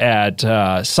dance at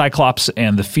Cyclops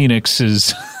and the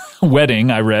Phoenix's wedding,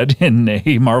 I read in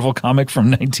a Marvel comic from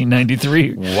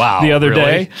 1993. Wow, the other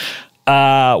really?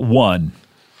 day.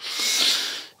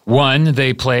 One.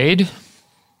 They played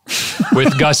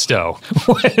with gusto.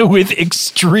 With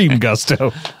extreme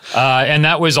gusto. And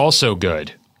that was also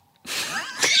good.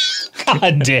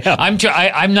 God damn.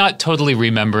 I'm not totally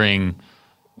remembering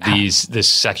this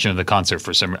section of the concert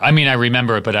for some reason. I mean, I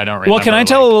remember it, but I don't remember. Well, can I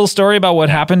tell a little story about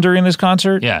what happened during this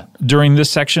concert? Yeah. During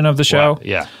this section of the show? Well,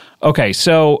 yeah. Okay,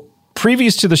 so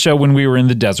previous to the show when we were in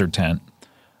the desert tent,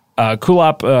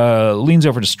 Kulop leans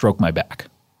over to stroke my back.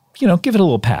 You know, give it a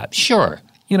little pat. Sure.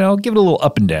 You know, give it a little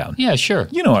up and down. Yeah, sure.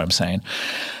 You know what I'm saying.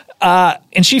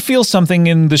 And she feels something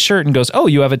in the shirt and goes, oh,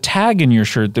 you have a tag in your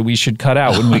shirt that we should cut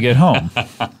out when we get home.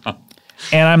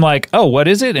 And I'm like, oh, what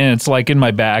is it? And it's like in my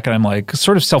back, and I'm like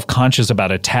sort of self-conscious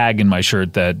about a tag in my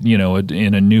shirt that, you know,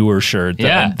 in a newer shirt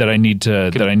that I need to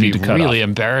cut really off.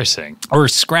 Embarrassing. Or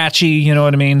scratchy, you know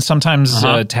what I mean? Sometimes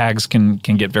tags can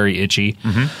get very itchy.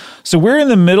 Mm-hmm. So we're in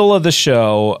the middle of the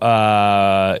show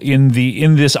in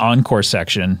this encore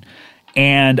section,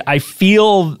 and I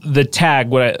feel the tag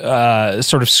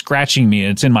sort of scratching me,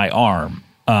 and it's in my arm.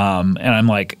 And I'm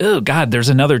like, oh God, there's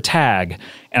another tag.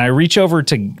 And I reach over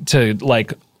to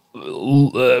like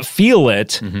feel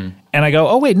it, and I go,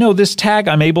 oh wait, no, this tag,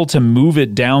 I'm able to move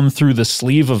it down through the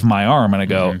sleeve of my arm. And I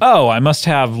go, oh, I must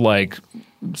have like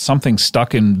something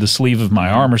stuck in the sleeve of my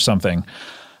arm or something.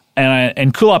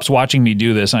 And Kulop's watching me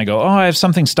do this, and I go, oh, I have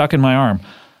something stuck in my arm.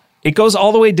 It goes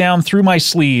all the way down through my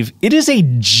sleeve. It is a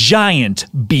giant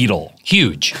beetle.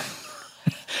 Huge.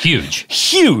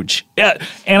 Yeah.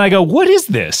 And I go, what is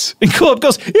this? And Kulop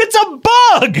goes, it's a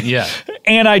bug. Yeah.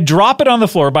 And I drop it on the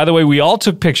floor. By the way, we all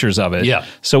took pictures of it. Yeah.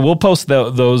 So we'll post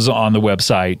those on the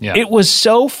website. Yeah. It was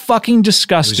so fucking It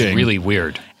disgusting. was really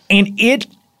weird. And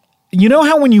you know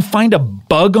how when you find a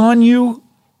bug on you,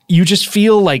 you just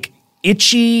feel like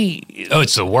itchy. Oh,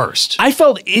 it's the worst. I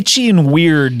felt itchy and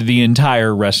weird the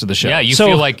entire rest of the show. Yeah, you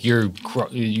feel like you're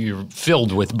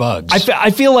filled with bugs.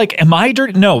 I feel like, am I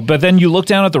dirty? No, but then you look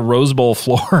down at the Rose Bowl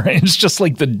floor, and it's just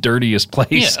like the dirtiest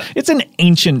place. Yeah. It's an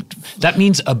ancient... That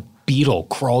means a beetle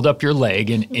crawled up your leg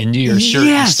and into your shirt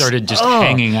and started just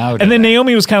hanging out. And then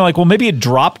Naomi was kind of like, well, maybe it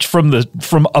dropped from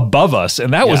above us,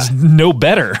 and that was no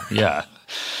better. Yeah.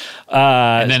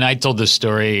 And then I told this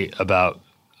story about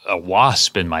a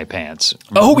wasp in my pants.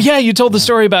 Oh, yeah, you told the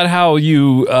story about how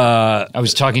you... I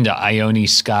was talking to Ione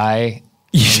Sky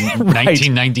in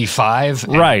 1995.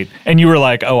 Right. And you were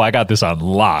like, oh, I got this on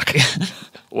lock.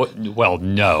 Well,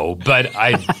 no, but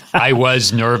I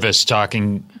was nervous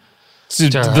talking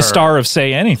the her. star of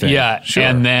Say Anything. Yeah, sure.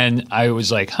 and then I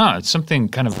was like, something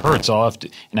kind of hurts. I'll have to,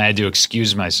 and I had to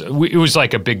excuse myself. It was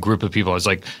like a big group of people. I was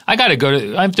like, I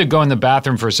have to go in the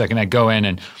bathroom for a second. I go in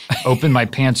and open my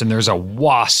pants, and there's a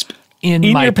wasp in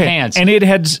my your pants. And it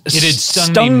had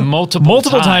stung me multiple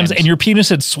times, and your penis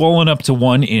had swollen up to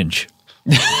 1 inch.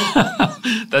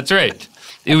 That's right.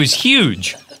 It was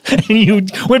huge. And you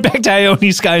went back to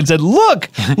Ione Sky and said, look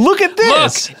at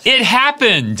this. Look, it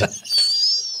happened.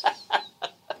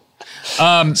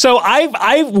 So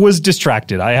I was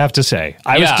distracted, I have to say.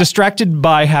 I was distracted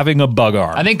by having a bug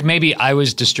arm. I think maybe I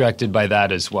was distracted by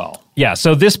that as well. Yeah,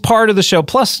 so this part of the show,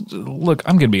 plus, look,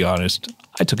 I'm going to be honest,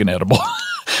 I took an edible.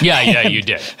 Yeah, you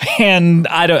did. And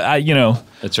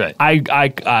That's right.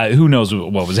 I who knows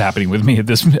what was happening with me at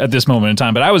this moment in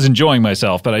time, but I was enjoying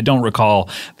myself, but I don't recall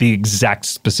the exact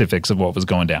specifics of what was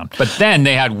going down. But then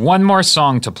they had one more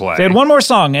song to play. They had one more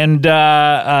song, and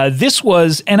this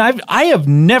was, and I have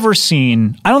never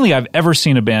seen, I don't think I've ever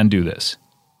seen a band do this.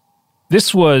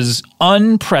 This was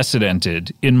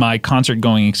unprecedented in my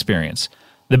concert-going experience.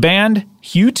 The band,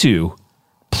 U2,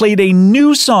 played a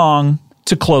new song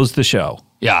to close the show.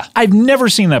 Yeah. I've never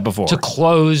seen that before. To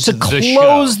close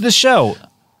the show.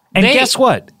 And guess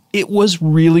what? It was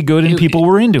really good and people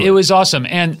were into it. It was awesome.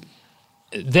 And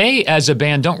they, as a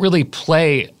band, don't really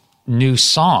play new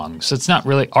songs. It's not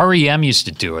really, REM used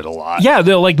to do it a lot. Yeah,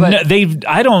 they're like,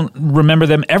 I don't remember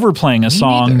them ever playing a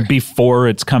song before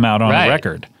it's come out on a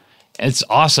record. It's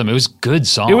awesome. It was a good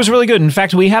song. It was really good. In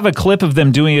fact, we have a clip of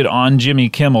them doing it on Jimmy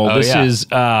Kimmel. This is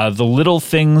The Little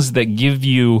Things That Give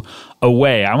You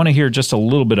Away. I want to hear just a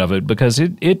little bit of it because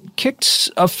it kicked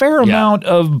a fair amount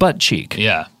of butt cheek.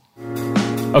 Yeah.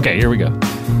 Okay, here we go.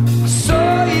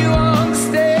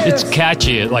 It's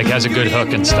catchy. It has a good hook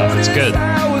and stuff. It's good.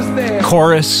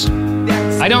 Chorus.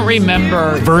 I don't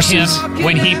remember verses him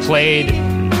when he played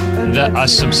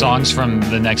some songs from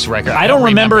the next record. I don't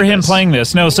remember him playing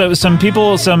this. No, so some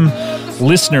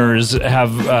listeners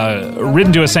have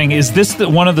written to us saying, is this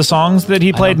one of the songs that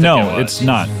he played? No, it's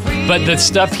not. But the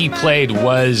stuff he played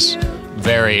was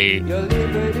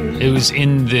it was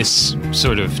in this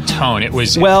sort of tone. It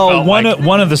was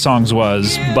one of the songs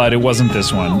was, but it wasn't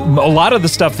this one. A lot of the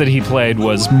stuff that he played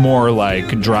was more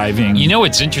like driving. You know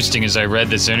what's interesting is I read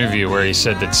this interview where he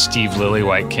said that Steve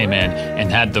Lillywhite came in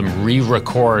and had them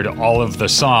re-record all of the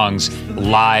songs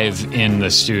live in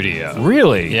the studio.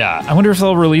 Really? Yeah. I wonder if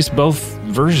they'll release both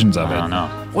versions of it. I don't know.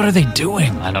 What are they doing?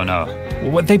 I don't know.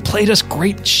 What they played us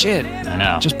great shit. I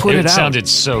know. Just put it out. It sounded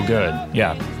so good.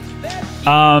 Yeah.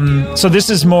 So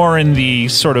this is more in the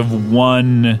sort of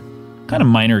one kind of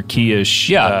minor key-ish.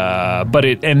 Yeah. But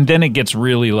then it gets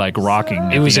really like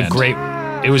rocking. It was a great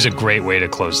way to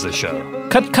close the show.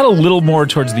 Cut a little more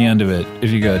towards the end of it,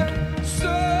 if you could.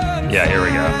 Yeah, here we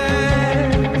go.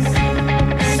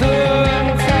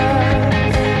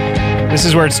 This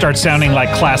is where it starts sounding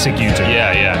like classic U2.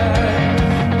 Yeah.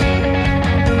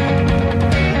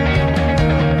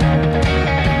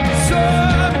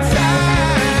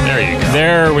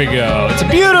 There we go. It's a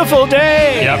beautiful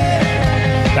day. Yep.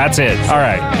 That's it. All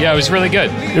right. Yeah, it was really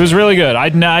good. It was really good.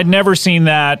 I'd never seen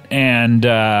that, and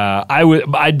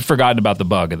I'd forgotten about the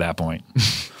bug at that point.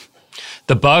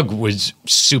 The Bug was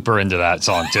super into that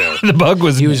song too. The Bug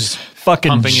was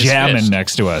fucking jamming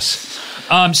next to us.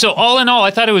 So all in all,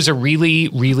 I thought it was a really,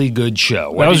 really good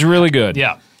show. That was really good.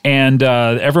 Yeah. And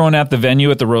everyone at the venue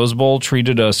at the Rose Bowl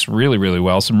treated us really, really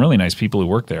well. Some really nice people who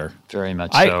work there. Very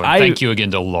much so. Thank you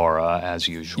again to Laura, as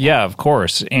usual. Yeah, of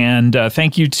course. And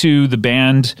thank you to the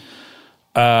band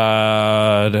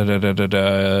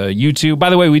U2. By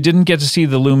the way, we didn't get to see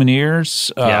the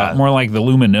Lumineers. More like the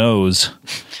Luminos.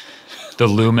 The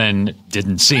Lumen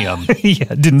didn't see them.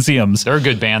 Yeah, didn't see them. They're a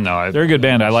good band, though. They're a good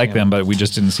band. I like them, but we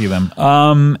just didn't see them.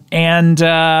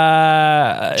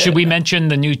 Should we mention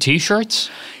the new T-shirts?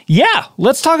 Yeah,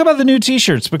 let's talk about the new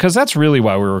T-shirts because that's really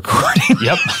why we're recording.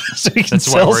 Yep, so we can that's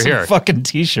sell why we're some here. Fucking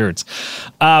T-shirts.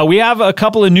 We have a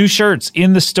couple of new shirts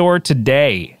in the store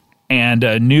today, and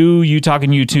new "You Talking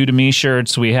U2 to Me"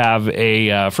 shirts. We have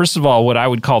a first of all what I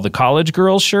would call the college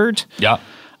girl shirt. Yeah.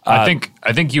 I think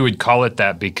you would call it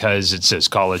that because it says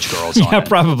college girls on it. Yeah,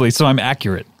 probably. So I'm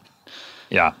accurate.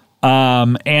 Yeah.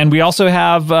 And we also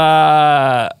have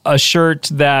a shirt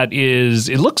that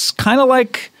it looks kind of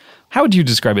like, how would you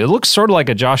describe it? It looks sort of like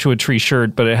a Joshua Tree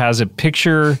shirt, but it has a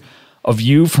picture of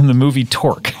you from the movie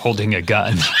Torque. Holding a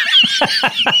gun.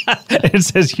 It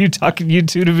says "You Talking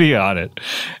U2 to Me" on it.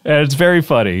 And it's very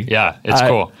funny. Yeah, it's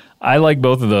cool. I like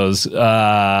both of those.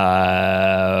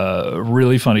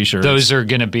 Really funny shirts. Those are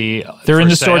going to be They're in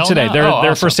the store now? today. They're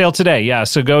awesome. for sale today. Yeah,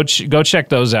 so go check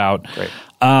those out. Great.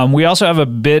 We also have a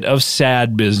bit of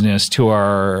sad business to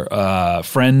our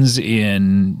friends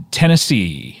in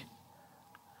Tennessee.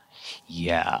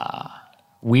 Yeah.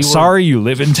 Sorry you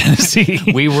live in Tennessee.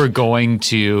 We were going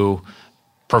to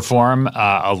perform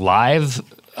a live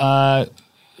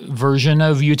version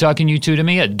of You Talking You Two to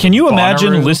Me at Can you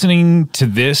imagine Bonnaroo? listening to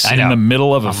this in the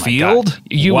middle of a field? God.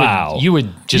 You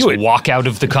would just You would- walk out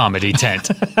of the comedy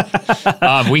tent.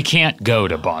 We can't go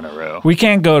to Bonnaroo. We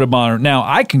can't go to Bonnaroo. Now,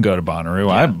 I can go to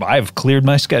Bonnaroo. I've cleared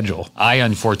my schedule. I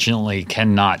unfortunately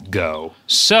cannot go.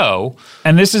 So,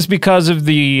 And this is because of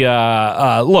the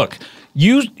look.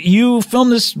 You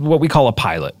filmed this what we call a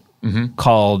pilot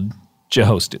called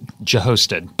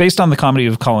Jahosted, based on the comedy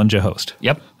of Colin Jost.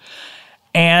 Yep.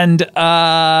 And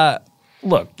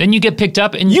look, then you get picked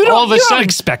up, and You don't- all of a you don't sudden,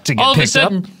 expect to get all of a picked up.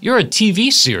 sudden, you're a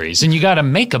TV series, and you got to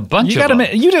make a bunch of them.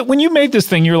 when you made this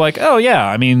thing, you're like, oh yeah,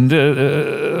 I mean,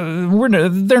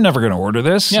 they're never going to order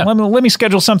this. Yeah. Let me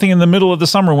schedule something in the middle of the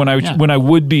summer when I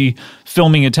would be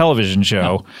filming a television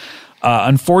show.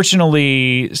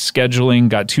 Unfortunately, scheduling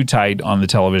got too tight on the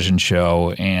television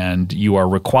show, and you are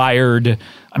required.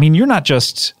 I mean, you're not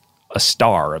just a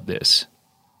star of this,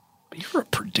 but you're a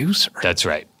producer. That's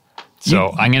right.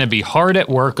 So I'm going to be hard at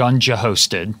work on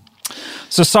Jahosted.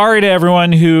 So sorry to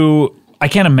everyone who. I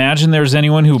can't imagine there's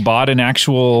anyone who bought an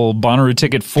actual Bonnaroo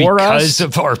ticket for because us.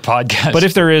 of our podcast. But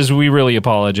if there is, we really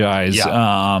apologize.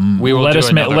 Yeah. We will let do us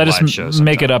another let live us show make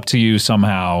sometime. it up to you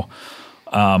somehow.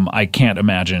 I can't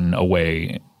imagine a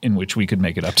way in which we could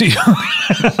make it up to you.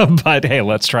 But hey,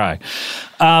 let's try.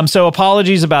 So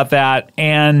apologies about that.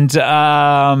 And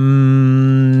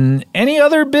any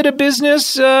other bit of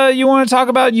business you want to talk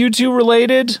about U2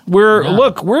 related? We're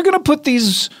going to put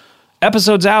these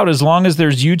episodes out as long as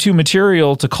there's U2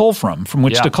 material to cull from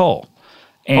which Yeah. to cull.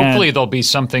 And hopefully there'll be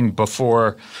something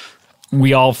before.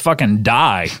 we all fucking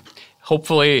die.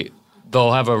 Hopefully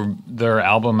they'll have their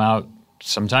album out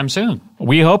sometime soon.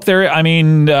 We hope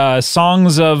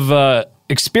Songs of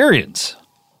Experience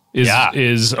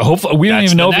is hopefully. We don't That's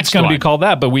even know the if it's next going to be one. called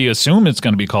that, but we assume it's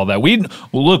going to be called that.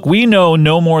 We know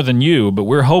no more than you, but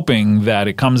we're hoping that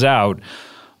it comes out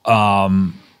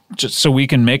just so we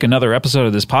can make another episode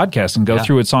of this podcast and go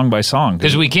through it song by song.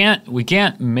 Because we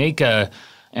can't make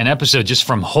an episode just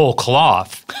from whole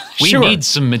cloth. We Sure. need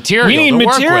some material. We need to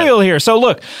work material with. here. So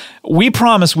look, we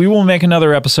promise we will make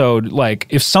another episode. Like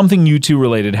if something U2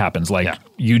 related happens, like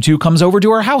U2 comes over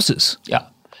to our houses. Yeah.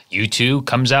 U2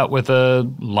 comes out with a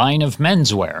line of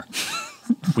menswear.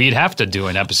 We'd have to do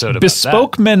an episode about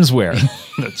Bespoke menswear. that.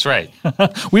 That's right.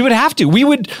 We would have to. We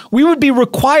would be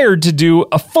required to do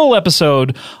a full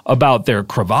episode about their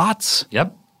cravats.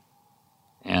 Yep.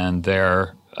 And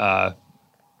their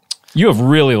You have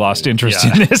really lost interest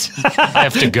Yeah. in this. I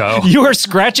have to go. You are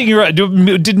scratching your.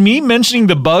 Did me mentioning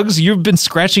the bugs? You've been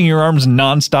scratching your arms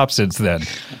nonstop since then.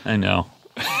 I know.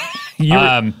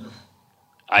 You're-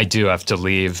 I do have to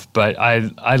leave, but I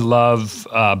love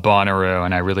Bonnaroo,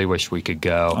 and I really wish we could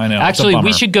go. I know, it's a Actually, we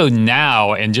bummer. should go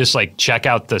now and just like check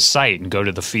out the site and go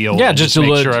to the field. Yeah, and just just to make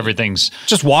look- sure everything's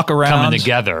just walk around, coming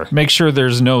together. Make sure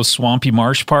there's no swampy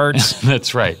marsh parts.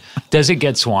 That's right. Does it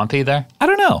get swampy there? I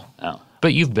don't know. Oh,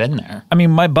 but you've been there. I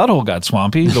mean, my butthole got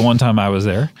swampy the one time I was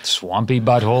there. Swampy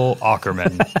butthole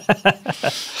Ackerman.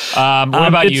 What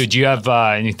about it's- you? Do you have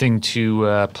anything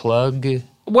to plug?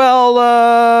 Well,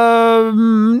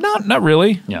 not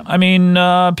really. Yeah. I mean,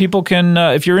 people can,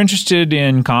 if you're interested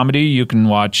in comedy, you can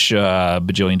watch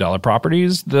Bajillion Dollar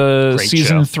Properties. The Great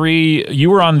season show. 3. You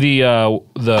were on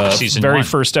the Season very 1.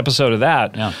 first episode of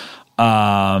that. Yeah.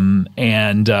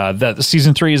 And that the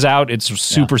season 3 is out. It's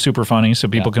super funny, so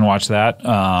people can watch that.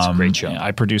 It's a great show.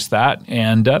 I produced that,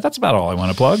 and that's about all I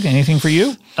want to plug. Anything for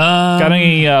you? Got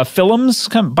any films?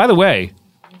 By the way,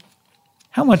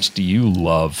 how much do you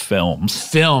love films?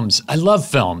 Films. I love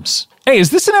films. Hey, is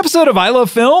this an episode of I Love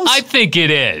Films? I think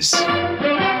it is.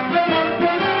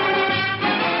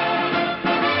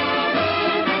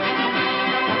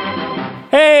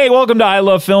 Hey, welcome to I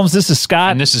Love Films. This is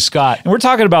Scott. And this is Scott. And we're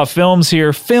talking about films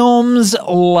here. Films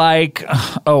like,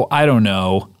 I don't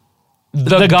know.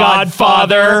 The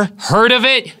Godfather. Heard of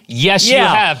it? Yes, you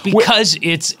Yeah. have, because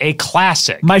it's a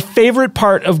classic. My favorite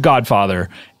part of Godfather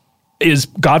is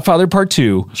Godfather Part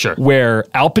 2, Sure. where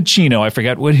Al Pacino, I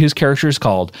forget what his character is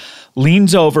called,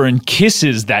 leans over and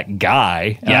kisses that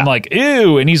guy. And Yeah. I'm like,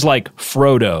 ew. And he's like,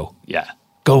 Frodo, Yeah.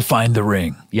 go find the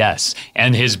ring. Yes.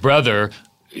 And his brother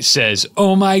says,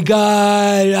 "Oh my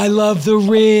God, I love the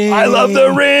ring. I love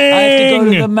the ring. I have to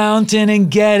go to the mountain and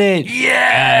get it."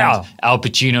 Yeah. And Al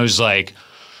Pacino's like,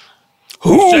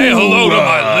 Say hello to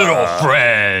my little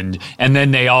friend. And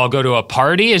then they all go to a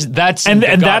party.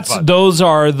 Those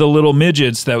are the little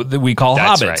midgets that we call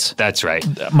hobbits. That's right.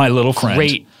 My little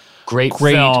friend. Great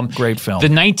film. Great film. The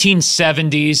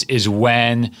 1970s is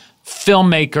when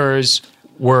filmmakers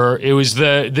it was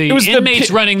the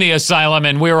inmates running the asylum,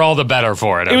 and we were all the better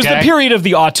for it. Okay? It was the period of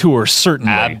the auteur,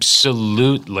 certainly.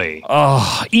 Absolutely.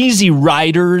 Oh, Easy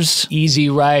Riders. Easy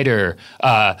Rider.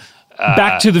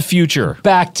 Back to the Future.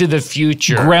 Back to the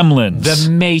Future. Gremlins. The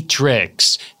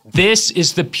Matrix. This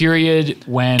is the period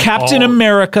when Captain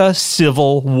America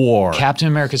Civil War. Captain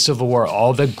America Civil War.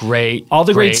 All the great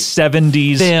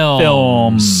 70s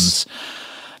films.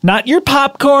 Not your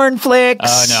popcorn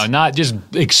flicks. No, not just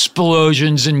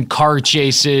explosions and car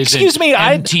chases. Excuse me,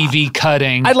 MTV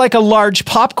cutting. I'd like a large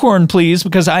popcorn, please,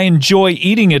 because I enjoy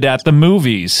eating it at the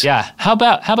movies. Yeah. How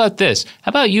about this? How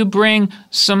about you bring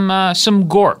some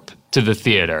Gorp to the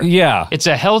theater? Yeah. It's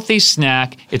a healthy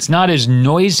snack. It's not as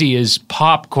noisy as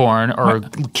popcorn or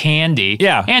candy.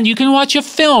 Yeah. And you can watch a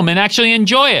film and actually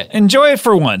enjoy it. Enjoy it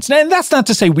for once. And that's not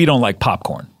to say we don't like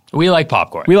popcorn. We like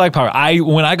popcorn. When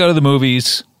I go to the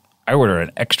movies, I order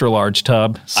an extra large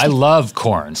tub. I love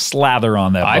corn. Slather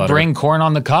on that butter. I bring corn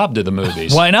on the cob to the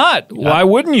movies. Why not? Yep. Why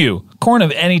wouldn't you? Corn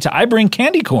of any type. I bring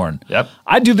candy corn. Yep.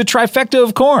 I do the trifecta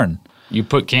of corn. You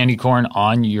put candy corn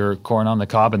on your corn on the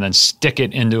cob and then stick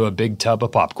it into a big tub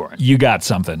of popcorn. You got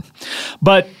something.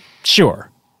 But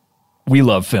sure, we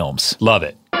love films. Love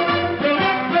it.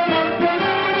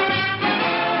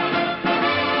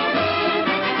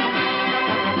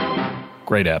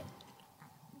 Great app.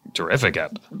 Terrific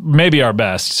app. Maybe our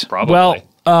best. Probably. Well,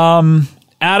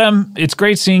 Adam, it's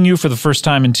great seeing you for the first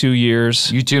time in 2 years.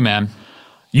 You too, man.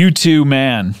 You too,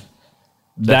 man.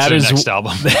 That's their next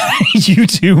album. You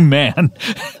too, man.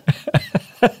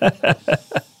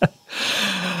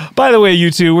 By the way,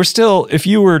 you two, we're still, if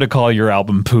you were to call your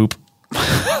album Poop,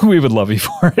 we would love you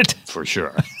for it. For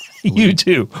sure. You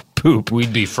too, Poop.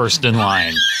 We'd be first in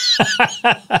line.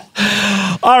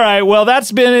 All right, well,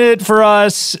 that's been it for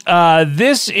us.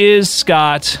 This is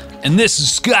Scott. And this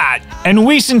is Scott. And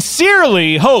we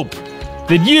sincerely hope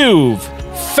that you've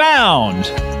found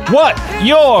what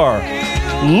you're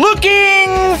looking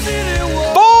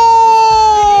for.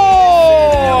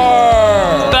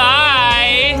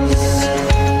 Bye.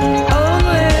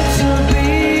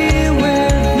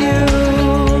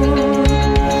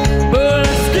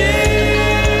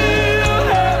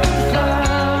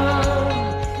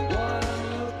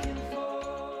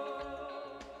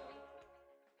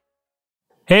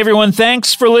 Hey everyone,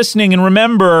 thanks for listening, and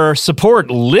remember, support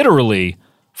literally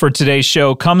for today's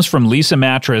show comes from Leesa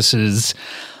Mattresses.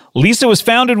 Leesa was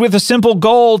founded with a simple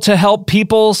goal to help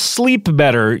people sleep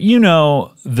better. You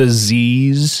know, the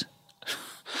Z's.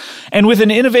 And with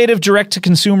an innovative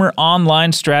direct-to-consumer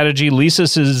online strategy,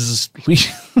 Leesa's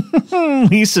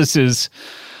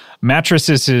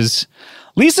mattresses.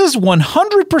 Leesa's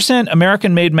 100%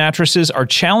 American-made mattresses are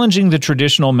challenging the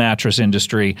traditional mattress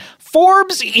industry.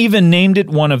 Forbes even named it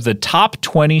one of the top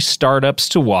 20 startups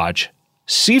to watch.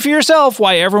 See for yourself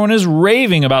why everyone is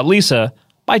raving about Leesa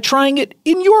by trying it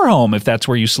in your home if that's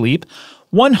where you sleep.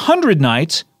 100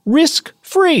 nights,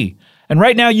 risk-free. And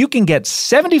right now you can get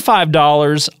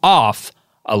 $75 off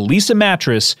a Leesa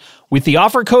mattress with the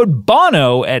offer code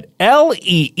BONO at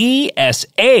LEESA.com.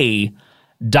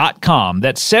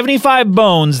 That's 75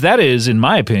 bones. That is, in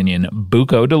my opinion,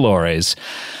 Buco Dolores.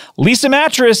 Leesa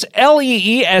Mattress,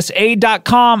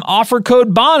 LEESA.com, offer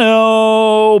code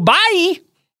BONO. Bye!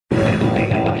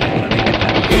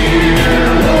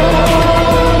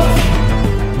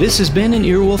 This has been an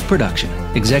Earwolf production,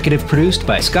 executive produced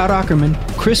by Scott Aukerman,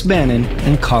 Chris Bannon,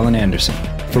 and Colin Anderson.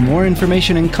 For more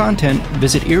information and content,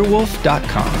 visit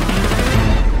earwolf.com.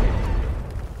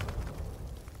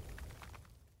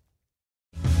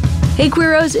 Hey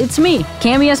Queeros, it's me,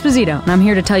 Cami Esposito, and I'm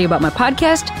here to tell you about my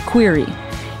podcast, Query.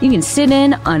 You can sit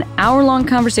in on hour-long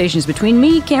conversations between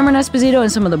me, Cameron Esposito,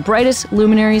 and some of the brightest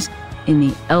luminaries in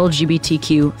the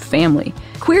LGBTQ family.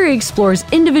 Query explores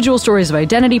individual stories of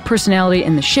identity, personality,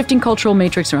 and the shifting cultural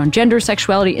matrix around gender,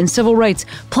 sexuality, and civil rights.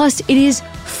 Plus, it is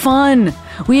fun.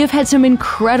 We have had some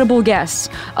incredible guests.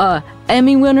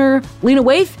 Emmy winner Lena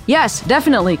Waithe? Yes,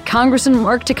 definitely. Congressman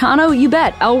Mark Takano? You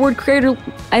bet. L Word creator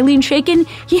Eileen Shaken?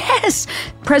 Yes.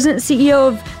 President and CEO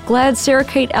of GLAAD, Sarah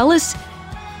Kate Ellis?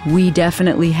 We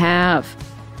definitely have.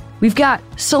 We've got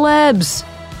celebs.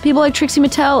 People like Trixie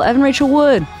Mattel, Evan Rachel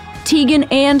Wood, Tegan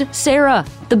and Sarah,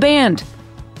 the band,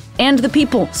 and the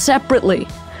people separately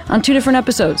on 2 different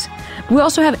episodes. We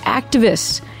also have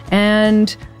activists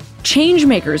and change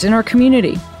makers in our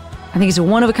community. I think it's a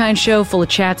one-of-a-kind show full of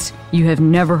chats you have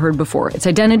never heard before. It's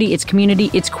identity, it's community,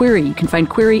 it's Query. You can find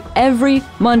Query every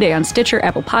Monday on Stitcher,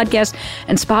 Apple Podcasts,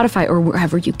 and Spotify, or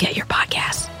wherever you get your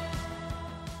podcasts.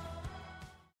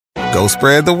 Go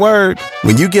spread the word.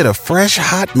 When you get a fresh,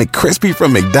 hot McCrispy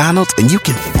from McDonald's and you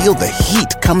can feel the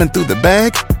heat coming through the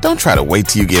bag, don't try to wait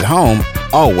till you get home.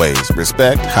 Always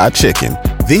respect hot chicken.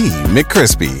 The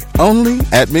McCrispy, only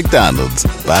at McDonald's.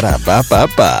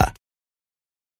 Ba-da-ba-ba-ba.